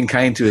have not been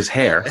kind to his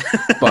hair,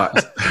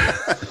 but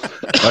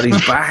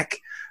he's back.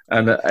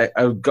 And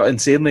I got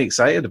insanely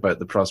excited about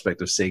the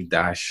prospect of seeing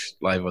Dash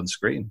live on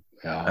screen.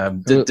 Yeah.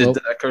 Did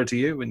that occur to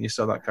you when you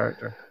saw that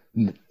character?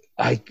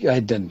 I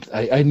didn't.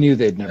 I knew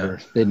they'd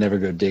never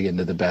go dig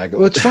into the bag.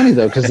 Well, it's funny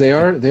though, because they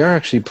are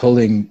actually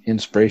pulling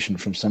inspiration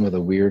from some of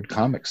the weird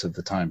comics at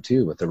the time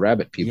too, with the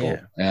rabbit people,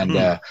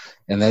 and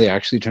they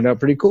actually turned out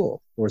pretty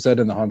cool. Or was that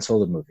in the Han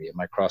Solo movie? Am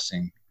I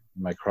crossing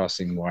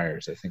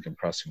wires? I think I'm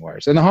crossing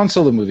wires. And the Han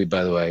Solo movie,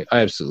 by the way,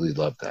 I absolutely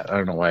loved that. I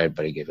don't know why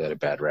everybody gave that a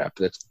bad rap.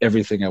 That's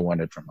everything I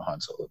wanted from a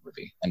Han Solo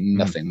movie, and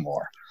nothing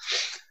more.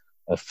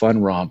 A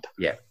fun romp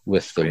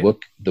with the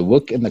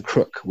Wook and the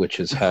Crook, which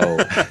is how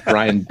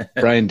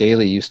Brian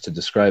Daly used to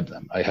describe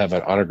them. I have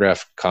an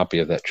autographed copy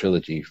of that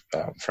trilogy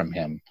from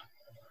him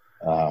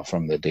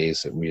from the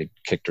days that we had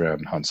kicked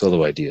around Han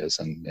Solo ideas,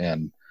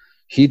 and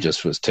he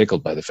just was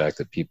tickled by the fact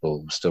that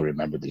people still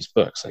remember these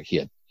books. Like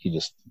he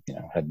just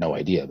had no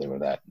idea they were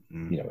that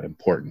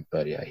important.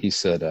 But yeah, he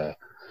said the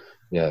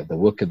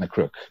Wook and the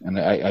Crook, and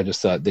I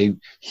just thought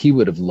he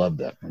would have loved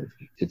that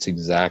movie. It's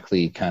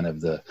exactly kind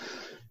of the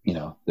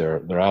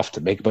they're off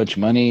to make a bunch of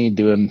money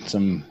doing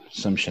some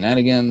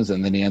shenanigans,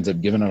 and then he ends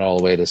up giving it all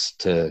away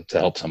to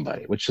help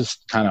somebody, which is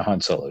kind of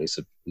Han Solo.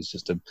 He's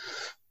just a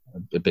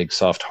big,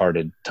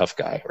 soft-hearted, tough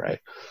guy, right?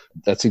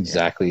 That's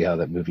exactly how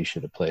that movie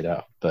should have played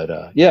out. But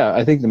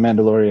I think The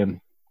Mandalorian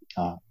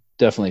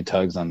definitely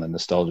tugs on the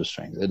nostalgia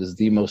strings. It is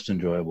the most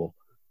enjoyable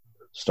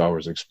Star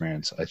Wars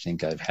experience I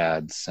think I've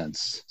had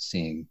since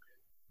seeing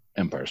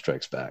Empire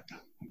Strikes Back.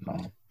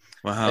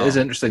 Wow. It is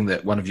interesting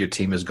that one of your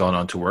team has gone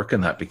on to work on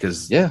that,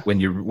 because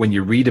when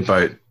you read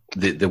about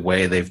the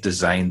way they've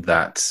designed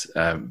that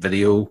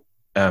video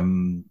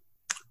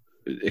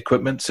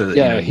equipment, so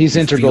that he's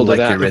integral to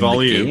that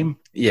volume.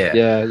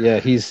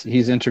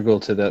 He's integral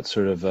to that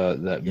sort of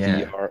that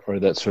VR, or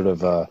that sort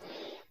of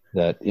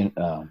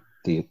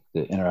the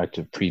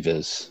interactive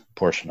previs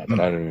portion of it.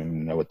 I don't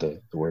even know what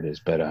the word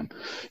is, but and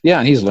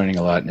he's learning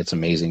a lot, and it's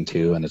amazing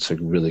too, and it's a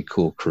really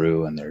cool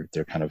crew, and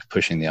they're kind of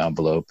pushing the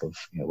envelope of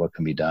what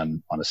can be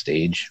done on a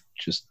stage,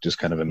 just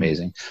kind of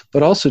amazing,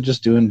 but also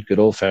just doing good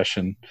old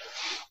fashioned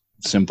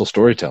simple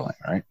storytelling,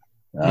 right?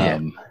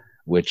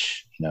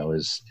 Which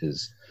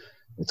is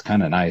it's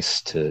kind of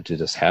nice to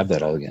just have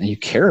that all again. You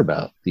care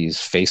about these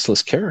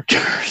faceless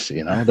characters,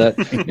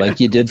 that like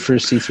you did for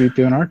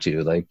C-3PO and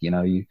R2. Like,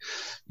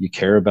 you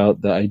care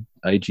about the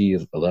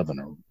IG-11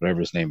 or whatever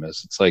his name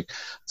is. It's like,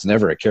 it's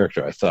never a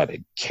character I thought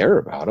I'd care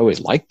about. I always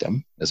liked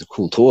him as a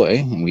cool toy,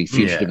 and we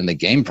featured him in the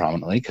game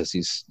prominently because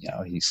he's,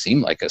 he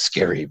seemed like a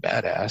scary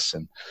badass,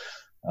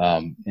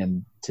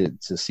 and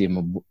to see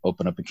him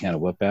open up a can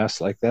of whoop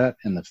ass like that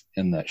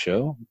in that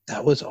show,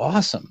 that was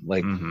awesome.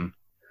 Like,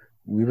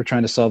 we were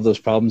trying to solve those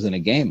problems in a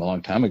game a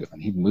long time ago,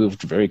 and he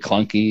moved very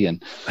clunky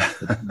and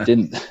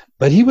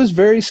but he was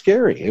very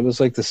scary. It was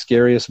like the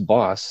scariest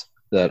boss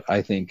that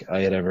I think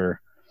I had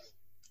ever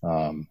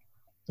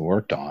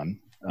worked on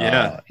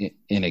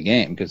in a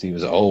game, because he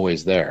was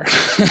always there.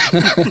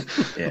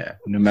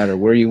 No matter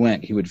where you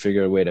went, he would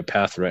figure a way to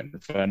path right in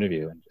front of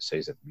you and just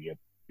say something,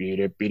 beat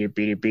it,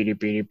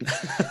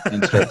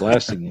 and start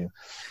blasting you.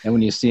 And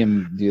when you see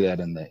him do that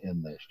in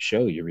the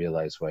show, you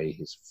realize why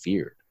he's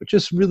feared, which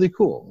is really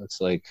cool.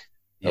 It's like,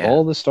 of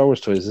all the Star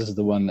Wars toys, this is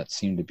the one that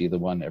seemed to be the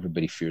one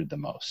everybody feared the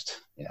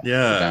most. The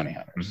bounty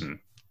hunters.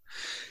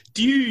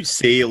 Do you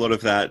see a lot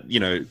of that,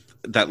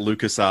 that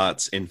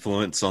LucasArts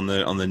influence on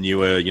the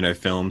newer,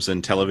 films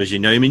and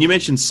television? I mean, you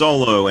mentioned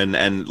Solo,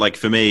 and like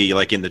for me,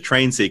 like in the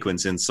train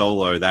sequence in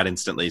Solo, that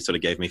instantly sort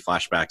of gave me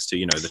flashbacks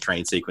to, the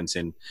train sequence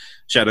in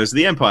Shadows of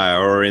the Empire,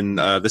 or in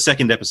the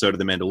second episode of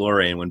The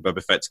Mandalorian when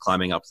Boba Fett's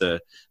climbing up the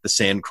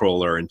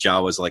sandcrawler and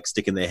Jawa's like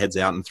sticking their heads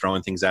out and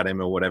throwing things at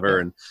him or whatever.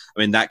 And I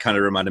mean, that kind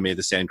of reminded me of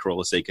the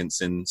sandcrawler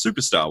sequence in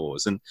Super Star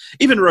Wars, and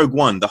even Rogue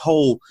One, the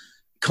whole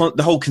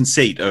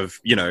conceit of,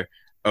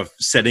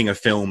 setting a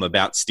film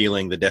about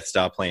stealing the Death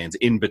Star plans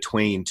in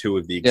between two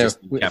of the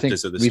existing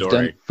chapters of the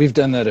story. We've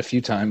done that a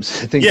few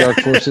times. I think Dark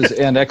Forces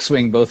and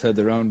X-Wing both had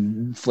their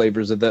own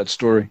flavors of that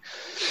story.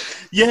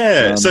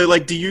 Yeah. So,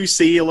 like, do you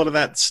see a lot of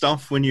that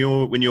stuff when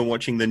you're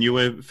watching the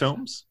newer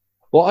films?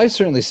 Well, I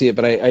certainly see it,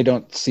 but I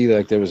don't see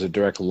like there was a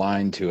direct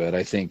line to it.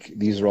 I think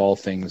these are all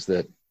things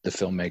that the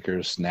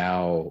filmmakers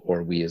now,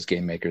 or we as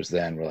game makers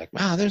then, were like,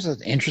 wow, there's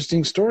an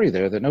interesting story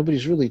there that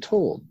nobody's really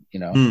told.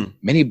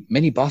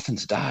 Many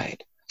Bothans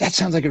died. That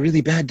sounds like a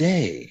really bad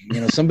day.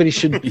 Somebody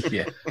should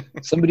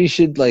somebody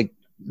should like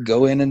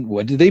go in and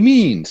what do they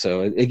mean?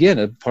 So again,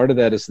 a part of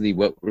that is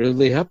what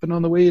really happened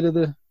on the way to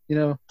the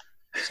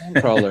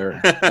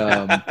Sandcrawler.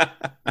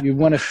 You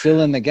want to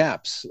fill in the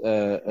gaps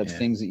of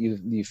things that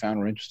you found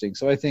were interesting.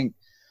 So I think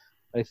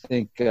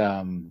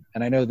and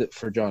I know that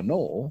for John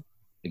Knoll,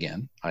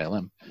 again,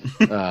 ILM,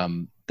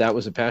 that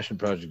was a passion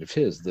project of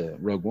his, the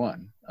Rogue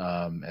One,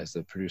 as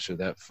the producer of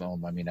that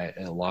film. I mean, a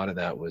lot of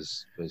that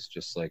was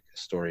just like a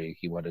story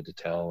he wanted to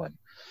tell,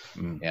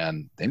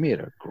 and they made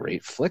a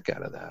great flick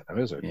out of that.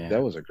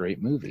 That was a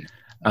great movie.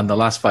 And the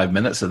last 5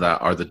 minutes of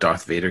that are the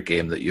Darth Vader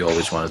game that you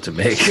always wanted to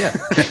make. Yeah,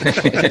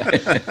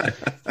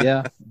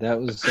 that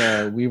was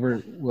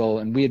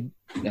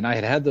and I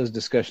had those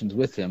discussions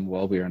with him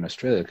while we were in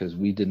Australia, because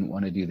we didn't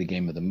want to do the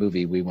game of the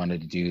movie. We wanted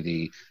to do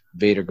the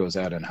Vader goes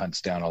out and hunts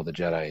down all the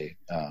Jedi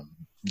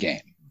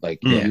game. Like,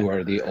 you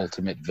are the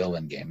ultimate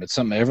villain game. It's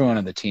something everyone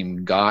on the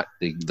team got.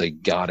 They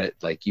got it.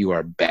 Like, you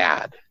are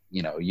bad.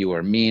 You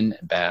are mean,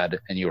 bad,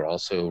 and you are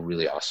also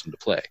really awesome to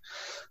play.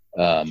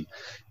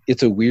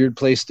 It's a weird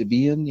place to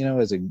be in,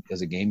 as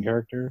a game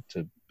character,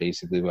 to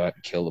basically go out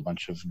and kill a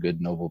bunch of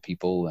good, noble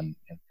people.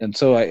 And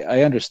so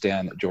I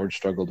understand that George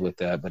struggled with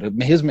that, but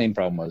his main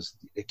problem was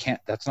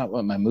that's not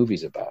what my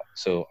movie's about.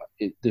 So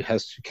it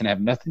can have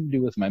nothing to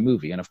do with my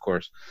movie. And of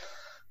course,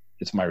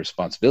 it's my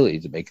responsibility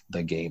to make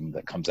the game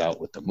that comes out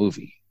with the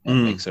movie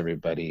and makes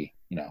everybody,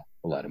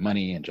 a lot of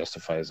money and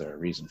justifies our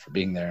reason for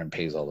being there and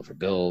pays all of our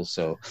bills.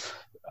 So,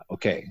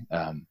 okay.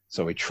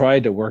 So we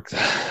tried to work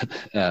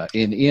that,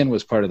 and Ian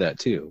was part of that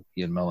too.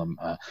 Ian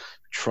Mellum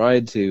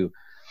tried to,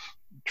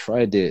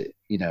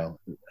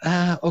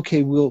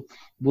 okay, we'll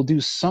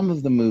do some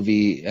of the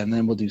movie and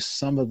then we'll do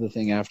some of the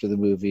thing after the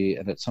movie.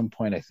 And at some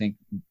point, I think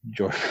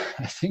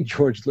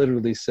George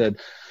literally said,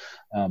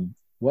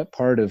 what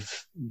part of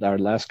our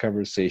last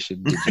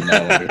conversation did you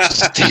not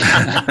understand?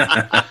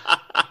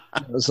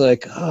 I was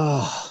like,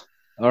 oh,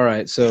 all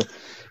right. So,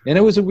 and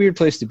it was a weird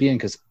place to be in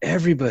because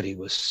everybody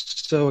was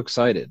so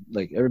excited.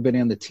 Like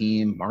everybody on the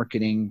team,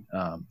 marketing,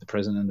 the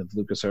president of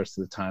LucasArts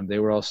at the time, they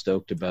were all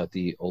stoked about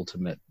the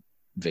ultimate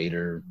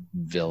Vader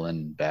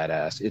villain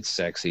badass. It's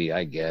sexy.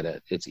 I get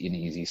it. It's an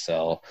easy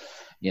sell,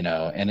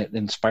 and it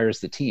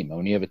inspires the team. And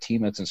when you have a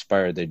team that's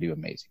inspired, they do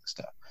amazing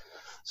stuff.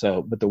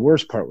 So, but the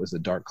worst part was the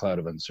dark cloud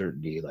of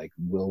uncertainty. Like,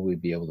 will we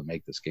be able to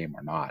make this game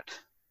or not?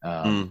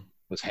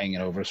 Was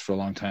hanging over us for a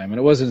long time. And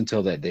it wasn't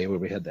until that day where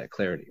we had that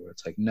clarity where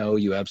it's like, no,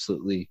 you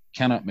absolutely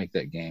cannot make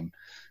that game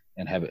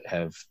and have it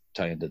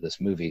tie into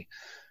this movie.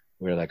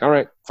 We're like, all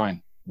right,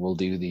 fine. We'll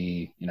do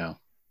the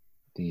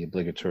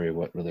obligatory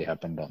what really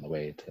happened on the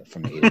way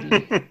from A to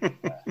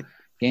B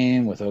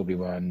game with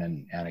Obi-Wan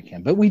and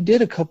Anakin. But we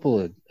did a couple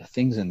of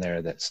things in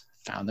there that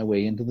found their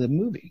way into the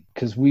movie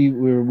because we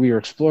were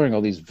exploring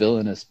all these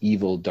villainous,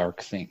 evil,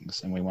 dark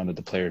things, and we wanted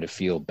the player to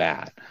feel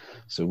bad.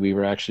 So we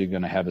were actually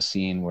going to have a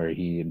scene where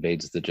he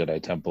invades the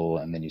Jedi Temple,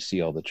 and then you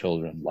see all the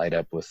children light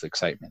up with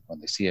excitement when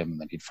they see him,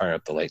 and then he'd fire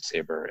up the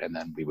lightsaber, and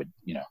then we would,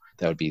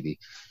 that would be the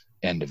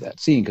end of that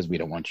scene because we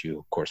don't want you,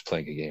 of course,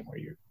 playing a game where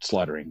you're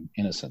slaughtering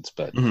innocents.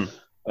 But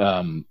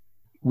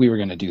we were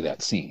going to do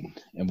that scene,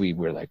 and we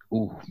were like,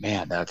 "Oh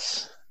man,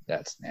 that's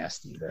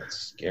nasty. That's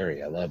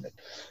scary. I love it."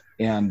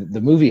 And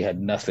the movie had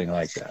nothing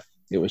like that.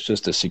 It was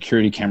just a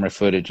security camera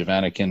footage of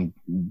Anakin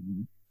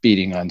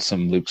beating on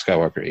some Luke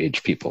Skywalker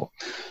age people.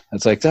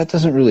 It's like, that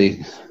doesn't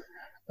really,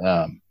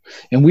 and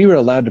we were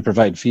allowed to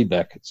provide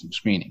feedback at some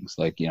screenings.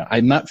 Like,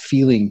 I'm not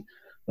feeling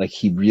like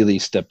he really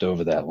stepped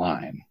over that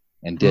line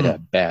and did a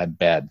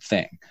bad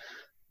thing.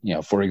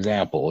 For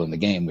example, in the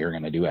game, we were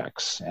going to do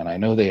X, and I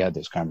know they had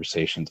those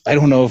conversations. I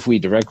don't know if we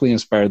directly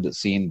inspired that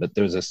scene, but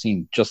there's a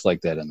scene just like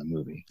that in the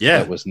movie. Yeah.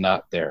 That was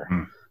not there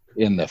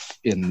in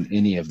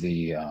any of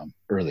the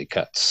early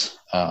cuts.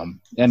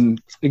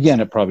 And again,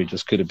 it probably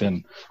just could have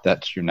been,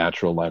 that's your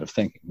natural line of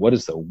thinking. What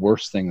is the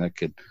worst thing that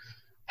could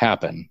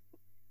happen,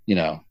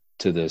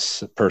 to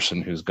this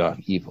person who's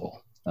gone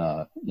evil?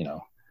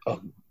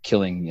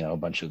 Killing, a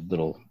bunch of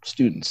little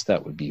students.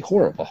 That would be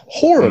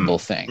horrible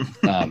thing.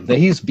 That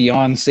he's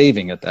beyond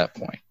saving at that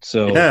point.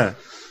 So that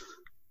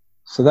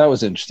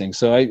was interesting.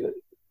 So I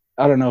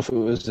don't know if it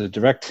was a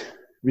direct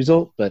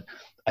result, but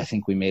I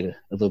think we made it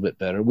a little bit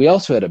better. We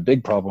also had a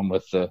big problem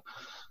with the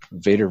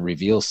Vader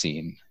reveal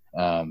scene,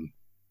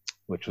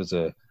 which was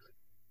it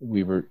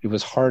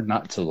was hard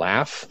not to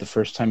laugh the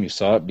first time you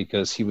saw it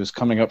because he was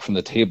coming up from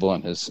the table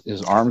and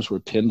his arms were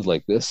pinned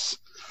like this.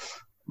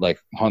 like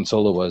Han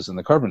Solo was in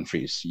the Carbon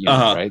Freeze,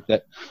 right?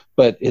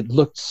 But it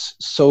looked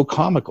so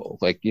comical,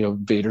 like,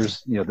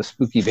 Vader's, the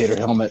spooky Vader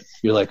helmet.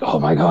 You're like, oh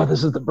my God,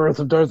 this is the birth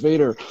of Darth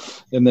Vader.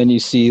 And then you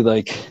see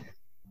like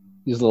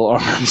these little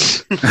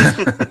arms.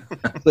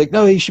 Like,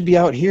 no, he should be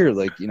out here,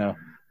 like,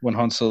 when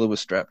Han Solo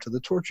was strapped to the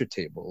torture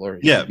table, or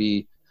he should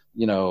be,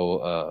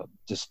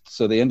 just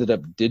so they ended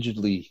up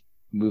digitally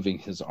moving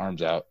his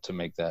arms out to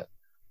make that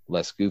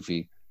less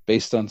goofy,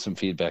 based on some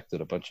feedback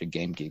that a bunch of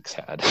game geeks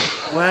had.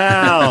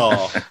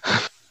 Wow.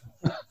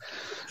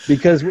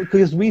 because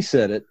we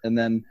said it, and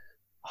then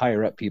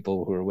higher up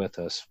people who were with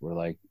us were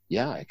like,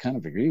 yeah, I kind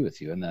of agree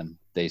with you. And then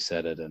they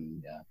said it,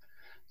 and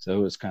so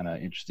it was kind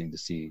of interesting to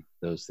see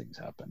those things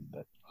happen.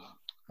 But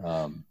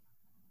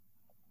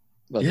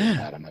other than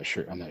that, I'm not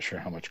sure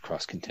how much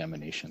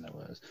cross-contamination there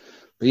was.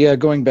 But yeah,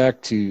 going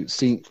back to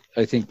seeing,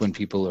 I think when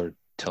people are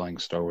telling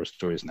Star Wars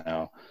stories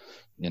now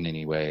in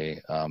any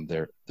way,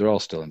 they're all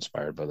still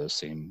inspired by those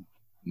same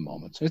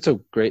moments. It's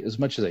so great, as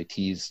much as I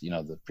tease,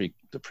 the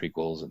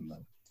prequels and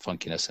the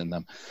funkiness in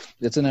them.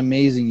 It's an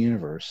amazing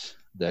universe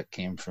that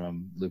came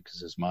from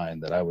Lucas's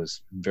mind that I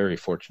was very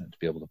fortunate to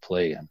be able to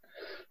play in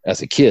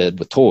as a kid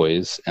with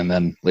toys, and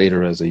then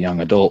later as a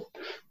young adult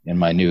in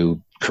my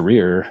new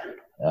career.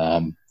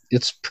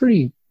 It's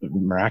pretty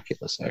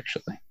miraculous,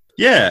 actually.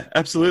 Yeah,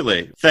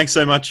 absolutely. Thanks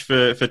so much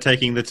for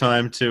taking the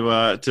time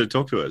to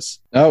talk to us.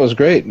 Oh, it was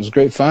great. It was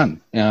great fun.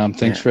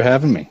 Thanks for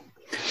having me.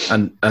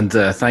 And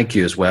thank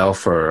you as well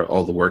for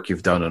all the work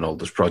you've done on all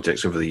those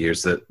projects over the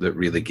years that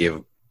really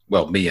gave,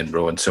 well, me and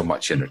Rowan so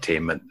much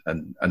entertainment,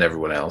 and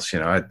everyone else.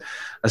 I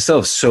still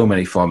have so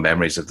many fond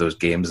memories of those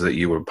games that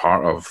you were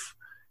part of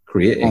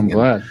creating. I'm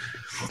glad.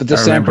 But the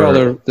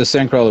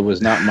Sandcrawler was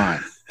not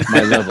mine.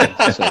 My level.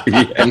 So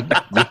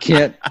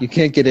you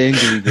can't get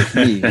angry with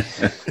me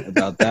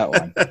about that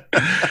one.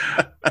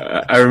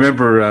 I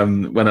remember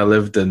when I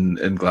lived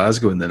in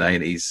Glasgow in the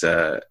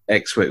 90s,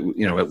 X-Wing,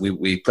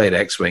 we played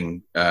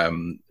X-Wing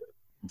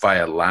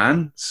via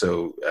LAN.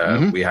 So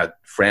we had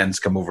friends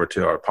come over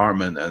to our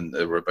apartment, and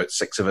there were about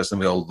 6 of us,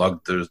 and we all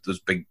lugged those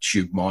big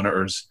tube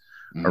monitors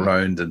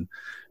around, and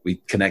we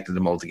connected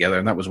them all together.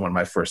 And that was one of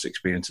my first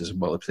experiences in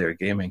multiplayer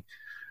gaming.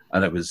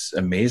 And it was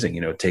amazing,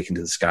 taken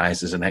to the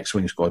skies as an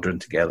X-Wing squadron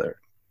together.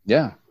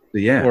 Yeah.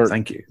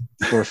 Thank you.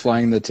 Or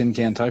flying the Tin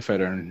Can TIE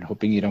Fighter and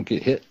hoping you don't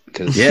get hit,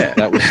 because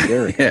that was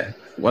scary. Yeah,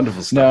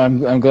 wonderful stuff.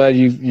 No, I'm glad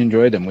you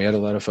enjoyed them. We had a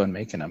lot of fun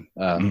making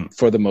them,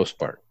 for the most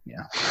part.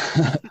 Yeah.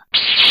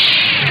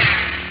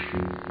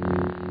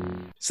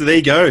 So there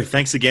you go.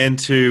 Thanks again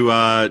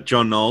to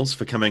John Knowles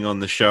for coming on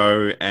the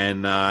show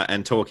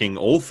and talking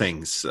all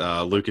things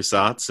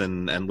LucasArts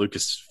and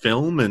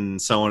Lucasfilm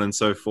and so on and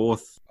so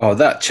forth. Oh,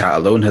 that chat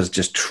alone has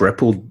just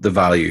tripled the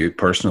value,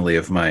 personally,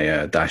 of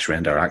my Dash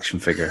Render action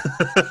figure,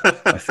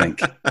 I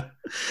think.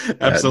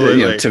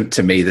 Absolutely.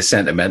 To me, the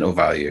sentimental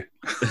value.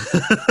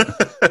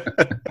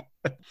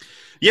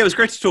 Yeah, it was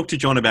great to talk to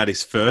John about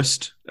his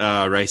first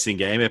racing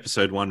game,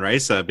 Episode 1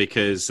 Racer,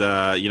 because,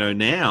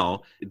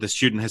 now the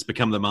student has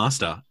become the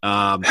master.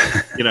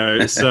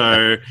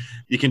 So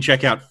you can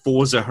check out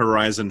Forza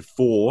Horizon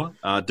 4,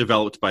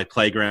 developed by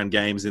Playground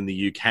Games in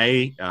the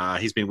UK.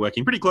 He's been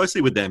working pretty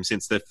closely with them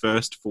since their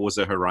first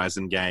Forza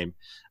Horizon game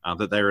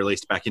that they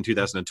released back in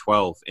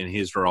 2012 in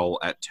his role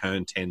at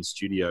Turn 10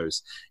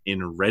 Studios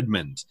in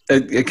Redmond.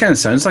 It kind of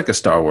sounds like a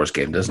Star Wars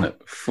game, doesn't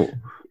it?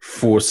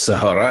 Forza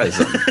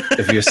Horizon,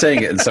 if you're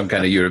saying it in some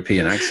kind of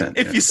European accent.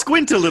 If you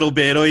squint a little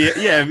bit, or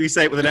if you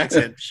say it with an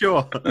accent,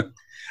 sure.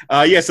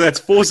 So that's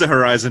Forza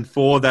Horizon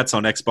 4. That's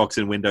on Xbox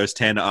and Windows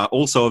 10.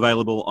 Also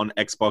available on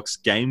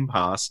Xbox Game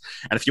Pass.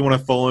 And if you want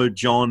to follow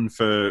John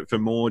for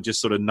more just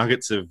sort of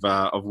nuggets of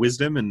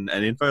wisdom and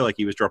info like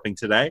he was dropping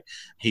today,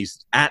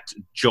 he's at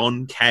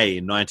John K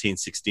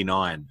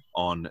 1969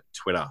 on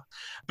Twitter.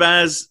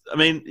 Baz, I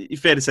mean,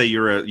 fair to say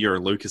you're a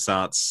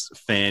LucasArts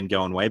fan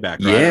going way back,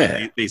 right? Yeah. I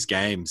mean, these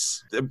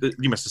games,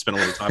 you must have spent a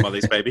lot of time on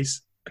these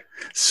babies.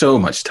 So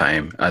much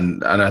time,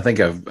 and I think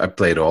I've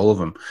played all of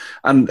them.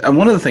 And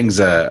one of the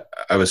things I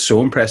was so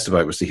impressed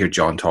about was to hear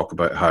John talk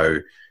about how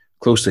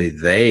closely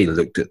they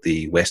looked at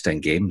the West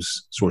End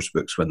Games source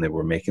books when they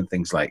were making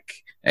things like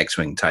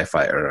X-Wing, TIE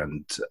Fighter,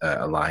 and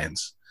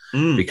Alliance,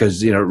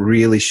 because it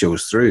really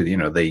shows through.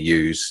 They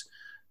use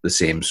the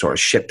same sort of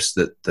ships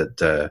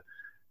that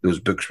those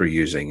books were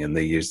using, and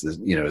they use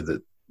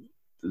the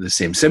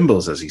same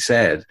symbols, as he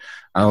said.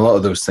 And a lot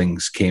of those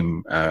things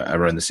came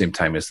around the same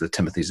time as the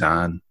Timothy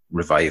Zahn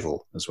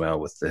revival as well,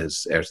 with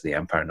his Heirs of the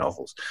Empire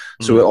novels.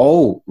 So it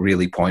all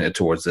really pointed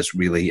towards this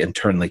really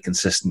internally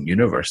consistent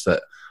universe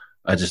that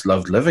I just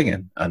loved living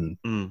in. And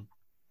the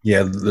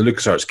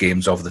LucasArts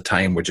games of the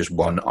time were just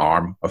one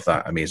arm of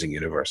that amazing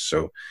universe.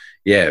 So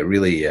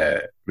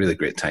really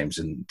great times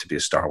to be a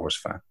Star Wars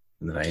fan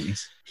in the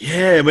 90s.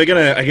 Yeah, and we're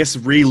going to, I guess,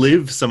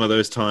 relive some of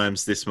those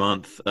times this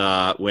month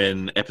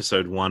when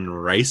Episode 1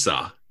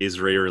 Racer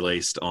is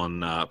re-released on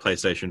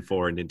PlayStation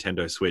 4 and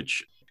Nintendo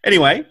Switch.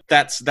 Anyway,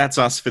 that's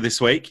us for this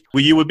week.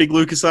 Were you a big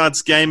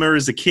LucasArts gamer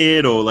as a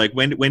kid, or like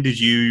when did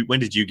you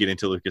get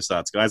into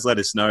LucasArts, guys? Let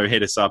us know.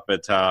 Hit us up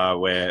at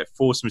we're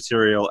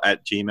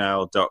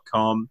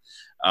forcematerial@gmail.com.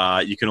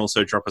 You can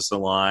also drop us a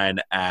line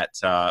at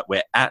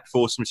we're at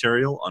Force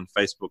Material on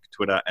Facebook,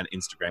 Twitter, and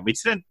Instagram. We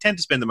tend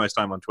to spend the most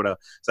time on Twitter,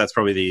 so that's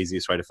probably the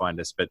easiest way to find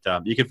us. But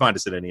you can find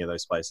us at any of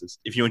those places.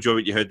 If you enjoy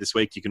what you heard this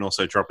week, you can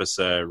also drop us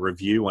a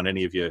review on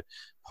any of your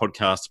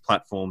podcast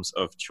platforms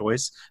of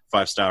choice.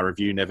 5-star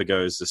review never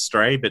goes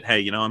astray. But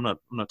hey, I'm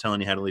not telling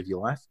you how to live your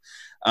life.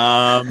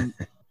 I'm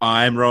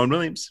Rowan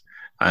Williams.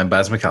 I'm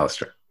Baz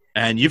McAllister.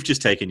 And you've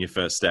just taken your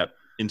first step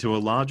into a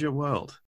larger world.